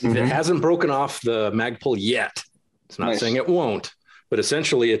 It hasn't broken off the mag pull yet. It's not saying it won't, but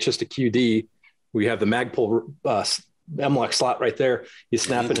essentially it's just a QD. We have the mag pull M-Lock slot right there. You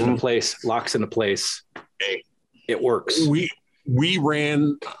snap it into place, locks into place. It works. We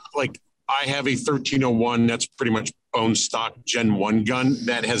ran, like, I have a 1301 that's pretty much bone stock Gen 1 gun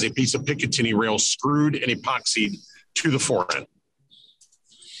that has a piece of Picatinny rail screwed and epoxied to the forend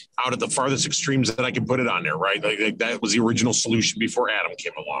out at the farthest extremes that I could put it on there, right? Like that was the original solution before Adam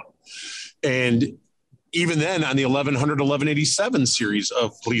came along. And even then on the 1100, 1187 series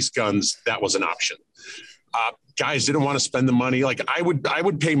of police guns, that was an option. Guys didn't want to spend the money. Like I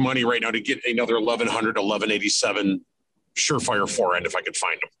would pay money right now to get another 1100, 1187 Surefire forend if I could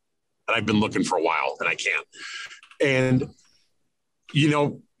find them. And I've been looking for a while and I can't. And,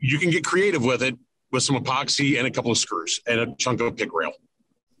 you can get creative with it with some epoxy and a couple of screws and a chunk of pick rail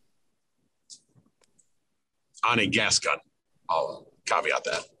on a gas gun. I'll caveat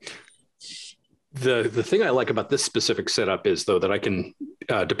that. The thing I like about this specific setup is, though, that I can,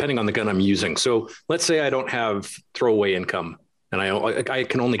 depending on the gun I'm using. So let's say I don't have throwaway income and I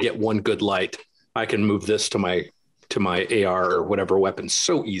can only get one good light. I can move this to my AR or whatever weapon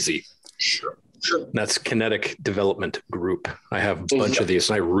so easy. Sure. That's Kinetic Development Group. I have a bunch of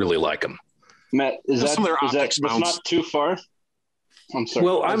these and I really like them. Matt, that's not too far? I'm sorry.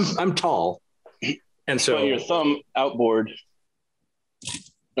 Well, I'm tall. And so your thumb outboard.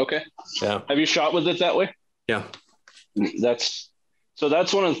 Okay. Yeah. Have you shot with it that way? Yeah. That's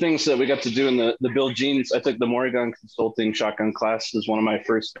one of the things that we got to do in the Bill Jeans. I took the Morrigan Consulting shotgun class as one of my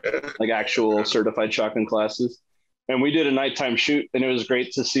first actual certified shotgun classes. And we did a nighttime shoot, and it was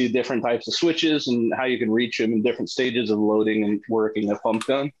great to see different types of switches and how you can reach them in different stages of loading and working a pump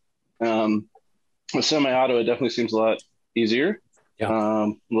gun. With semi-auto, it definitely seems a lot easier. Yeah.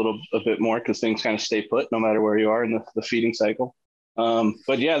 A bit more because things kind of stay put no matter where you are in the feeding cycle.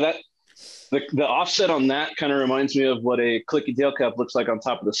 But yeah, the offset on that kind of reminds me of what a clicky tail cap looks like on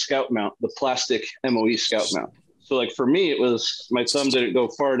top of the Scout mount, the plastic MOE Scout mount. So for me, it was my thumb didn't go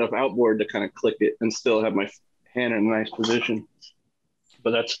far enough outboard to kind of click it and still have my hand in a nice position.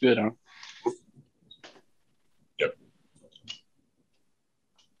 But that's good, huh? Yep.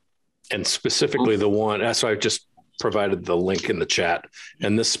 And specifically the one, so I've just provided the link in the chat.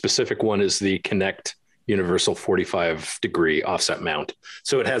 And this specific one is the Connect Universal 45-degree offset mount.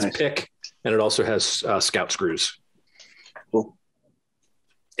 So it has pick and it also has Scout screws. Cool.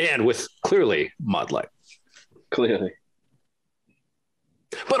 And with clearly mod light. Clearly.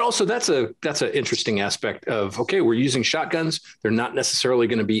 But also that's an interesting aspect of, okay, we're using shotguns. They're not necessarily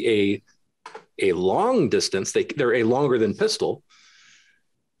going to be a long distance. They're a longer than pistol.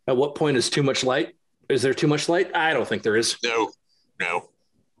 At what point is too much light? Is there too much light? I don't think there is. No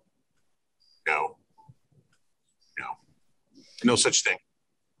such thing.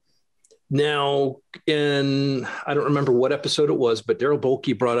 Now, I don't remember what episode it was, but Daryl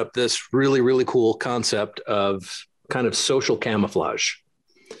Bolke brought up this really, really cool concept of kind of social camouflage.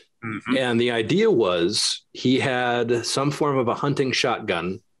 Mm-hmm. And the idea was he had some form of a hunting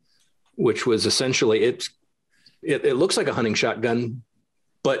shotgun, which was essentially it looks like a hunting shotgun,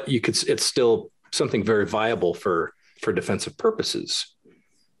 but it's still something very viable for defensive purposes.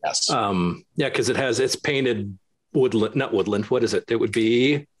 Yes. Because it's painted not woodland. What is it? It would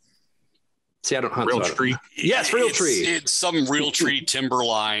be. See, I don't hunt. Real tree. Yes, real tree. It's some real tree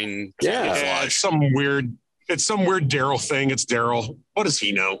timberline. Yeah. It's some weird Daryl thing. It's Daryl. What does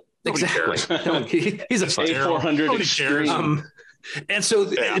he know? Nobody cares. He's a fun. A400 and so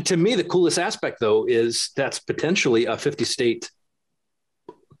to me, the coolest aspect, though, is that's potentially a 50-state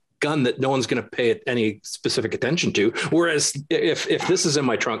gun that no one's going to pay any specific attention to. Whereas if this is in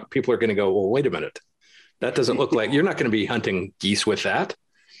my trunk, people are going to go, well, wait a minute. That doesn't look like you're not going to be hunting geese with that.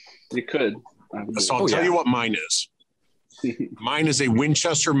 You could. So I'll tell you what mine is. Mine is a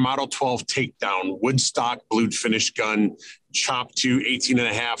Winchester Model 12 takedown, wood stock, blued finish gun, chopped to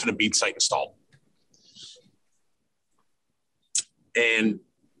 18.5 and a bead sight installed. And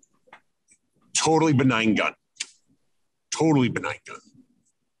totally benign gun.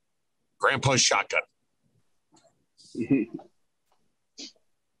 Grandpa's shotgun.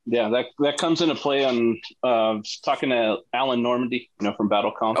 Yeah, that comes into play on talking to Alan Normandy, from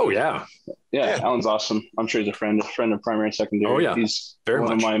BattleCom. Oh yeah. Yeah, Alan's awesome. I'm sure he's a friend of primary and secondary. Oh yeah, he's very one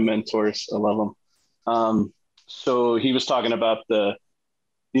much. of my mentors. I love him. So he was talking about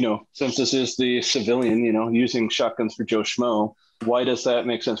since this is the civilian, using shotguns for Joe Schmo, why does that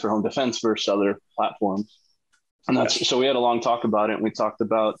make sense for home defense versus other platforms? And so we had a long talk about it. And we talked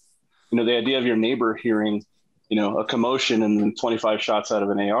about, the idea of your neighbor hearing, a commotion and then 25 shots out of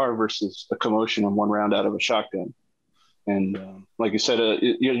an AR versus a commotion and one round out of a shotgun. And like you said,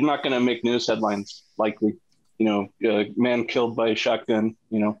 you're not going to make news headlines likely, man killed by a shotgun,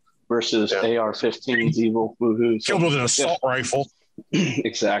 versus AR-15s, evil, woohoo. Killed with an assault rifle.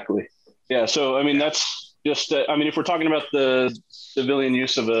 Exactly. Yeah. So, that's just, if we're talking about the civilian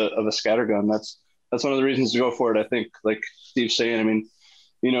use of a scattergun, that's one of the reasons to go for it. I think, like Steve's saying,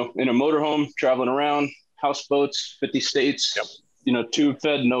 in a motorhome, traveling around, houseboats, 50 states, tube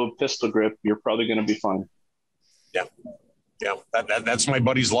fed, no pistol grip, you're probably going to be fine. Yeah. That's my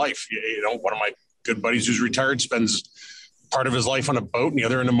buddy's life. One of my good buddies who's retired spends part of his life on a boat and the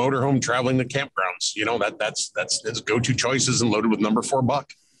other in a motorhome traveling to campgrounds. You know, that's his go-to choices and loaded with number 4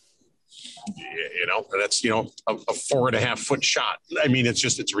 buck. You know, that's, you know, a 4.5 foot shot. I mean,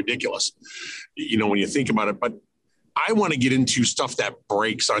 it's ridiculous, you know, when you think about it. But I want to get into stuff that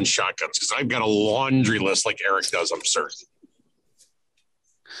breaks on shotguns because I've got a laundry list like Eric does, I'm certain.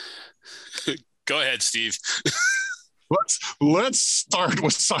 Go ahead, Steve. Let's start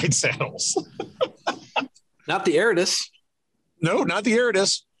with side saddles. Not the Eritis. No, not the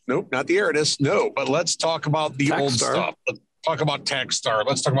Eritis. Nope, not the Eritis. No, but let's talk about the old stuff. Let's talk about Takstar.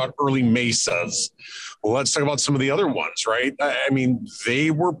 Let's talk about early Mesas. Let's talk about some of the other ones, right? I mean,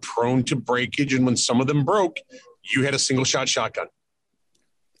 they were prone to breakage, and when some of them broke, you had a single shot shotgun.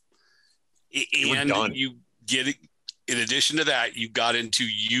 And you get it. In addition to that, you got into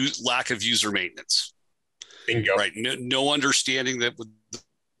lack of user maintenance. Bingo. Right. No understanding that with the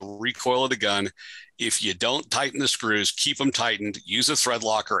recoil of the gun, if you don't tighten the screws, keep them tightened, use a thread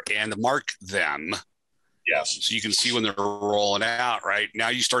locker and mark them. Yes. So you can see when they're rolling out, right? Now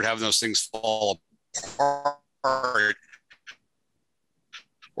you start having those things fall apart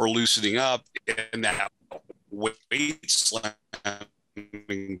or loosening up, and that weight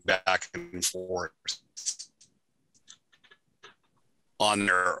slamming back and forth on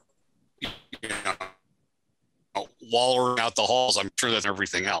their, you know, wallowing out the halls. I'm sure that's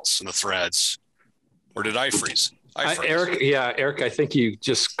everything else and the threads. Or did I freeze? Eric, I think you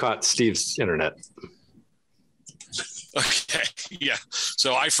just caught Steve's internet. Okay. Yeah.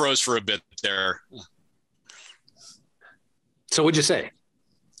 So I froze for a bit there. So what'd you say?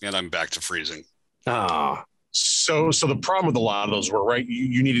 And I'm back to freezing. Oh. So the problem with a lot of those were, right,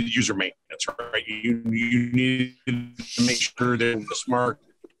 you needed user maintenance, right? You needed to make sure that the smart.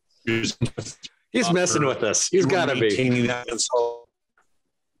 He's messing with us. He's got to be. That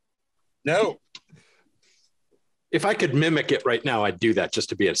no. If I could mimic it right now, I'd do that just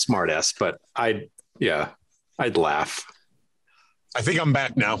to be a smart ass, but I'd laugh. I think I'm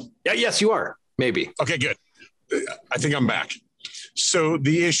back now. Yeah, yes, you are. Maybe. Okay, good. I think I'm back. So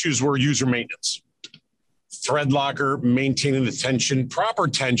the issues were user maintenance. Thread locker, maintaining the tension, proper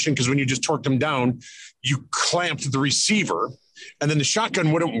tension, because when you just torqued them down, you clamped the receiver and then the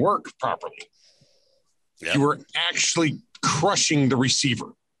shotgun wouldn't work properly. Yep. You were actually crushing the receiver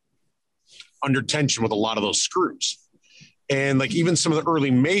under tension with a lot of those screws. And like even some of the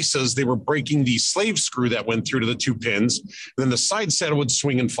early Mesas, they were breaking the slave screw that went through to the 2 pins. And then the side saddle would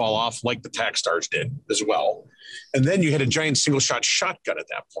swing and fall off like the Takstars did as well. And then you had a giant single shot shotgun at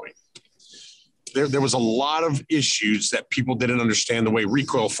that point. There was a lot of issues that people didn't understand the way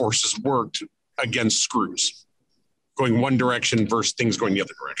recoil forces worked against screws, going one direction versus things going the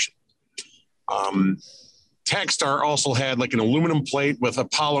other direction. Takstar also had like an aluminum plate with a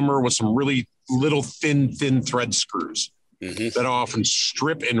polymer with some really little thin thread screws that often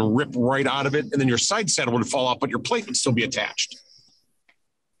strip and rip right out of it. And then your side saddle would fall off, but your plate would still be attached.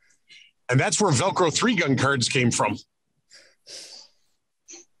 And that's where Velcro 3-gun cards came from.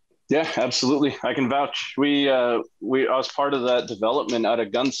 Yeah, absolutely. I can vouch. I was part of that development at a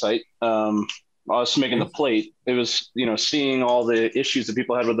gun site. I was making the plate. It was, seeing all the issues that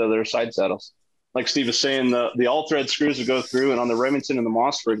people had with their side saddles. Like Steve was saying, the all thread screws would go through, and on the Remington and the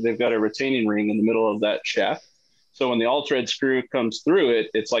Mossberg, they've got a retaining ring in the middle of that shaft. So when the all thread screw comes through it,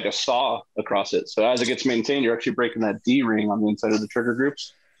 it's like a saw across it. So as it gets maintained, you're actually breaking that D ring on the inside of the trigger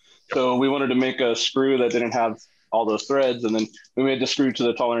groups. So we wanted to make a screw that didn't have all those threads. And then we made the screw to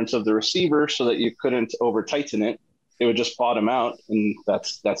the tolerance of the receiver so that you couldn't over tighten it. It would just bottom out. And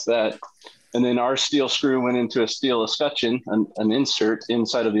that's that. And then our steel screw went into a steel escutcheon, an insert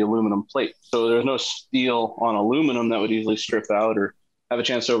inside of the aluminum plate. So there's no steel on aluminum that would easily strip out or have a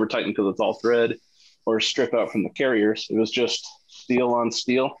chance to over tighten because it's all thread or strip out from the carriers. It was just steel on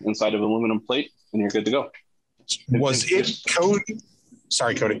steel inside of aluminum plate, and you're good to go. Was it Cody?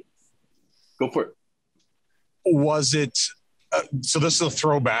 Sorry, Cody. Go for it. Was it? So this is a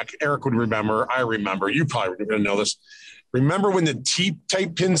throwback. Eric would remember. I remember. You probably going to know this. Remember when the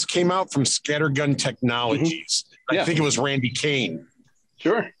T-type pins came out from Scattergun Technologies? Mm-hmm. Yeah. I think it was Randy Kane.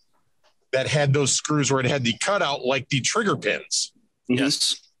 Sure. That had those screws where it had the cutout like the trigger pins. Mm-hmm.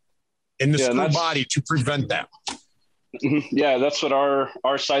 Yes. In the screw body to prevent that. Mm-hmm. Yeah, that's what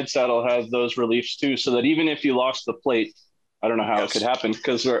our side saddle has, those reliefs too, so that even if you lost the plate, I don't know how it could happen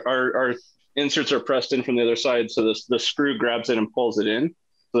because our inserts are pressed in from the other side, so the screw grabs it and pulls it in.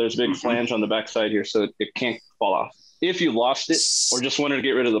 So there's a big flange on the back side here, so it can't fall off. If you lost it or just wanted to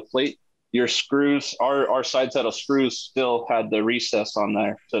get rid of the plate, your screws, our side saddle screws still had the recess on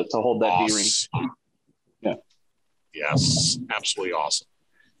there to hold that D-ring. Yeah. Yes, absolutely awesome.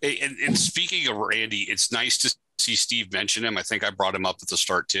 Hey, and speaking of Randy, it's nice to see Steve mention him. I think I brought him up at the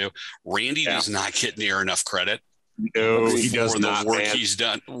start too. Randy does not get near enough credit. No, he does not. The work he's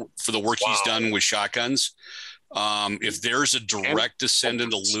done for the work he's done with shotguns. If there's a direct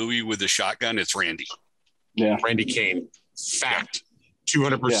descendant of Louis with the shotgun, it's Randy. Yeah, Randy Kane. Fact,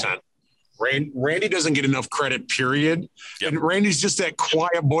 200%. Randy doesn't get enough credit, period. Yep. And Randy's just that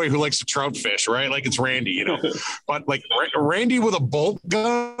quiet boy who likes to trout fish, right? Like it's Randy, you know. But like Randy with a bolt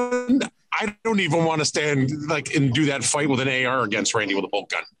gun, I don't even want to stand like and do that fight with an AR against Randy with a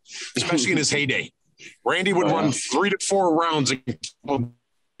bolt gun, especially in his heyday. Randy would run 3 to 4 rounds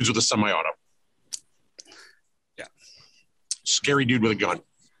with a semi-auto. Yeah. Scary dude with a gun.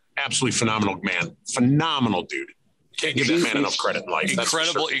 Absolutely phenomenal man. Phenomenal dude. Can't give that man enough credit in life.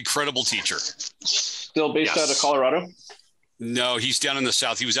 Incredible teacher. Still based out of Colorado? No, he's down in the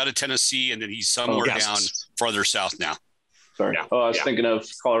South. He was out of Tennessee, and then he's somewhere down farther south now. Sorry. Yeah. Oh, I was thinking of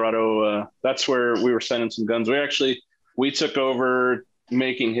Colorado. That's where we were sending some guns. We took over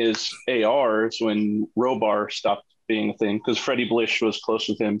making his ARs when Robar stopped being a thing because Freddie Blish was close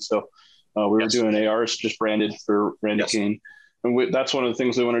with him. So we were doing ARs just branded for Randy Kane. And that's one of the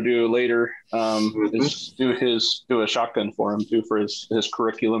things we want to do later is do a shotgun for him too for his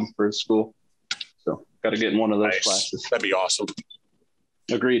curriculum for his school. So got to get in one of those classes. That'd be awesome.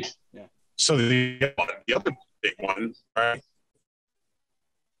 Agreed. Yeah. So the other big one, right?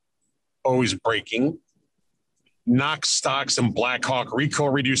 Always breaking. Knox stocks and Blackhawk recoil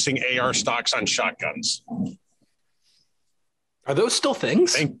reducing AR stocks on shotguns. Are those still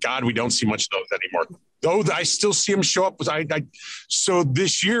things? Thank God we don't see much of those anymore. Though I still see them show up. So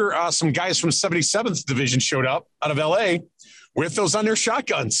this year, some guys from 77th Division showed up out of LA with those on their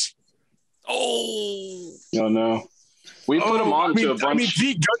shotguns. Oh no. We put them on to a bunch. I mean,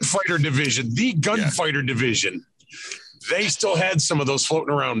 the gunfighter division. They still had some of those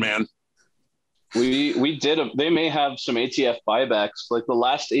floating around, man. We did. They may have some ATF buybacks. Like the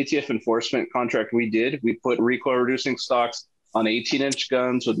last ATF enforcement contract we did, we put recoil reducing stocks on 18-inch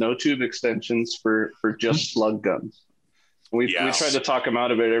guns with no tube extensions for just slug guns. We tried to talk them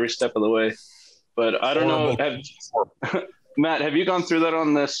out of it every step of the way, but I don't know. Matt, have you gone through that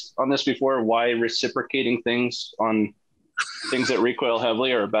on this before? Why reciprocating things on things that recoil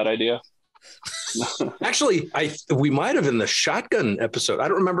heavily are a bad idea? Actually, we might have in the shotgun episode. I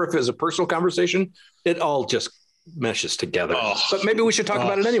don't remember if it was a personal conversation. It all just meshes together. But maybe we should talk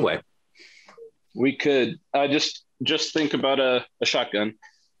about it anyway. We could. Just think about a shotgun,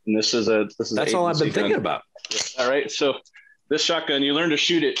 and this is that's all I've been thinking about. All right, so this shotgun, you learn to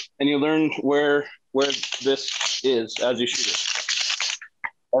shoot it, and you learn where this is as you shoot it,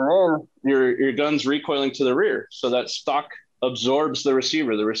 and then your gun's recoiling to the rear, so that stock absorbs the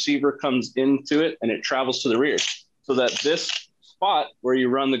receiver. The receiver comes into it, and it travels to the rear, so that this spot where you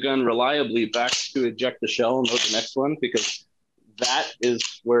run the gun reliably back to eject the shell and load the next one, because that is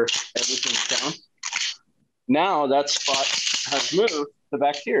where everything's down. Now that spot has moved to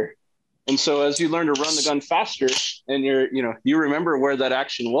back here. And so as you learn to run the gun faster and you remember where that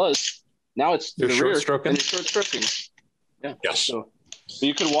action was, now it's to the rear and you're short stroking. Yeah. Yes. So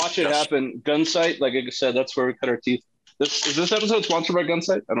you can watch it happen. Gunsight, like I said, that's where we cut our teeth. Is this episode sponsored by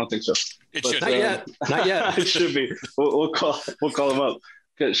Gunsight? I don't think so. Should. Not yet. Not yet. It should be. We'll call him up.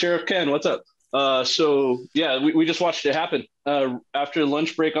 Okay, Sheriff Ken, what's up? We just watched it happen. After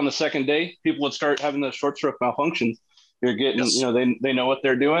lunch break on the second day, people would start having the short stroke malfunctions. You're getting, they know what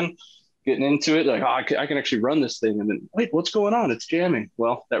they're doing, getting into it. Like, I can actually run this thing. And then, wait, what's going on? It's jamming.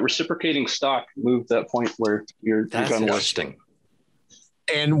 Well, that reciprocating stock moved that point where your gun was.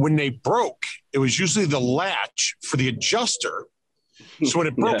 And when they broke, it was usually the latch for the adjuster. So when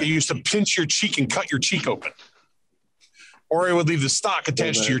it broke, it used to pinch your cheek and cut your cheek open. Or it would leave the stock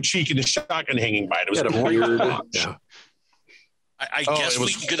attached to your cheek and the shotgun hanging by it. It was weird. I guess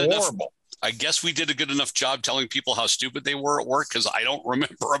we did horrible. I guess we did a good enough job telling people how stupid they were at work, because I don't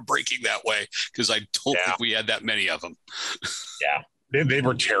remember them breaking that way, because I don't think we had that many of them. Yeah. They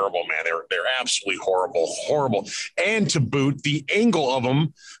were terrible, man. They're absolutely horrible. And to boot, the angle of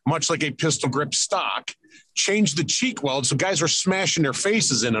them, much like a pistol grip stock, changed the cheek weld, so guys were smashing their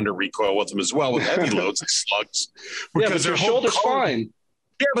faces in under recoil with them as well, with heavy loads and slugs. Because their shoulder's fine.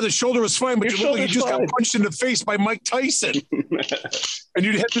 Yeah, but the shoulder was fine, but you look like you just got punched in the face by Mike Tyson. And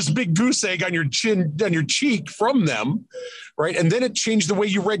you'd have this big goose egg on your chin, on your cheek from them, right? And then it changed the way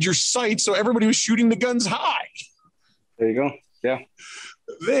you read your sight, so everybody was shooting the guns high. There you go. Yeah.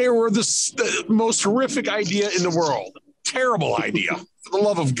 They were the most horrific idea in the world. Terrible idea. For the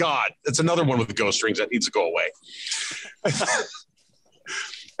love of God. That's another one with the ghost rings that needs to go away.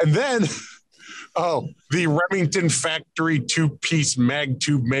 And then, the Remington factory 2-piece mag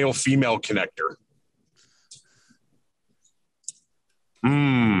tube male-female connector.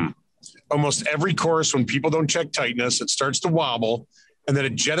 Almost every course, when people don't check tightness, it starts to wobble, and then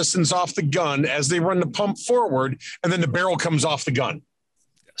it jettisons off the gun as they run the pump forward, and then the barrel comes off the gun.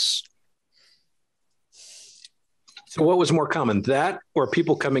 Yes. So what was more common, that or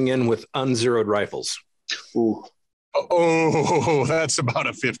people coming in with unzeroed rifles? Ooh. Oh, that's about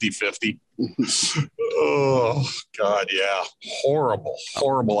a 50-50. Oh, God, yeah.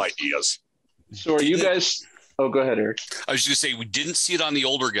 Horrible ideas. So are you guys – oh, go ahead, Eric. I was just going to say, we didn't see it on the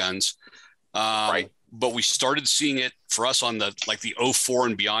older guns. Right. But we started seeing it for us on the 04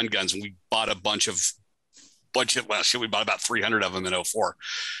 and beyond guns. And we bought we bought about 300 of them in 04.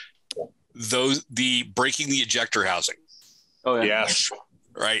 The breaking the ejector housing. Oh, yeah. Yes.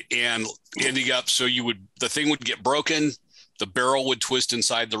 Right. And ending up, so the thing would get broken. The barrel would twist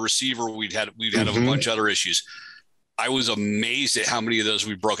inside the receiver. We'd had a bunch of other issues. I was amazed at how many of those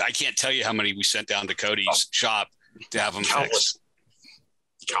we broke. I can't tell you how many we sent down to Cody's shop to have them fixed.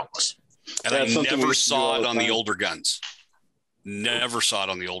 Countless. And I never saw it on the older guns. Never saw it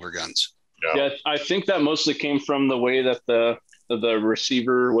on the older guns. Yeah, I think that mostly came from the way that the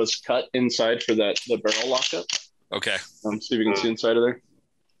receiver was cut inside for the barrel lockup. Okay. See if you can see inside of there.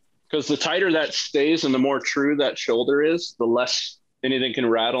 Because the tighter that stays and the more true that shoulder is, the less anything can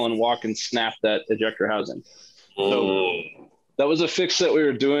rattle and walk and snap that ejector housing. So that was a fix that we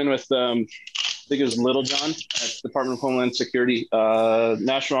were doing with, I think it was Little John at Department of Homeland Security,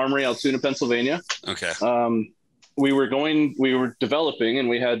 National Armory, Altoona, Pennsylvania. Okay. We were developing, and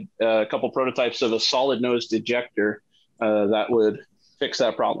we had a couple prototypes of a solid nosed ejector that would fix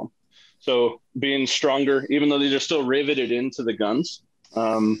that problem. So being stronger, even though these are still riveted into the guns,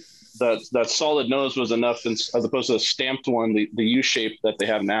 that solid nose was enough, as opposed to the stamped one, the U shape that they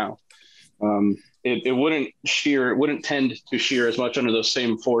have now. It wouldn't tend to shear as much under those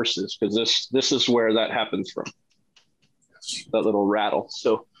same forces, because this is where that happens from, that little rattle.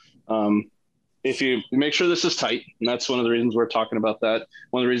 So if you make sure this is tight, and that's one of the reasons we're talking about that.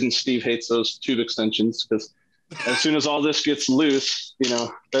 One of the reasons Steve hates those tube extensions, because as soon as all this gets loose,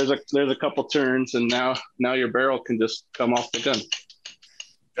 there's a couple turns, and now your barrel can just come off the gun.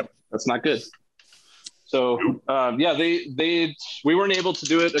 Yep. That's not good. So we weren't able to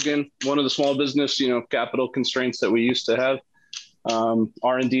do it. Again, one of the small business, capital constraints that we used to have.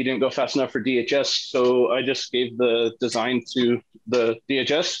 R&D didn't go fast enough for DHS. So I just gave the design to the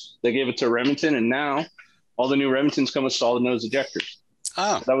DHS. They gave it to Remington, and now all the new Remingtons come with solid nose ejectors.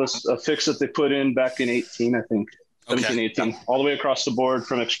 Oh. That was a fix that they put in back in 18, I think. 17, Okay. 18, all the way across the board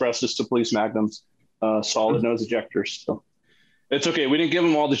from Expresses to Police Magnums, solid nose ejectors. So it's okay. We didn't give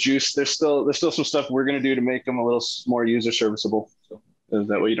them all the juice. There's still some stuff we're going to do to make them a little more user serviceable. So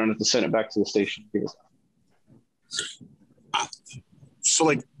that way you don't have to send it back to the station.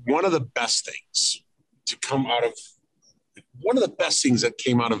 So one of the best things that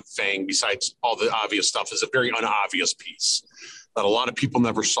came out of Vang, besides all the obvious stuff, is a very unobvious piece that a lot of people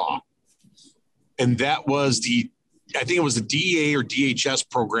never saw. And that was I think it was the DEA or DHS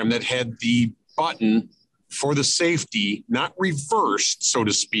program that had the button for the safety, not reversed, so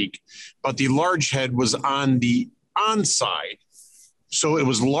to speak, but the large head was on the onside. So it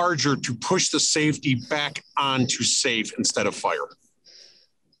was larger to push the safety back onto safe instead of fire.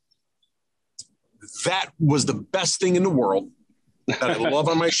 That was the best thing in the world that I love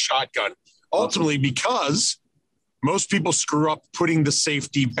on my shotgun. Ultimately, because most people screw up putting the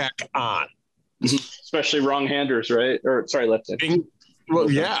safety back on. Especially wrong-handers, right? Or sorry, left-handers.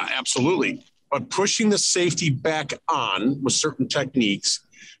 Well, yeah, absolutely. But pushing the safety back on with certain techniques,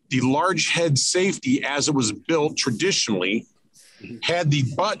 the large head safety, as it was built traditionally, had the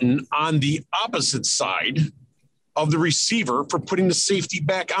button on the opposite side of the receiver for putting the safety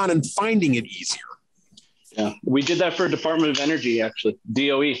back on and finding it easier. Yeah, we did that for Department of Energy, actually.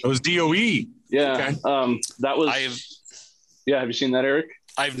 DOE. It was DOE. Yeah. Okay. That was. Have you seen that, Eric?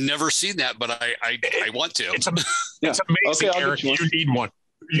 I've never seen that, but I want to. It's amazing, okay, Eric. You need one.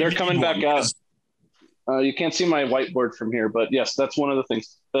 They're coming back out. You can't see my whiteboard from here, but yes, that's one of the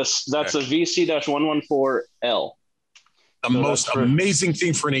things. That's a VC-114L. The most amazing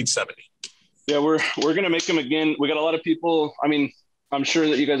thing for an 870. Yeah, we're going to make them again. We got a lot of people. I mean, I'm sure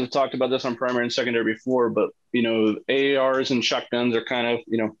that you guys have talked about this on primary and secondary before, but, AARs and shotguns are kind of,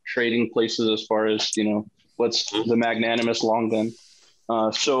 trading places as far as, what's the magnanimous long gun.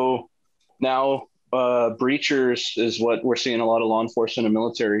 So now breachers is what we're seeing a lot of law enforcement and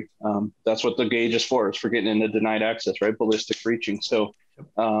military. That's what the gauge is for getting into denied access, right? Ballistic breaching. So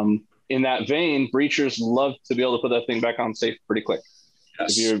in that vein, breachers love to be able to put that thing back on safe pretty quick.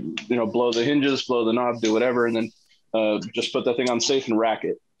 Yes. If you blow the hinges, blow the knob, do whatever, and then just put that thing on safe and rack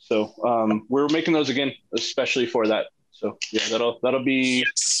it. So we're making those again, especially for that. So yeah, that'll be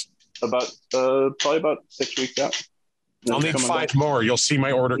about probably about 6 weeks out. I'll need 5 more. You'll see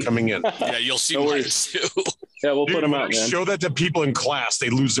my order coming in. Yeah, you'll see mine too. Yeah, we'll put them out, man. Show that to people in class, they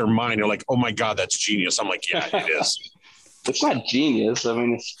lose their mind. They're like, "Oh my god, that's genius!" I'm like, "Yeah, it is." It's not genius. I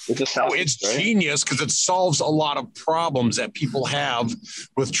mean, it just happens, it's right? genius because it solves a lot of problems that people have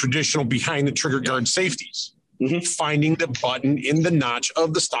with traditional behind the trigger guard safeties. Mm-hmm. Finding the button in the notch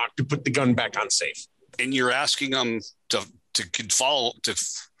of the stock to put the gun back on safe. And you're asking them to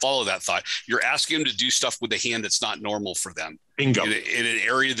follow that thought. You're asking them to do stuff with a hand that's not normal for them. Bingo. In an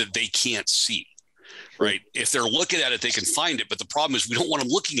area that they can't see. Right. If they're looking at it, they can find it. But the problem is we don't want them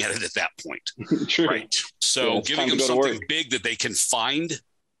looking at it at that point. True. Right. So giving them something big that they can find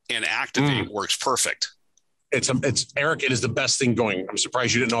and activate works perfect. It's Eric, it is the best thing going. I'm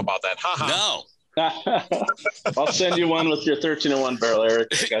surprised you didn't know about that. No. I'll send you one with your 1301 barrel, Eric.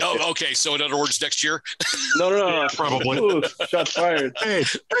 Okay. So in other words, next year? No. Yeah, probably. Ooh, shots fired. Hey,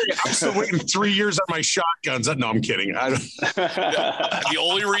 I'm still waiting 3 years on my shotguns. No, I'm kidding. The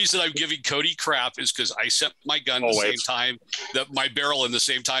only reason I'm giving Cody crap is because I sent my gun the same time, my barrel in the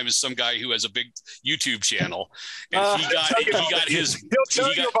same time as some guy who has a big YouTube channel, and he got his. He'll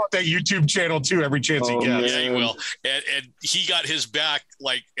tell you about that YouTube channel too every chance he gets. Yeah, he will. And he got his back,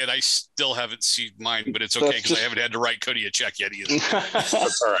 and I still haven't seen mine, but it's okay because I haven't had to write Cody a check yet either.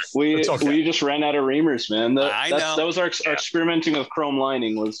 That's all right. We just ran out of reamers, man. I know. That was our experimenting with chrome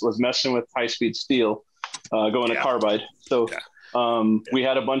lining was messing with high speed steel, going to carbide. So we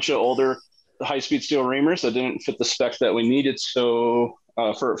had a bunch of older high speed steel reamers that didn't fit the spec that we needed. So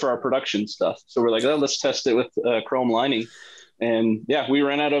for our production stuff, so we're like, let's test it with chrome lining. And yeah, we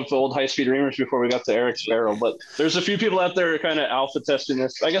ran out of old high-speed reamers before we got to Erick's barrel. But there's a few people out there kind of alpha testing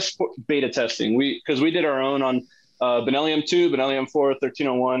this. I guess beta testing. Because we did our own on Benellium 2, Benellium 4,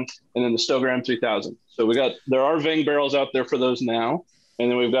 1301, and then the Stogram 3000. So there are Vang barrels out there for those now.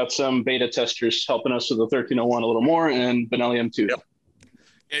 And then we've got some beta testers helping us with the 1301 a little more and Benellium 2. Yep.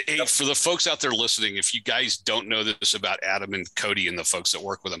 Hey, for the folks out there listening, if you guys don't know this about Adam and Cody and the folks that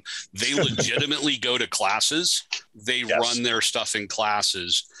work with them, they legitimately go to classes. They run their stuff in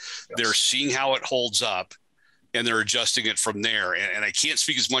classes. They're seeing how it holds up, and they're adjusting it from there. And I can't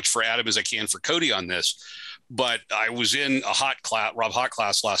speak as much for Adam as I can for Cody on this, but I was in a Rob Hot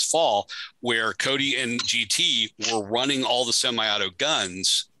class last fall where Cody and GT were running all the semi-auto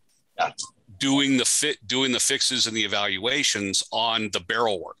guns. Doing the fixes and the evaluations on the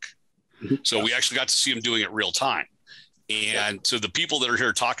barrel work. So we actually got to see them doing it real time. And so the people that are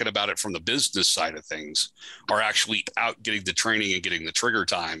here talking about it from the business side of things are actually out getting the training and getting the trigger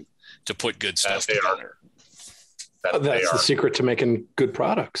time to put good stuff together. That's the secret to making good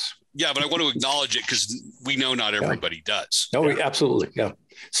products. Yeah, but I want to acknowledge it because we know not everybody does. No, absolutely. Yeah.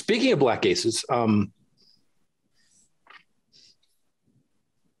 Speaking of black aces,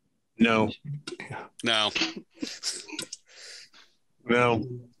 No.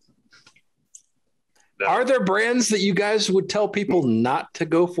 Are there brands that you guys would tell people not to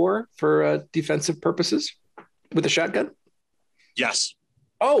go for defensive purposes with a shotgun? Yes.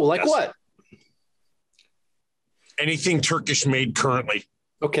 Oh, like what? Anything Turkish made currently.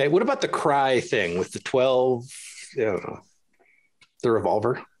 Okay. What about the Cry thing with the 12, the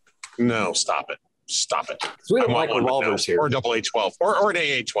revolver? No, stop it. So we don't like revolvers here. Or a double A12 or an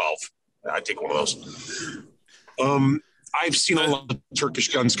AA12. I take one of those. I've seen a lot of Turkish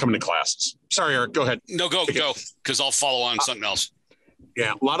guns coming to classes. Sorry, Eric, go ahead. No, go, because I'll follow on something else.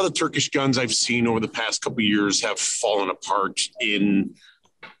 Yeah, a lot of the Turkish guns I've seen over the past couple of years have fallen apart in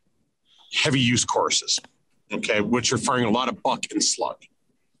heavy use courses, okay, which are firing a lot of buck and slug.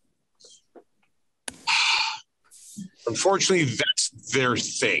 Unfortunately, that's their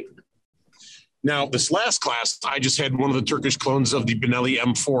thing. Now, this last class, I just had one of the Turkish clones of the Benelli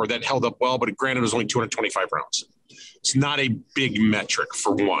M4 that held up well, but granted, it was only 225 rounds. It's not a big metric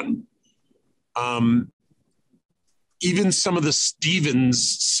for one. Even some of the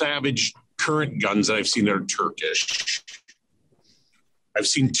Stevens Savage current guns that I've seen that are Turkish, I've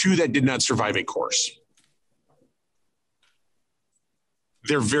seen 2 that did not survive a course.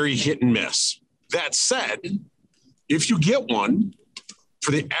 They're very hit and miss. That said, if you get one, for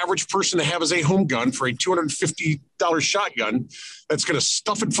the average person to have as a home gun for a $250 shotgun that's going to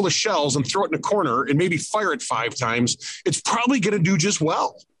stuff it full of shells and throw it in a corner and maybe fire it 5 times, it's probably going to do just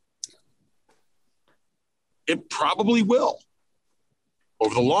well. It probably will.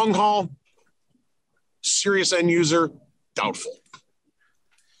 Over the long haul, serious end user, doubtful.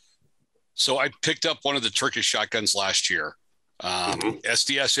 So I picked up one of the Turkish shotguns last year.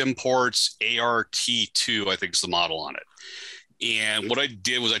 SDS Imports ART2, I think is the model on it. And what I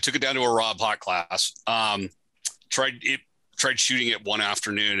did was I took it down to a Rob Hot class. tried shooting it one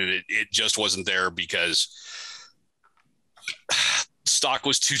afternoon, and it just wasn't there because stock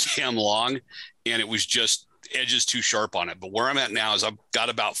was too damn long, and it was just edges too sharp on it. But where I'm at now is I've got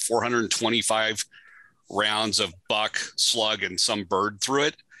about 425 rounds of buck, slug, and some bird through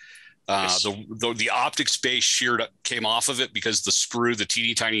it. The optic space came off of it because the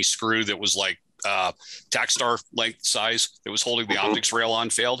teeny tiny screw that was like tack star length size that was holding the optics rail on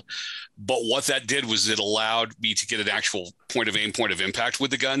failed. But what that did was it allowed me to get an actual point of impact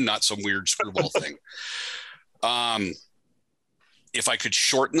with the gun, not some weird screwball thing. If I could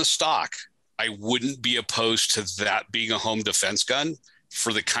shorten the stock, I wouldn't be opposed to that being a home defense gun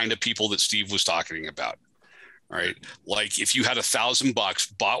for the kind of people that Steve was talking about. Right. Like if you had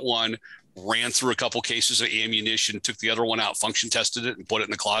 $1,000, bought one, ran through a couple cases of ammunition, took the other one out, function tested it, and put it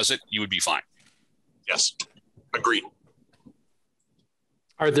in the closet, you would be fine. Yes. Agreed.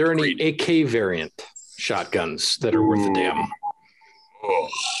 Are there any AK variant shotguns that are worth a damn?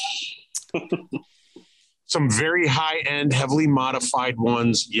 Some very high-end, heavily modified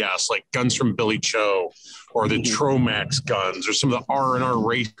ones, yes, like guns from Billy Cho or the Tromax guns or some of the R&R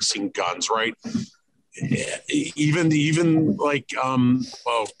racing guns, right? Even like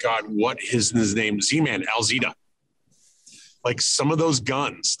oh God, what is his name? Z-Man, Alzita. Like some of those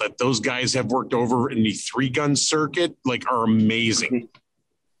guns that those guys have worked over in the 3-gun circuit, like are amazing.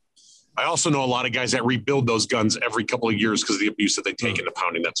 I also know a lot of guys that rebuild those guns every couple of years because of the abuse that they take and the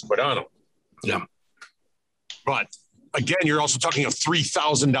pounding that's put on them. Yeah. But again, you're also talking a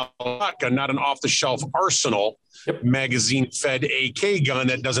 $3,000 shotgun, not an off-the-shelf Arsenal magazine-fed AK gun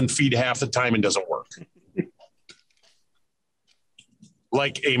that doesn't feed half the time and doesn't work.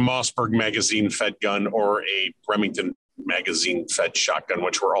 Like a Mossberg magazine-fed gun or a Remington magazine-fed shotgun,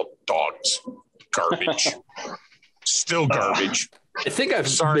 which were all dogs. Garbage. Still garbage. I think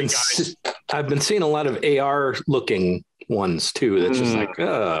I've been seeing a lot of AR-looking ones too. That's just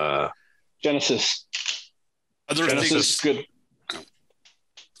like Genesis. Genesis is good.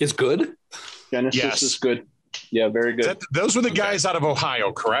 It's good? Genesis is good. Yeah, very good. Those were the guys out of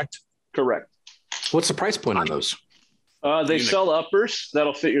Ohio, correct? Correct. What's the price point on those? They sell uppers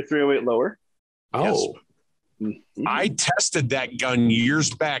that'll fit your 308 lower. Oh. Yes. I tested that gun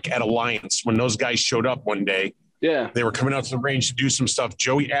years back at Alliance when those guys showed up one day. Yeah. They were coming out to the range to do some stuff.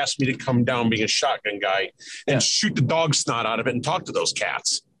 Joey asked me to come down being a shotgun guy and shoot the dog snot out of it and talk to those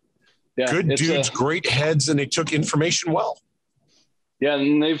cats. Yeah, good dudes, great heads, and they took information well. Yeah,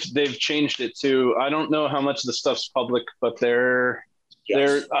 and they've changed it too. I don't know how much of the stuff's public, but they're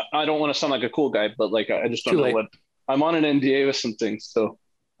I don't want to sound like a cool guy, but like I just don't know what I'm on an NDA with some things. So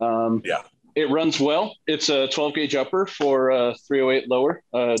it runs well. It's a 12 gauge upper for 308 lower.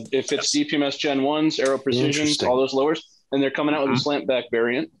 If it's DPMS Gen 1s, Aero Precisions, all those lowers, and they're coming out with a slant back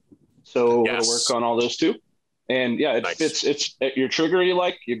variant. So we'll work on all those too. And yeah, it fits. It's your trigger you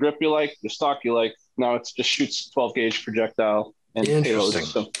like, your grip you like, your stock you like. Now it's just shoots 12 gauge projectile and payloads.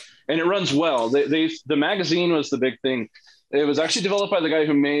 So, and it runs well. The magazine was the big thing. It was actually developed by the guy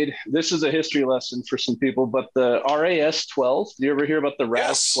who made. This is a history lesson for some people, but the RAS 12. Do you ever hear about the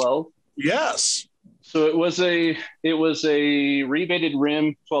RAS 12? Yes. So it was a rebated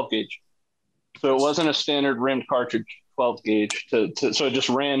rim 12 gauge. So it wasn't a standard rimmed cartridge 12 gauge. So it just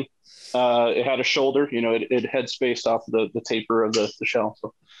ran. It had a shoulder, it head spaced off the taper of the shell.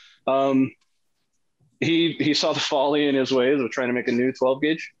 So he saw the folly in his ways of trying to make a new 12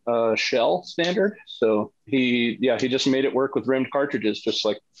 gauge shell standard. So he just made it work with rimmed cartridges, just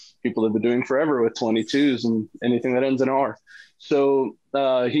like people have been doing forever with 22s and anything that ends in R. So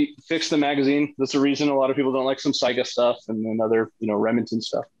he fixed the magazine. That's the reason a lot of people don't like some Saiga stuff and other, Remington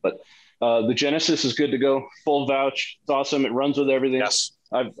stuff. But the Genesis is good to go. Full vouch. It's awesome. It runs with everything. Yes.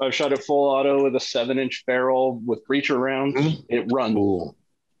 I've shot it full auto with a 7-inch barrel with breacher rounds. It runs. Ooh.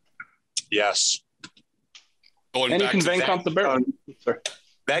 Yes. And you can vang comp the barrel.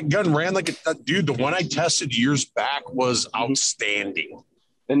 That gun ran like a dude. The one I tested years back was outstanding.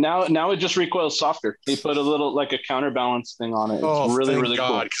 And now it just recoils softer. He put a little like a counterbalance thing on it. It's really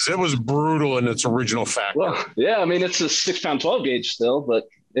cool. Because it was brutal in its original factor. Well, yeah, I mean it's a 6-pound 12 gauge still, but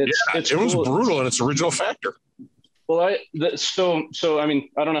it was brutal in its original factor. Well, so I mean,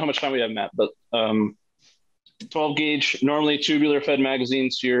 I don't know how much time we have, Matt, but 12 gauge, normally tubular fed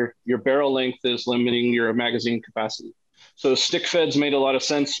magazines, your barrel length is limiting your magazine capacity. So stick feds made a lot of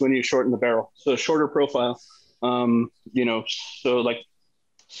sense when you shorten the barrel. So shorter profile, so like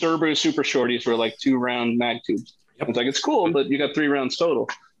Cerberus super shorties were like 2-round mag tubes. Yep. It's like, it's cool, but you got 3 rounds total.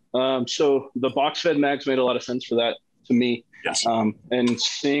 So the box fed mags made a lot of sense for that to me. Yes. And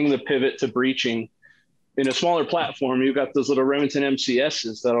seeing the pivot to breaching, in a smaller platform, you've got those little Remington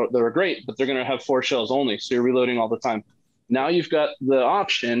MCSs that are great, but they're going to have 4 shells only. So you're reloading all the time. Now you've got the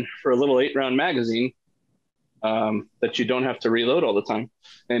option for a little 8-round magazine that you don't have to reload all the time.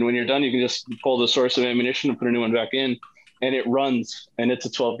 And when you're done, you can just pull the source of ammunition and put a new one back in, and it runs, and it's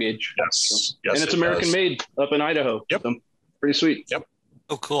a 12 gauge. Yes. So, Yes, and it's American made up in Idaho. Yep. So pretty sweet. Yep.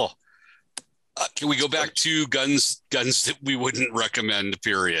 Oh, cool. Can we go back to guns that we wouldn't recommend,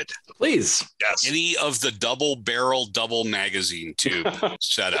 period? Please. Yes. Any of the double barrel, double magazine tube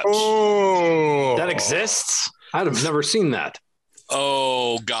setups. Oh, That exists? I'd have never seen that.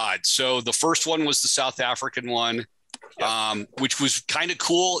 Oh, God. So the first one was the South African one, which was kind of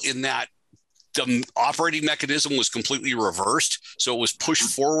cool in that the operating mechanism was completely reversed. So it was push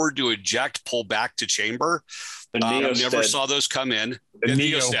forward to eject, pull back to chamber. Never saw those come in. The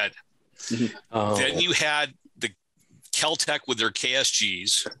Neosted. Oh. Then you had the Kel-Tec with their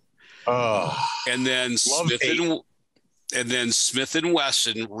KSGs. And then Smith and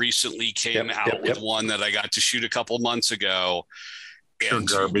Wesson recently came out with one that I got to shoot a couple months ago. And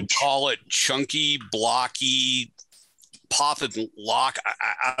garbage. Call it chunky, blocky, pop and lock.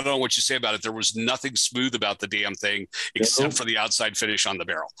 I don't know what you say about it. There was nothing smooth about the damn thing except for the outside finish on the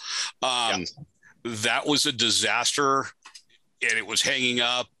barrel. That was a disaster, and it was hanging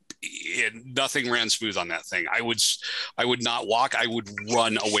up. And nothing ran smooth on that thing. I would not walk. I would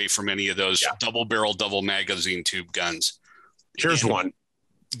run away from any of those double barrel, double magazine tube guns. Here's one.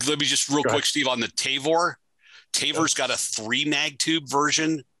 Let me just real quick, Steve, on the Tavor. Tavor's got a 3 mag tube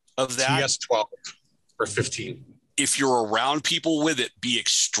version of that. TS12 or 15. If you're around people with it, be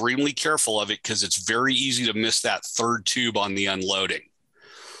extremely careful of it because it's very easy to miss that third tube on the unloading.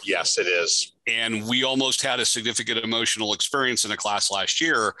 Yes, it is. And we almost had a significant emotional experience in a class last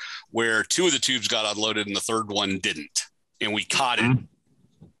year where 2 of the tubes got unloaded and the third one didn't. And we caught it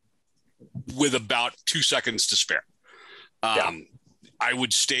with about 2 seconds to spare. I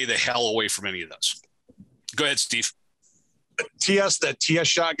would stay the hell away from any of those. Go ahead, Steve. That TS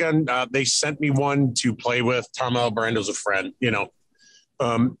shotgun, they sent me one to play with. Tom Albarendo's a friend,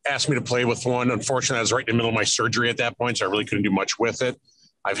 asked me to play with one. Unfortunately, I was right in the middle of my surgery at that point, so I really couldn't do much with it.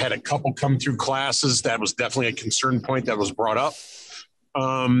 I've had a couple come through classes. That was definitely a concern point that was brought up.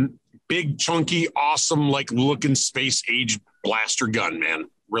 Big, chunky, awesome, like looking space age blaster gun, man.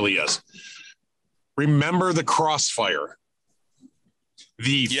 Really is. Remember the Crossfire,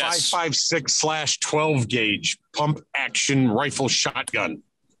 the 5.56/12 gauge pump action rifle shotgun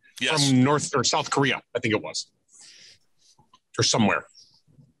from North or South Korea, I think it was, or somewhere.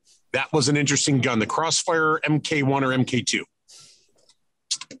 That was an interesting gun. The Crossfire MK1 or MK2.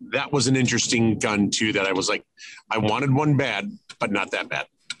 That was an interesting gun too, that I was like, I wanted one bad, but not that bad.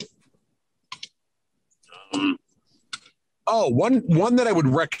 One that I would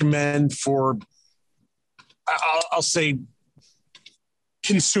recommend for, I'll say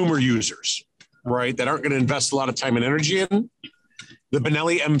consumer users, right? That aren't going to invest a lot of time and energy in the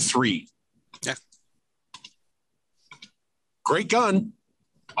Benelli M3. Yeah. Great gun.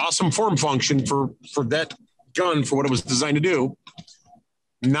 Awesome form function for that gun, for what it was designed to do.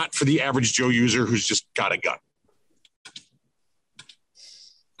 Not for the average Joe user who's just got a gun.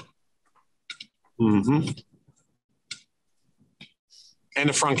 And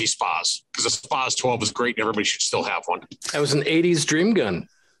the Franke Spas, because the Spas 12 is great and everybody should still have one. That was an 80s dream gun.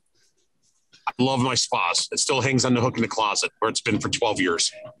 I love my Spas. It still hangs on the hook in the closet where it's been for 12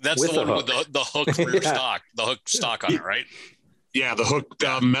 years. That's the one with the hook for your stock, the hook stock on it, right? Yeah, the hook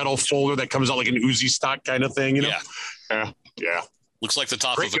metal folder that comes out like an Uzi stock kind of thing, Yeah. Looks like the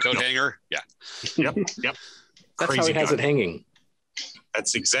top of a coat hanger. Yeah. Yep. That's how he has it hanging.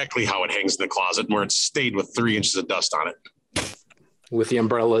 That's exactly how it hangs in the closet, where it's stayed with 3 inches of dust on it. With the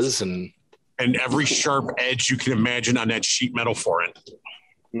umbrellas and every sharp edge you can imagine on that sheet metal forend.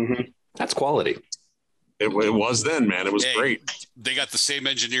 That's quality. It was then, man. It was great. They got the same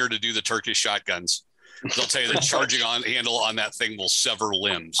engineer to do the Turkish shotguns. They'll tell you the charging handle on that thing will sever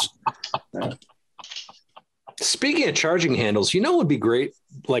limbs. Speaking of charging handles, what would be great?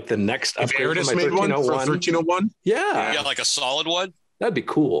 Like the next upgrade If for my made one for 1301? Yeah. Yeah, like a solid one? That'd be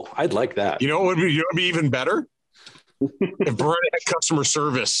cool. I'd like that. You know what would be even better? If Beretta had customer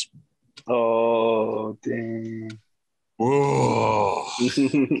service. Oh, dang. Whoa.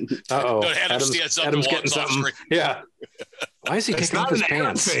 Uh-oh. Adam's getting something. Yeah. Why is he kicking off his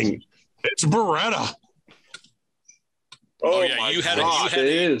pants? Thing. It's Beretta. Oh yeah,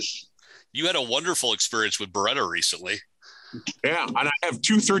 you had a wonderful experience with Beretta recently. Yeah, and I have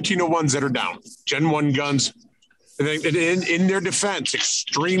 2 1301s that are down. Gen 1 guns. And in their defense,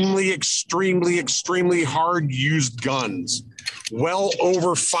 extremely, extremely, extremely hard used guns. well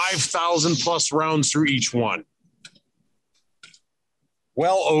over 5,000 plus rounds through each one.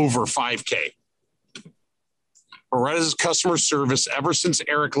 Well over 5K. Beretta's customer service ever since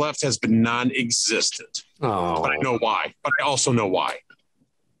Erick left has been non-existent. Oh. But I know why. But I also know why.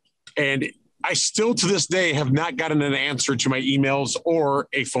 And I still to this day have not gotten an answer to my emails or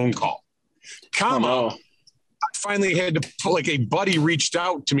a phone call. I finally had to, like, a buddy reached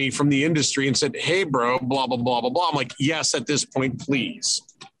out to me from the industry and said, hey, bro, blah, blah, blah, blah, blah. I'm like, yes, at this point, please.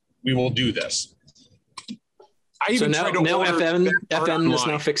 We will do this. I even so now FN is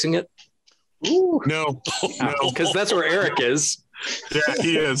now fixing it? Ooh. No, because that's where Erick is. Yeah,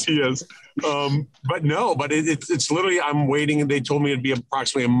 he is. But it's literally, I'm waiting, and they told me it'd be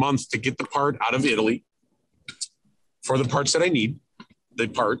approximately a month to get the part out of Italy for the parts that I need, the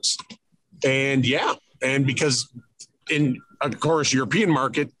parts. And because in, of course, European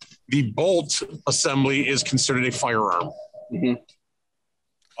market, the bolt assembly is considered a firearm. Mm-hmm.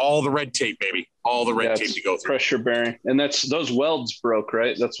 All the red tape, baby. All the red tape to go through. Pressure bearing. And those welds broke,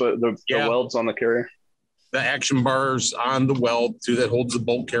 right? That's what the welds on the carrier. The action bars on the weld that holds the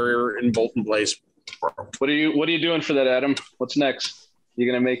bolt carrier in bolt in place. What are you doing for that, Adam? What's next? You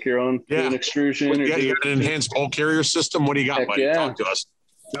gonna make your own extrusion? You got an enhanced bolt carrier system. What do you got, buddy? Yeah. Talk to us.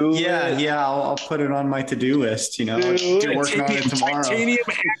 I'll put it on my to-do list. Working on it tomorrow. Titanium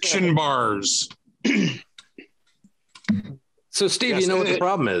action bars. So, Steve, you know what the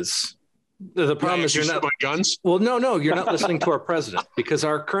problem is? The problem is you're not guns. Well, no, you're not listening to our president, because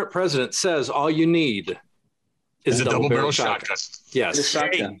our current president says all you need is a double barrel shotgun. Yes,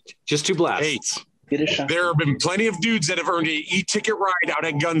 just 2 blasts. Hey, there have been plenty of dudes that have earned an e-ticket ride out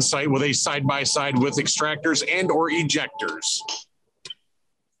at gun site with a side-by-side with extractors and or ejectors.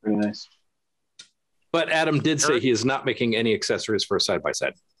 Very nice. But Adam did say he is not making any accessories for a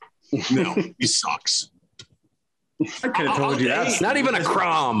side-by-side. No, he sucks. I could have told you that. Not even a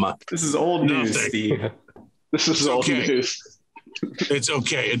crumb. This is old news, Steve. This is old news. It's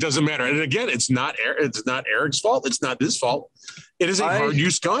okay. It doesn't matter. And again, it's not Erick's fault. It's not his fault. It is a hard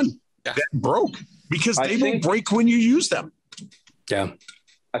use gun that broke because they will break when you use them. Yeah.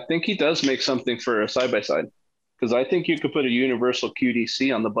 I think he does make something for a side-by-side, because I think you could put a universal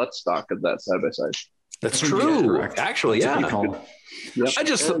QDC on the buttstock of that side-by-side. That's true. Actually, yeah. Yep. I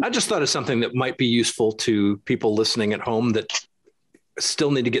just thought of something that might be useful to people listening at home that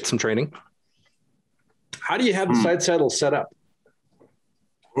still need to get some training. How do you have the side saddle set up?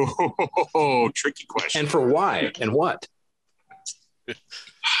 Oh, tricky question. And for why and what?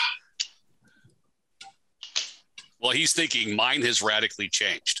 Well, he's thinking mine has radically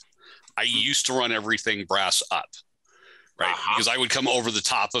changed. I used to run everything brass up, right? Because I would come over the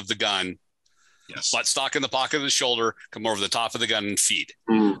top of the gun. Yes. Butt stock in the pocket of the shoulder, come over the top of the gun and feed.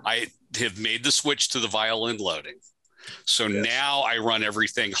 I have made the switch to the violin loading. So now I run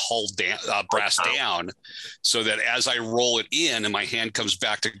everything hull down, brass down, so that as I roll it in and my hand comes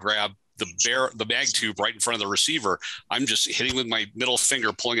back to grab the mag tube right in front of the receiver, I'm just hitting with my middle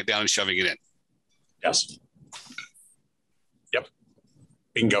finger, pulling it down and shoving it in. Yes. Yep.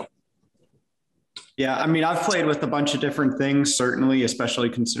 Bingo. Yeah, I mean, I've played with a bunch of different things, certainly, especially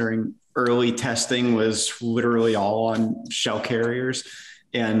considering early testing was literally all on shell carriers.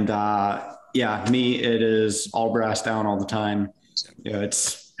 And me, it is all brass down all the time.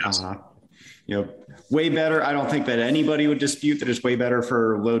 It's, way better. I don't think that anybody would dispute that it's way better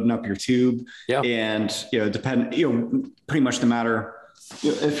for loading up your tube. Yeah. And, pretty much no matter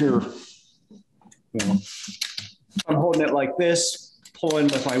if you're, I'm holding it like this, pulling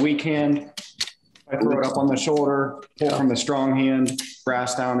with my weak hand. I throw it up on the shoulder, pull from the strong hand,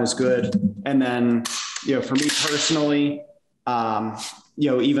 brass down is good. And then, for me personally,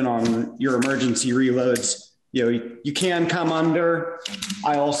 even on your emergency reloads, you can come under.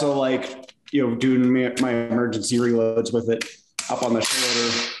 I also like, doing my emergency reloads with it up on the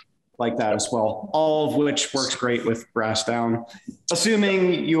shoulder like that as well. All of which works great with brass down,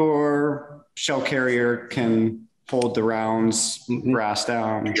 assuming your shell carrier can hold the rounds brass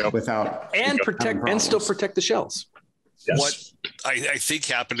down without still protect the shells. Yes. What I think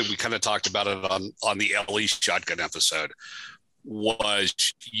happened, and we kind of talked about it on the LE shotgun episode, was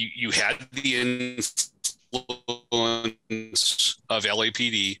you had the influence of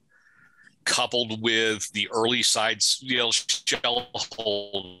LAPD coupled with the early side shell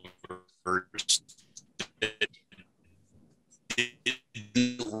holders that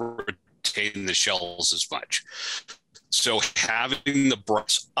didn't retain the shells as much. So having the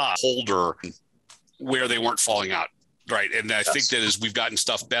brass holder where they weren't falling out, right? And I think that as we've gotten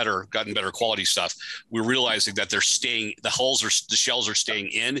better quality stuff, we're realizing that they're staying. The shells are staying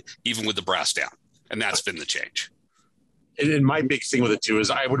in even with the brass down, and that's been the change. And my big thing with it too is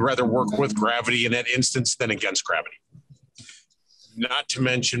I would rather work with gravity in that instance than against gravity. Not to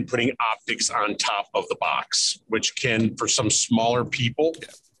mention putting optics on top of the box, which can, for some smaller people,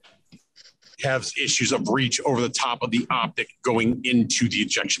 have issues of reach over the top of the optic going into the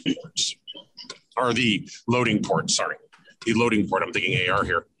ejection ports or the loading port. Sorry, the loading port. I'm thinking AR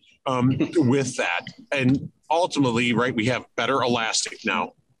here. With that, and ultimately, right, we have better elastic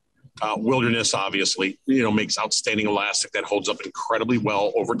now. Wilderness, obviously, makes outstanding elastic that holds up incredibly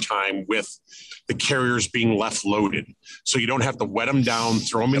well over time with the carriers being left loaded. So you don't have to wet them down,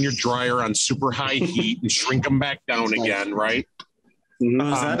 throw them in your dryer on super high heat and shrink them back down again, right? Is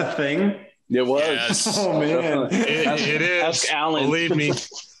that a thing? It was. Yes. Oh, man. It is. Ask Alan. Believe me,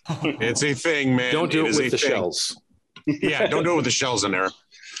 it's a thing, man. Don't do it with the shells. Yeah, don't do it with the shells in there.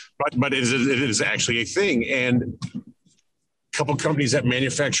 But it is actually a thing. And a couple companies that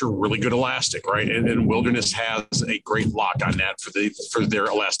manufacture really good elastic, right? And Wilderness has a great lock on that for their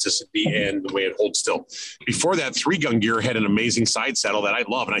elasticity and the way it holds still. Before that, 3-gun gear had an amazing side saddle that I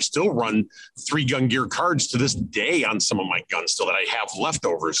love. And I still run 3-gun gear cards to this day on some of my guns still that I have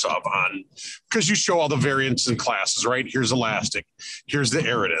leftovers of on, because you show all the variants and classes, right? Here's elastic. Here's the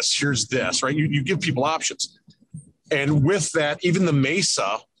Aridus. Here's this, right? You give people options. And with that, even the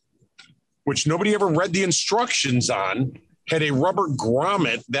Mesa, which nobody ever read the instructions on, had a rubber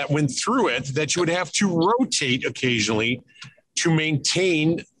grommet that went through it that you would have to rotate occasionally to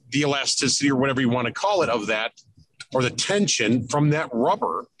maintain the elasticity or whatever you want to call it of that, or the tension from that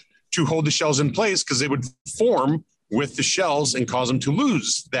rubber to hold the shells in place, because they would form with the shells and cause them to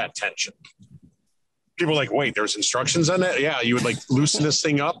lose that tension. People are like, wait, there's instructions on that? Yeah, you would loosen this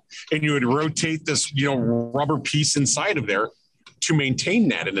thing up and you would rotate this, rubber piece inside of there to maintain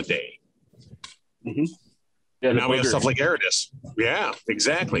that in a day. Mm-hmm. Yeah, now we have stuff like Aridus. Yeah,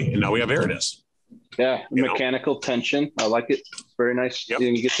 exactly. And now we have Aridus. Yeah, mechanical tension. I like it. Very nice. Yep.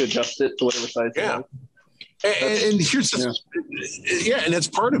 You get to adjust it to whatever size you want. And here's and that's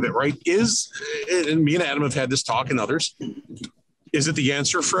part of it, right? And me and Adam have had this talk and others. Is it the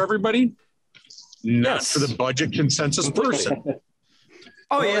answer for everybody? Not for the budget consensus person.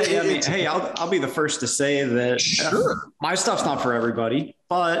 Oh yeah. I mean, hey, I'll be the first to say that my stuff's not for everybody,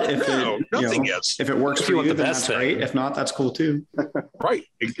 but if if it works for you, then that's great. If not, that's cool too. Right,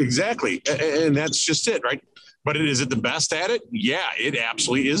 exactly, and that's just it, right? But is it the best at it? Yeah, it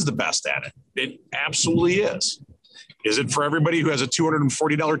absolutely is the best at it. It absolutely is. Is it for everybody who has a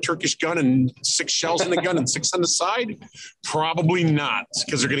 $240 Turkish gun and 6 shells in the gun and 6 on the side? Probably not,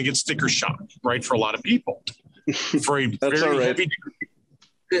 because they're going to get sticker shock, right? For a lot of people, for a very heavy.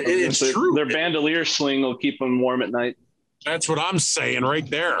 It's true. Their bandolier sling will keep them warm at night. That's what I'm saying right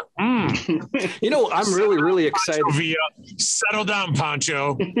there. I'm really excited. Settle down,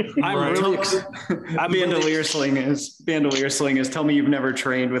 Pancho. Bandolier sling is tell me you've never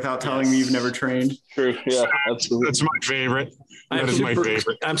trained without telling me you've never trained. True. Yeah, absolutely. That's my favorite. My favorite.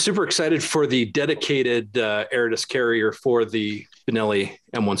 I'm super excited for the dedicated Aridus carrier for the Benelli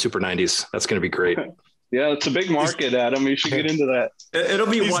M1 Super 90s. That's going to be great. Yeah, it's a big market, Adam. You should get into that. It'll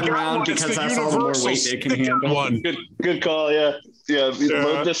be one round because that's all the more weight it can handle. Good call. Yeah.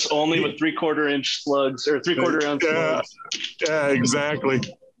 Load this only with 3/4 inch slugs or 3/4 ounce slugs. Yeah, exactly.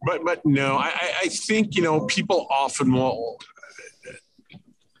 But no, I think people often will.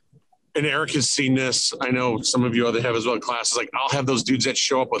 And Eric has seen this. I know some of you other have as well. Classes like I'll have those dudes that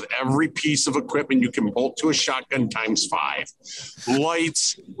show up with every piece of equipment you can bolt to a shotgun ×5,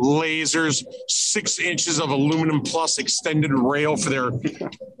 lights, lasers, 6 inches of aluminum plus extended rail for their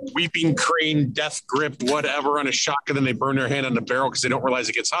weeping crane, death grip, whatever on a shotgun. Then they burn their hand on the barrel because they don't realize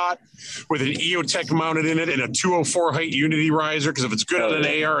it gets hot. With an EOTech mounted in it and a 204 height unity riser, because if it's good on an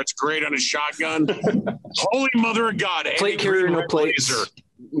AR, it's great on a shotgun. Holy mother of God! Plate carrier, no plates.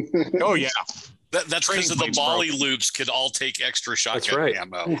 Oh yeah, that's because of the volley loops could all take extra shotgun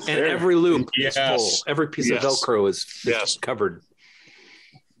ammo. And every loop is full. Every piece of Velcro is covered.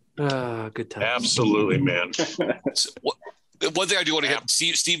 Good time. Absolutely, man. One thing I do want to have,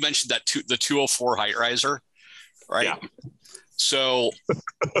 Steve mentioned that the 204 height riser, right? Yeah. So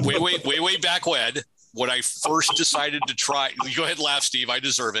way back when I first decided to try, go ahead and laugh, Steve, I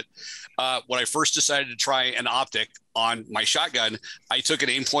deserve it. When I first decided to try an optic on my shotgun, I took an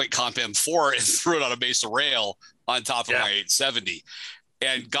Aimpoint Comp M4 and threw it on a Mesa rail on top of my 870.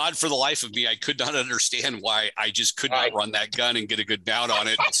 And God, for the life of me, I could not understand why I just could not run that gun and get a good mount on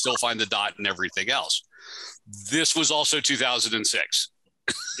it and still find the dot and everything else. This was also 2006.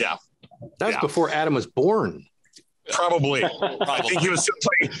 Yeah. That was before Adam was born. Probably. I think he was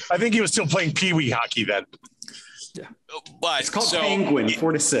still playing Pee Wee hockey then. But it's called Penguin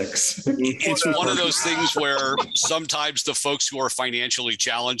 4 to 6. It's one of those things where sometimes the folks who are financially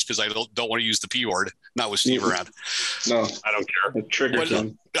challenged, because I don't want to use the P word, not with Steve around. No, I don't care. it triggers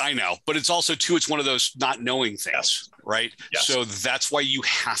them. I know, but it's also too, it's one of those not knowing things, right? Yes. So that's why you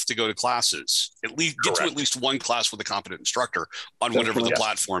have to go to classes, at least get to at least one class with a competent instructor on whatever the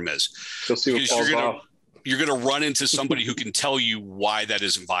platform is. Go see what falls off. You're going to run into somebody who can tell you why that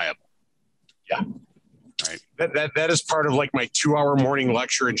isn't viable. Yeah. Right. That is part of like my 2-hour morning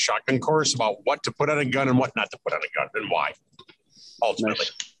lecture and shotgun course about what to put on a gun and what not to put on a gun and why. Ultimately.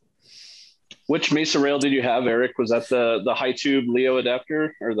 Nice. Which Mesa rail did you have, Eric? Was that the high tube Leo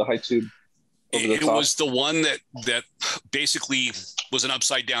adapter or the high tube over the top? It was the one that basically was an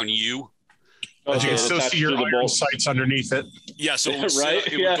upside down U. You can still see your iron sights underneath it. Yeah, so it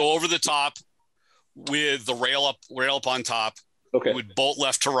would, it would go over the top with the rail up on top. Okay. It would bolt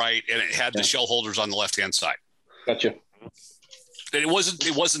left to right, and it had the shell holders on the left-hand side. Gotcha. And it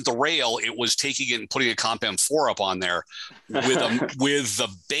wasn't the rail. It was taking it and putting a Comp M4 up on there with the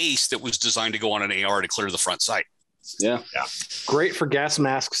base that was designed to go on an AR to clear the front sight. Yeah. Great for gas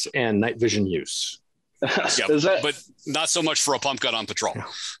masks and night vision use. But not so much for a pump gun on patrol.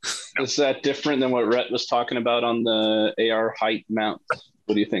 Is that different than what Rhett was talking about on the AR height mount?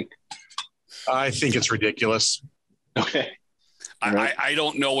 What do you think? I think it's ridiculous. Okay. I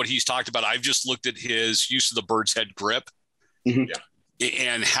don't know what he's talked about. I've just looked at his use of the bird's head grip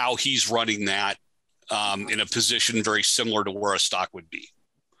and how he's running that in a position very similar to where a stock would be.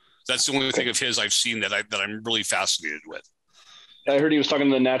 That's the only thing of his I've seen that I'm really fascinated with. I heard he was talking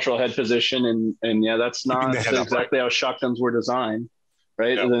to the natural head position, and yeah, that's not exactly how shotguns were designed,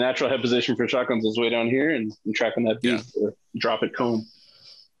 right? Yeah. The natural head position for shotguns is way down here and tracking that beat or drop it cone.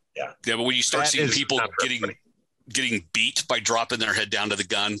 Yeah, but when you start seeing people getting beat by dropping their head down to the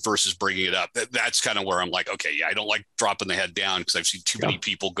gun versus bringing it up, that's kind of where I'm like, okay, I don't like dropping the head down because I've seen too many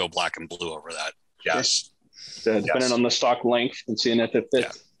people go black and blue over that. Yes. Depending on the stock length and seeing if it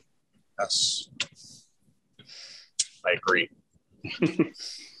fits. Yeah. Yes. I agree.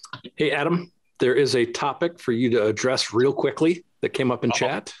 Hey, Adam, there is a topic for you to address real quickly that came up in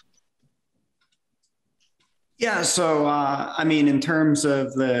chat. Yeah. So, I mean, in terms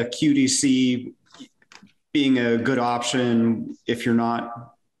of the QDC being a good option if you're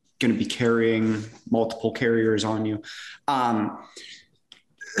not going to be carrying multiple carriers on you.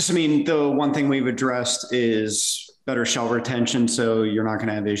 So, I mean, the one thing we've addressed is better shell retention, so you're not going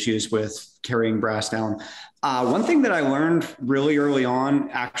to have issues with carrying brass down. One thing that I learned really early on,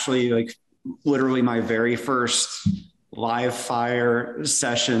 actually, like literally my very first live fire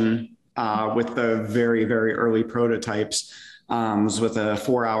session with the very, very early prototypes, was with a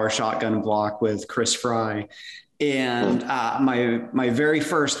 4-hour shotgun block with Chris Fry. And my very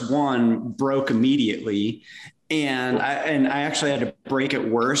first one broke immediately. And I actually had to break it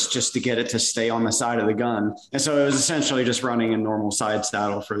worse just to get it to stay on the side of the gun. And so it was essentially just running a normal side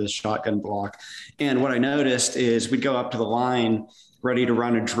saddle for this shotgun block. And what I noticed is we'd go up to the line ready to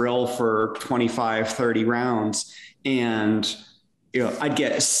run a drill for 25, 30 rounds. And I'd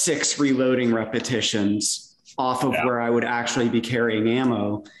get 6 reloading repetitions off of where I would actually be carrying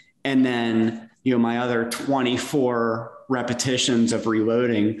ammo. And then, my other 24 repetitions of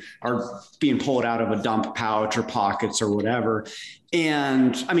reloading are being pulled out of a dump pouch or pockets or whatever.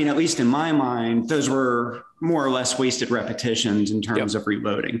 And I mean, at least in my mind, those were more or less wasted repetitions in terms of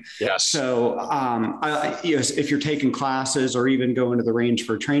reloading. Yes. So if you're taking classes or even going to the range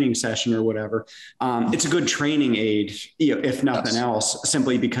for a training session or whatever, it's a good training aid, if nothing else,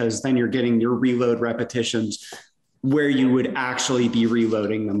 simply because then you're getting your reload repetitions where you would actually be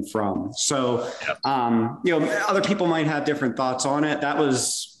reloading them from. So, other people might have different thoughts on it. That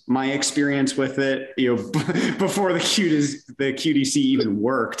was my experience with it. Before the QDC even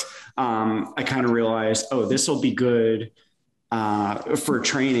worked, I kind of realized, this will be good for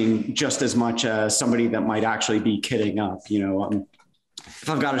training just as much as somebody that might actually be kitting up. If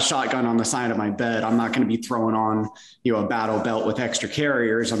I've got a shotgun on the side of my bed, I'm not going to be throwing on, a battle belt with extra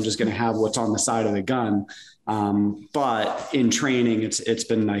carriers. I'm just going to have what's on the side of the gun. But in training, it's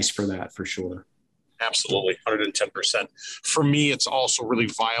been nice for that, for sure. Absolutely. 110%. For me, it's also really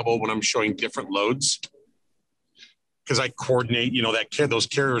viable when I'm showing different loads, because I coordinate, those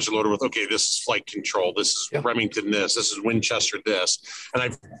carriers are loaded with, okay, this is flight control, this is Remington, this is Winchester, this, and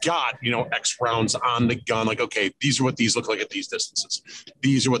I've got, X rounds on the gun. Like, okay, these are what these look like at these distances.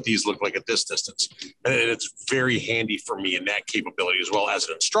 These are what these look like at this distance. And it's very handy for me in that capability, as well as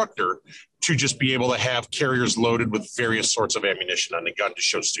an instructor, to just be able to have carriers loaded with various sorts of ammunition on the gun to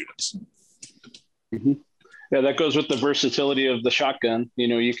show students. Mm-hmm. Yeah, that goes with the versatility of the shotgun.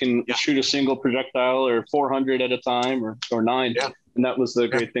 You can shoot a single projectile or 400 at a time or 9. Yeah. And that was the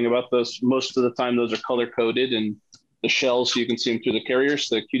great thing about those. Most of the time, those are color coded, and the shells, so you can see them through the carriers,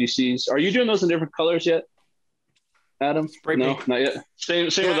 the QDCs. Are you doing those in different colors yet, Adam? No, not yet. Same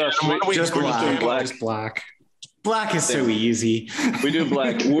with us. Just black. Black is so easy. We do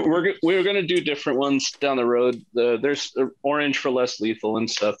black. We're going to do different ones down the road. There's orange for less lethal and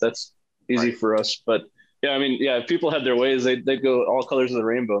stuff. That's easy for us. But yeah, I mean, if people had their ways, they'd go all colors of the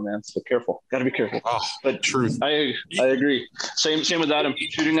rainbow, man. So careful. Got to be careful. Oh, but truth. I agree. Same with Adam.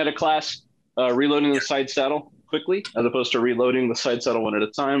 Shooting at a class, reloading the side saddle quickly, as opposed to reloading the side saddle one at a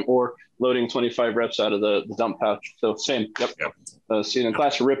time, or loading 25 reps out of the dump pouch. So same. Yep. See in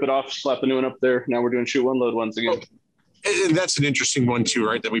class, rip it off, slap a new one up there. Now we're doing shoot one, load ones again. And that's an interesting one too,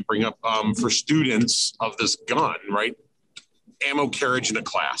 right? That we bring up for students of this gun, right? Ammo carriage in a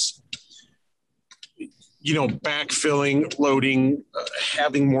class. Backfilling, loading,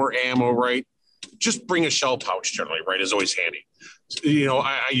 having more ammo, right? Just bring a shell pouch generally, right? Is always handy.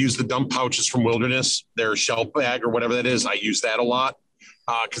 I use the dump pouches from Wilderness, their shell bag or whatever that is. I use that a lot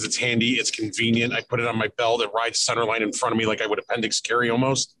because it's handy. It's convenient. I put it on my belt. It rides center line in front of me like I would appendix carry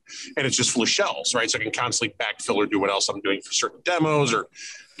almost. And it's just full of shells, right? So I can constantly backfill or do what else I'm doing for certain demos or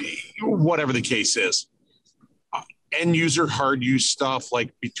whatever the case is. End user, hard use stuff,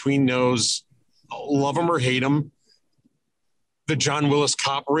 like between those, love them or hate them. The John Willis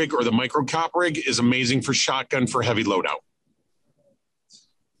cop rig or the micro cop rig is amazing for shotgun for heavy loadout.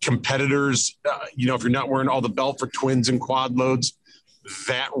 Competitors, if you're not wearing all the belt for twins and quad loads,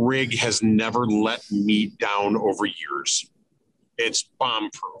 that rig has never let me down over years. It's bomb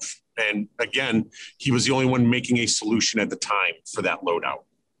proof. And again, he was the only one making a solution at the time for that loadout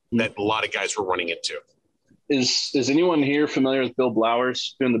that a lot of guys were running into. Is anyone here familiar with Bill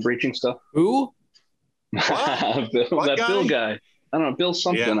Blowers doing the breaching stuff? Who? Bill guy. I don't know, Bill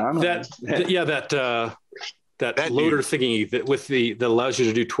something. Yeah. I don't know. That loader thingy that allows you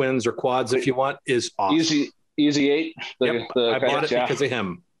to do twins or quads if you want is awesome. Easy 8. I bought it because of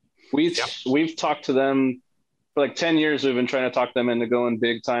him. We've talked to them for like 10 years. We've been trying to talk them into going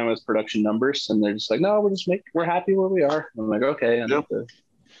big time with production numbers, and they're just like, no, we're happy where we are. I'm like, okay.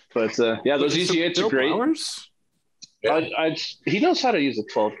 But those Easy 8s are great. He knows how to use a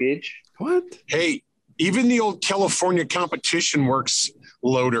 12 gauge. What? Hey, even the old California Competition Works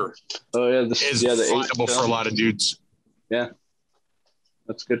loader. Oh yeah, is viable for a lot of dudes. Yeah,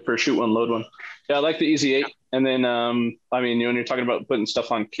 that's good for a shoot one, load one. Yeah, I like the Easy 8. And then, when you're talking about putting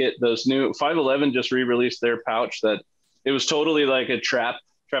stuff on kit, those new 511 just re-released their pouch that it was totally like a trap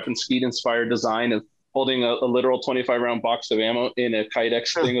and skeet inspired design of holding a literal 25 round box of ammo in a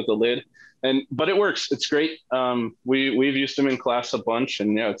Kydex thing with the lid. But it works. It's great. We've used them in class a bunch,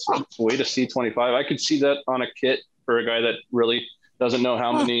 and it's a way to see 25. I could see that on a kit for a guy that really doesn't know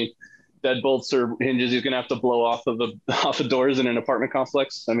how many deadbolts or hinges he's going to have to blow off of doors in an apartment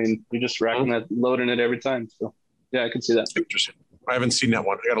complex. I mean, you're just racking that, loading it every time. So yeah, I can see that. Interesting. I haven't seen that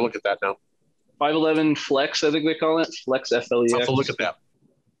one. I got to look at that now. 511 Flex, I think they call it. Flex, FLEX. I'll have to look at that.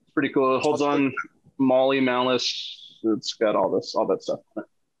 It's pretty cool. It holds on Molly, Malice. It's got all that stuff.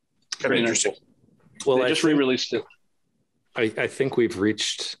 Kind of interesting. Well, they just re-released it. I think we've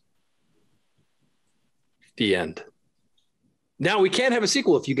reached the end. Now we can't have a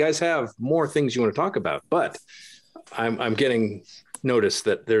sequel if you guys have more things you want to talk about, but I'm getting notice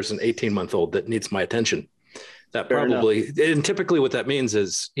that there's an 18-month-old that needs my attention. That and typically what that means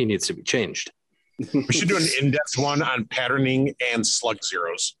is he needs to be changed. We should do an in-depth one on patterning and slug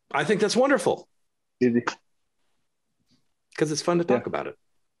zeros. I think that's wonderful. Easy. Because it's fun to talk about it.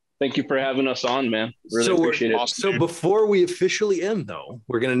 Thank you for having us on, man. Really appreciate it. Awesome, so before we officially end, though,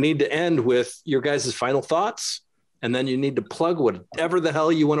 we're going to need to end with your guys' final thoughts. And then you need to plug whatever the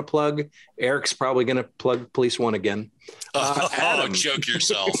hell you want to plug. Erick's probably going to plug Police One again. Adam, choke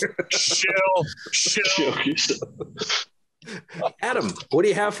yourself. Chill. Choke yourself. Adam, what do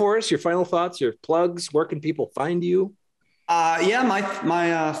you have for us? Your final thoughts, your plugs. Where can people find you?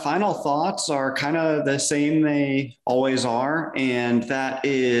 My final thoughts are kind of the same they always are. And that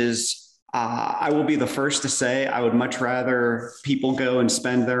is, I will be the first to say I would much rather people go and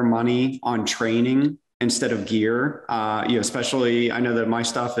spend their money on training instead of gear. Especially, I know that my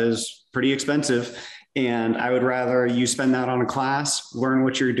stuff is pretty expensive, and I would rather you spend that on a class, learn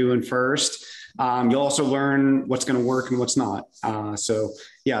what you're doing first. You'll also learn what's going to work and what's not. So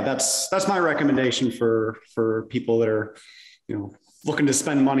yeah, that's my recommendation for people that are, looking to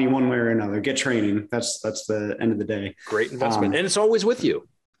spend money one way or another. Get training. That's the end of the day. Great investment. And it's always with you.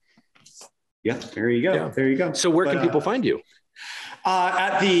 Yeah, there you go. Yeah. There you go. So where can people find you?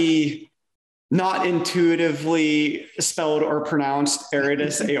 At the not intuitively spelled or pronounced,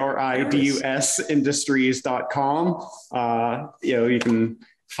 Aridus, ARIDUS industries.com. You can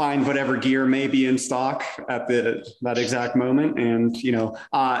find whatever gear may be in stock at that exact moment. And,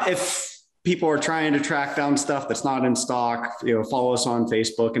 if people are trying to track down stuff that's not in stock, follow us on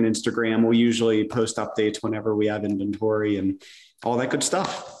Facebook and Instagram. We'll usually post updates whenever we have inventory and all that good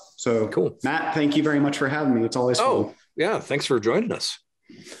stuff. So cool. Matt, thank you very much for having me. It's always fun. Yeah. Thanks for joining us.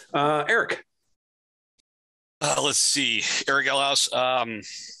 Eric. Let's see. Erick Gelhaus.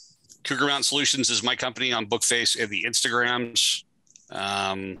 Cougar Mountain Solutions is my company on Bookface and the Instagrams.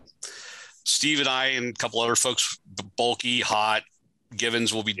 Steve and I and a couple other folks, Bulky, Hot,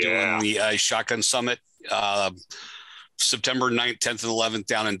 Givens will be doing the Shotgun Summit September 9th, 10th, and 11th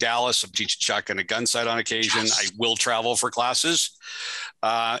down in Dallas. I'm teaching shotgun at Gunsight on occasion. Yes. I will travel for classes.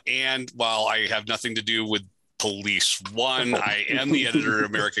 And while I have nothing to do with police, I am the editor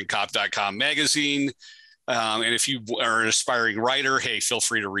of AmericanCop.com magazine. And if you are an aspiring writer, hey, feel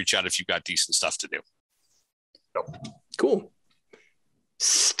free to reach out if you've got decent stuff to do. Cool.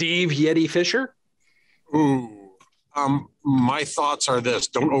 Steve Yeti Fisher. Ooh. My thoughts are this: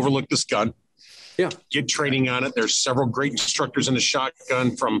 don't overlook this gun. Yeah. Get training on it. There's several great instructors in the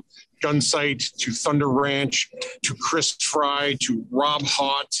shotgun, from Gunsight to Thunder Ranch to Chris Fry to Rob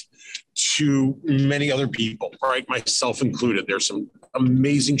Haught to many other people, right? Myself included. There's some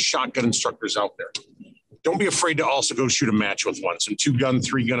amazing shotgun instructors out there. Don't be afraid to also go shoot a match with one. Some 2-gun,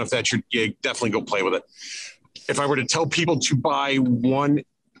 3-gun, if that's your gig, definitely go play with it. If I were to tell people to buy one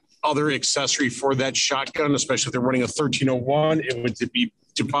other accessory for that shotgun, especially if they're running a 1301, it would be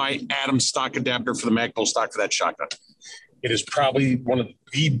to buy Adam's stock adapter for the Magpul stock for that shotgun. It is probably one of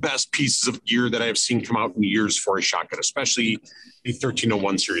the best pieces of gear that I have seen come out in years for a shotgun, especially the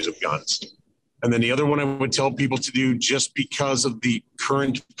 1301 series of guns. And then the other one I would tell people to do, just because of the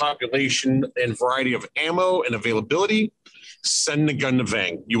current population and variety of ammo and availability, send the gun to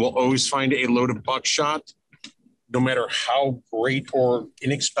Vang. You will always find a load of buckshot, no matter how great or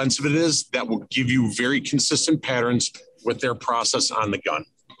inexpensive it is, that will give you very consistent patterns with their process on the gun.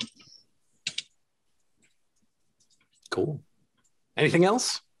 Cool. Anything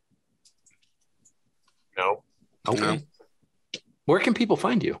else? No. Okay. No. Where can people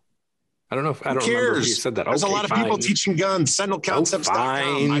find you? I don't know if remember if you said that. There's a lot of people teaching guns.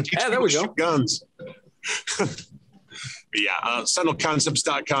 SentinelConcepts.com. There we go. Guns.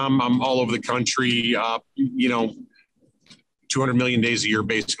 SentinelConcepts.com. I'm all over the country. 200 million days a year,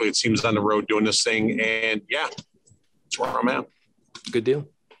 basically, it seems, on the road doing this thing. And that's where I'm at. Good deal.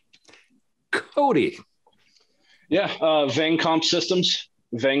 Cody. Vangcomp Systems,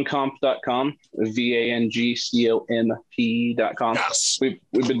 vangcomp.com, VANGCOMP.com. Yes.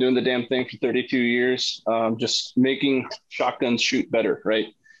 We've been doing the damn thing for 32 years, just making shotguns shoot better, right?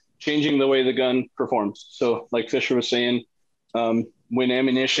 Changing the way the gun performs. So like Fisher was saying, when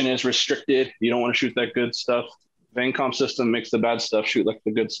ammunition is restricted, you don't want to shoot that good stuff. Vangcomp system makes the bad stuff shoot like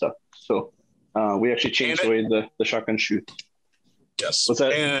the good stuff. So we actually changed the way the shotgun shoot. Yes. What's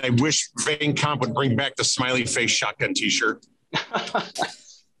that? And I wish Vangcomp would bring back the smiley face shotgun t-shirt.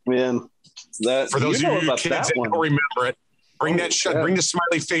 Man, for those of you kids that don't remember it, bring the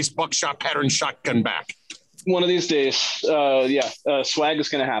smiley face buckshot pattern shotgun back. One of these days, swag is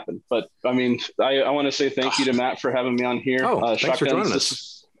going to happen. But I mean, I want to say thank you to Matt for having me on here. Thanks for joining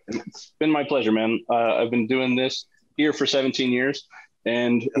us. It's been my pleasure, man. I've been doing this here for 17 years,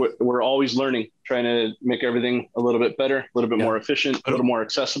 and we're always learning, trying to make everything a little bit better, a little bit more efficient, a little more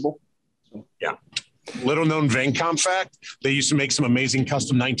accessible. So. Yeah. Little known Vangcomp fact: they used to make some amazing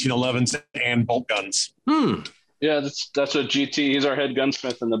custom 1911s and bolt guns. Yeah, that's what GT. He's our head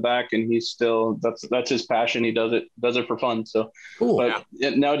gunsmith in the back, and he's still that's his passion. He does it for fun. So, cool. But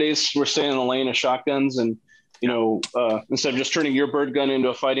nowadays we're staying in the lane of shotguns, and instead of just turning your bird gun into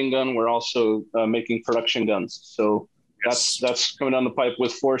a fighting gun, we're also making production guns. So that's coming down the pipe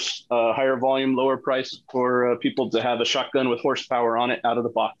with force, higher volume, lower price for people to have a shotgun with horsepower on it out of the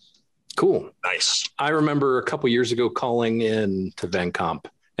box. Cool. Nice. I remember a couple years ago calling in to Vangcomp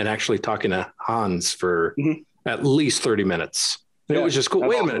and actually talking to Hans for at least 30 minutes. It was just cool.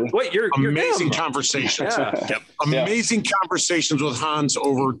 Wait a minute. Wait, you're amazing conversations. Amazing conversations with Hans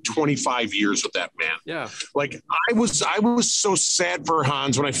over 25 years with that man. Yeah. Like I was so sad for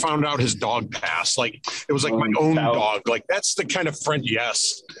Hans when I found out his dog passed. Like it was like my own dog. Like that's the kind of friend.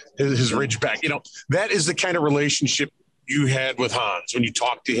 Yes. His Ridgeback, that is the kind of relationship you had with Hans when you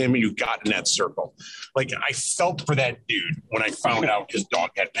talked to him and you got in that circle. Like I felt for that dude when I found out his dog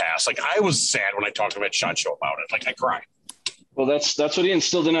had passed. Like I was sad when I talked to him at SHOT Show about it. Like I cried. Well, that's what he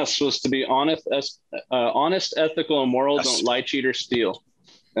instilled in us, was to be honest, ethical, and moral. Yes. Don't lie, cheat, or steal.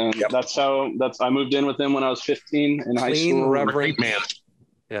 And I moved in with him when I was 15 in high school. Reverend. Great man.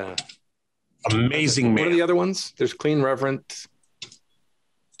 Yeah. Amazing man. What are the other ones? There's clean, reverent.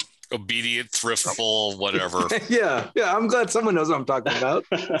 Obedient, thriftful, whatever. Yeah. I'm glad someone knows what I'm talking about.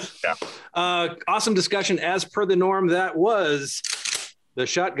 Yeah. Awesome discussion. As per the norm, that was the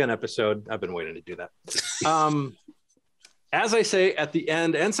shotgun episode. I've been waiting to do that. As I say at the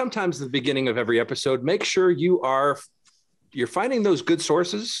end and sometimes the beginning of every episode, make sure you're finding those good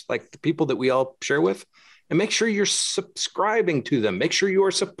sources, like the people that we all share with, and make sure you're subscribing to them. Make sure you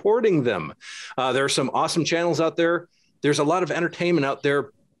are supporting them. There are some awesome channels out there. There's a lot of entertainment out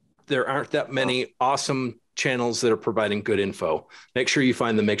there. There aren't that many awesome channels that are providing good info. Make sure you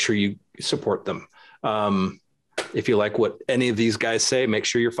find them. Make sure you support them. If you like what any of these guys say, make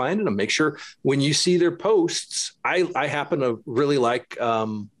sure you're finding them. Make sure when you see their posts, I happen to really like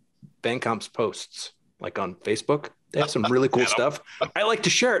Vancomp's posts, like on Facebook. They have some really cool stuff. I like to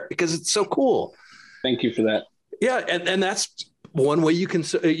share it because it's so cool. Thank you for that. Yeah, and that's one way you can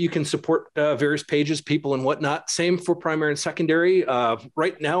support various pages, people, and whatnot. Same for primary and secondary.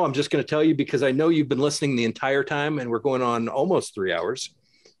 Right now, I'm just going to tell you because I know you've been listening the entire time, and we're going on almost 3 hours.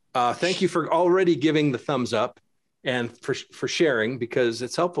 Thank you for already giving the thumbs up and for sharing, because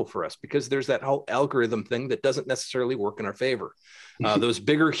it's helpful for us, because there's that whole algorithm thing that doesn't necessarily work in our favor. Those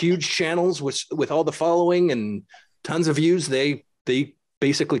bigger, huge channels with all the following and tons of views, they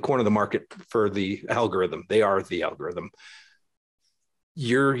basically corner the market for the algorithm. They are the algorithm.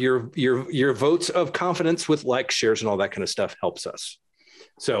 Your votes of confidence with likes, shares, and all that kind of stuff helps us.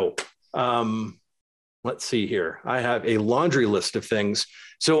 So let's see here. I have a laundry list of things.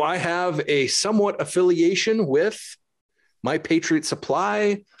 So I have a somewhat affiliation with My Patriot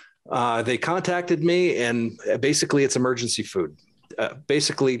Supply. They contacted me, and basically it's emergency food.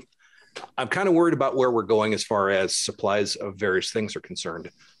 Basically, I'm kind of worried about where we're going as far as supplies of various things are concerned.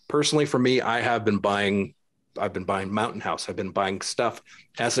 Personally, for me, I've been buying Mountain House. I've been buying stuff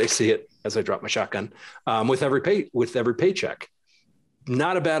as I see it, as I drop my shotgun, with every paycheck.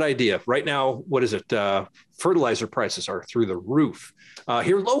 Not a bad idea. Right now, what is it? Fertilizer prices are through the roof.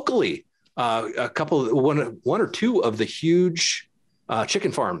 Here locally, one or two of the huge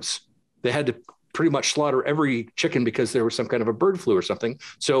chicken farms, they had to pretty much slaughter every chicken because there was some kind of a bird flu or something.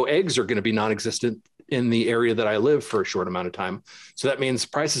 So eggs are going to be non-existent in the area that I live for a short amount of time. So that means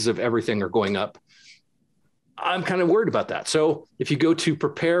prices of everything are going up. I'm kind of worried about that. So if you go to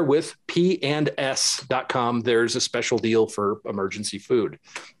preparewithp&s.com, there's a special deal for emergency food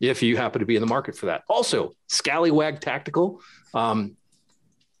if you happen to be in the market for that. Also, Scallywag Tactical.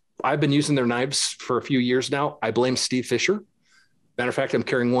 I've been using their knives for a few years now. I blame Steve Fisher. Matter of fact, I'm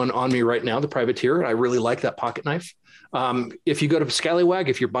carrying one on me right now, the Privateer. I really like that pocket knife. If you go to Scallywag,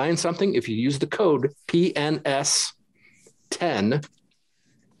 if you're buying something, if you use the code PNS10,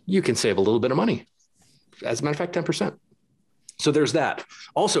 you can save a little bit of money. As a matter of fact, 10%. So there's that.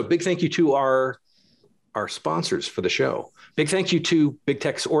 Also, big thank you to our sponsors for the show. Big thank you to Big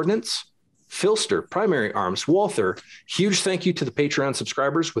Tex Ordnance, Filster, Primary Arms, Walther. Huge thank you to the Patreon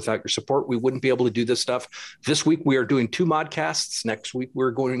subscribers. Without your support, we wouldn't be able to do this stuff. This week, we are doing 2 ModCasts. Next week,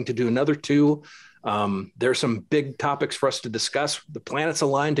 we're going to do another 2. There's some big topics for us to discuss. The planets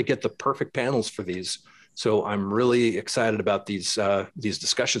aligned to get the perfect panels for these. So I'm really excited about these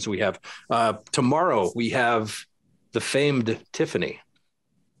discussions we have. Tomorrow, we have the famed Tiffany.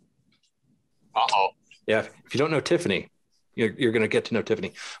 Uh-oh. Yeah, if you don't know Tiffany, you're going to get to know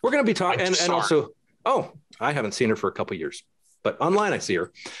Tiffany. We're going to be talking, and also, I haven't seen her for a couple of years, but online I see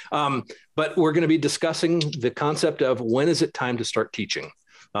her. But we're going to be discussing the concept of when is it time to start teaching.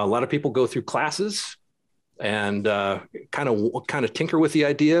 A lot of people go through classes and kind of tinker with the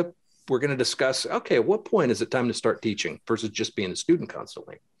idea. We're going to discuss, okay, at what point is it time to start teaching versus just being a student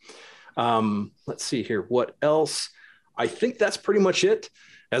constantly? Let's see here. What else? I think that's pretty much it.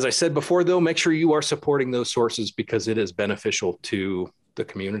 As I said before, though, make sure you are supporting those sources because it is beneficial to the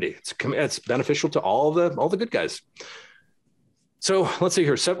community. It's beneficial to all the good guys. So let's see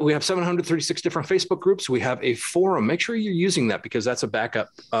here. We have 736 different Facebook groups. We have a forum. Make sure you're using that because that's a backup.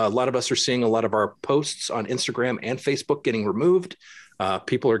 A lot of us are seeing a lot of our posts on Instagram and Facebook getting removed.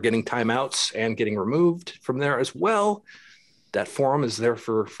 People are getting timeouts and getting removed from there as well. That forum is there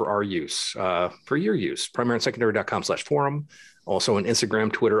for our use, for your use. primaryandsecondary.com/forum. Also on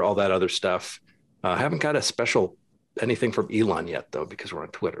Instagram, Twitter, all that other stuff. Haven't got a special anything from Elon yet, though, because we're on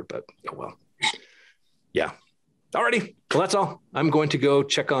Twitter, but oh well. Yeah. Alrighty. Well, that's all. I'm going to go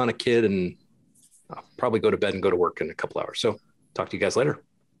check on a kid and I'll probably go to bed and go to work in a couple hours. So talk to you guys later.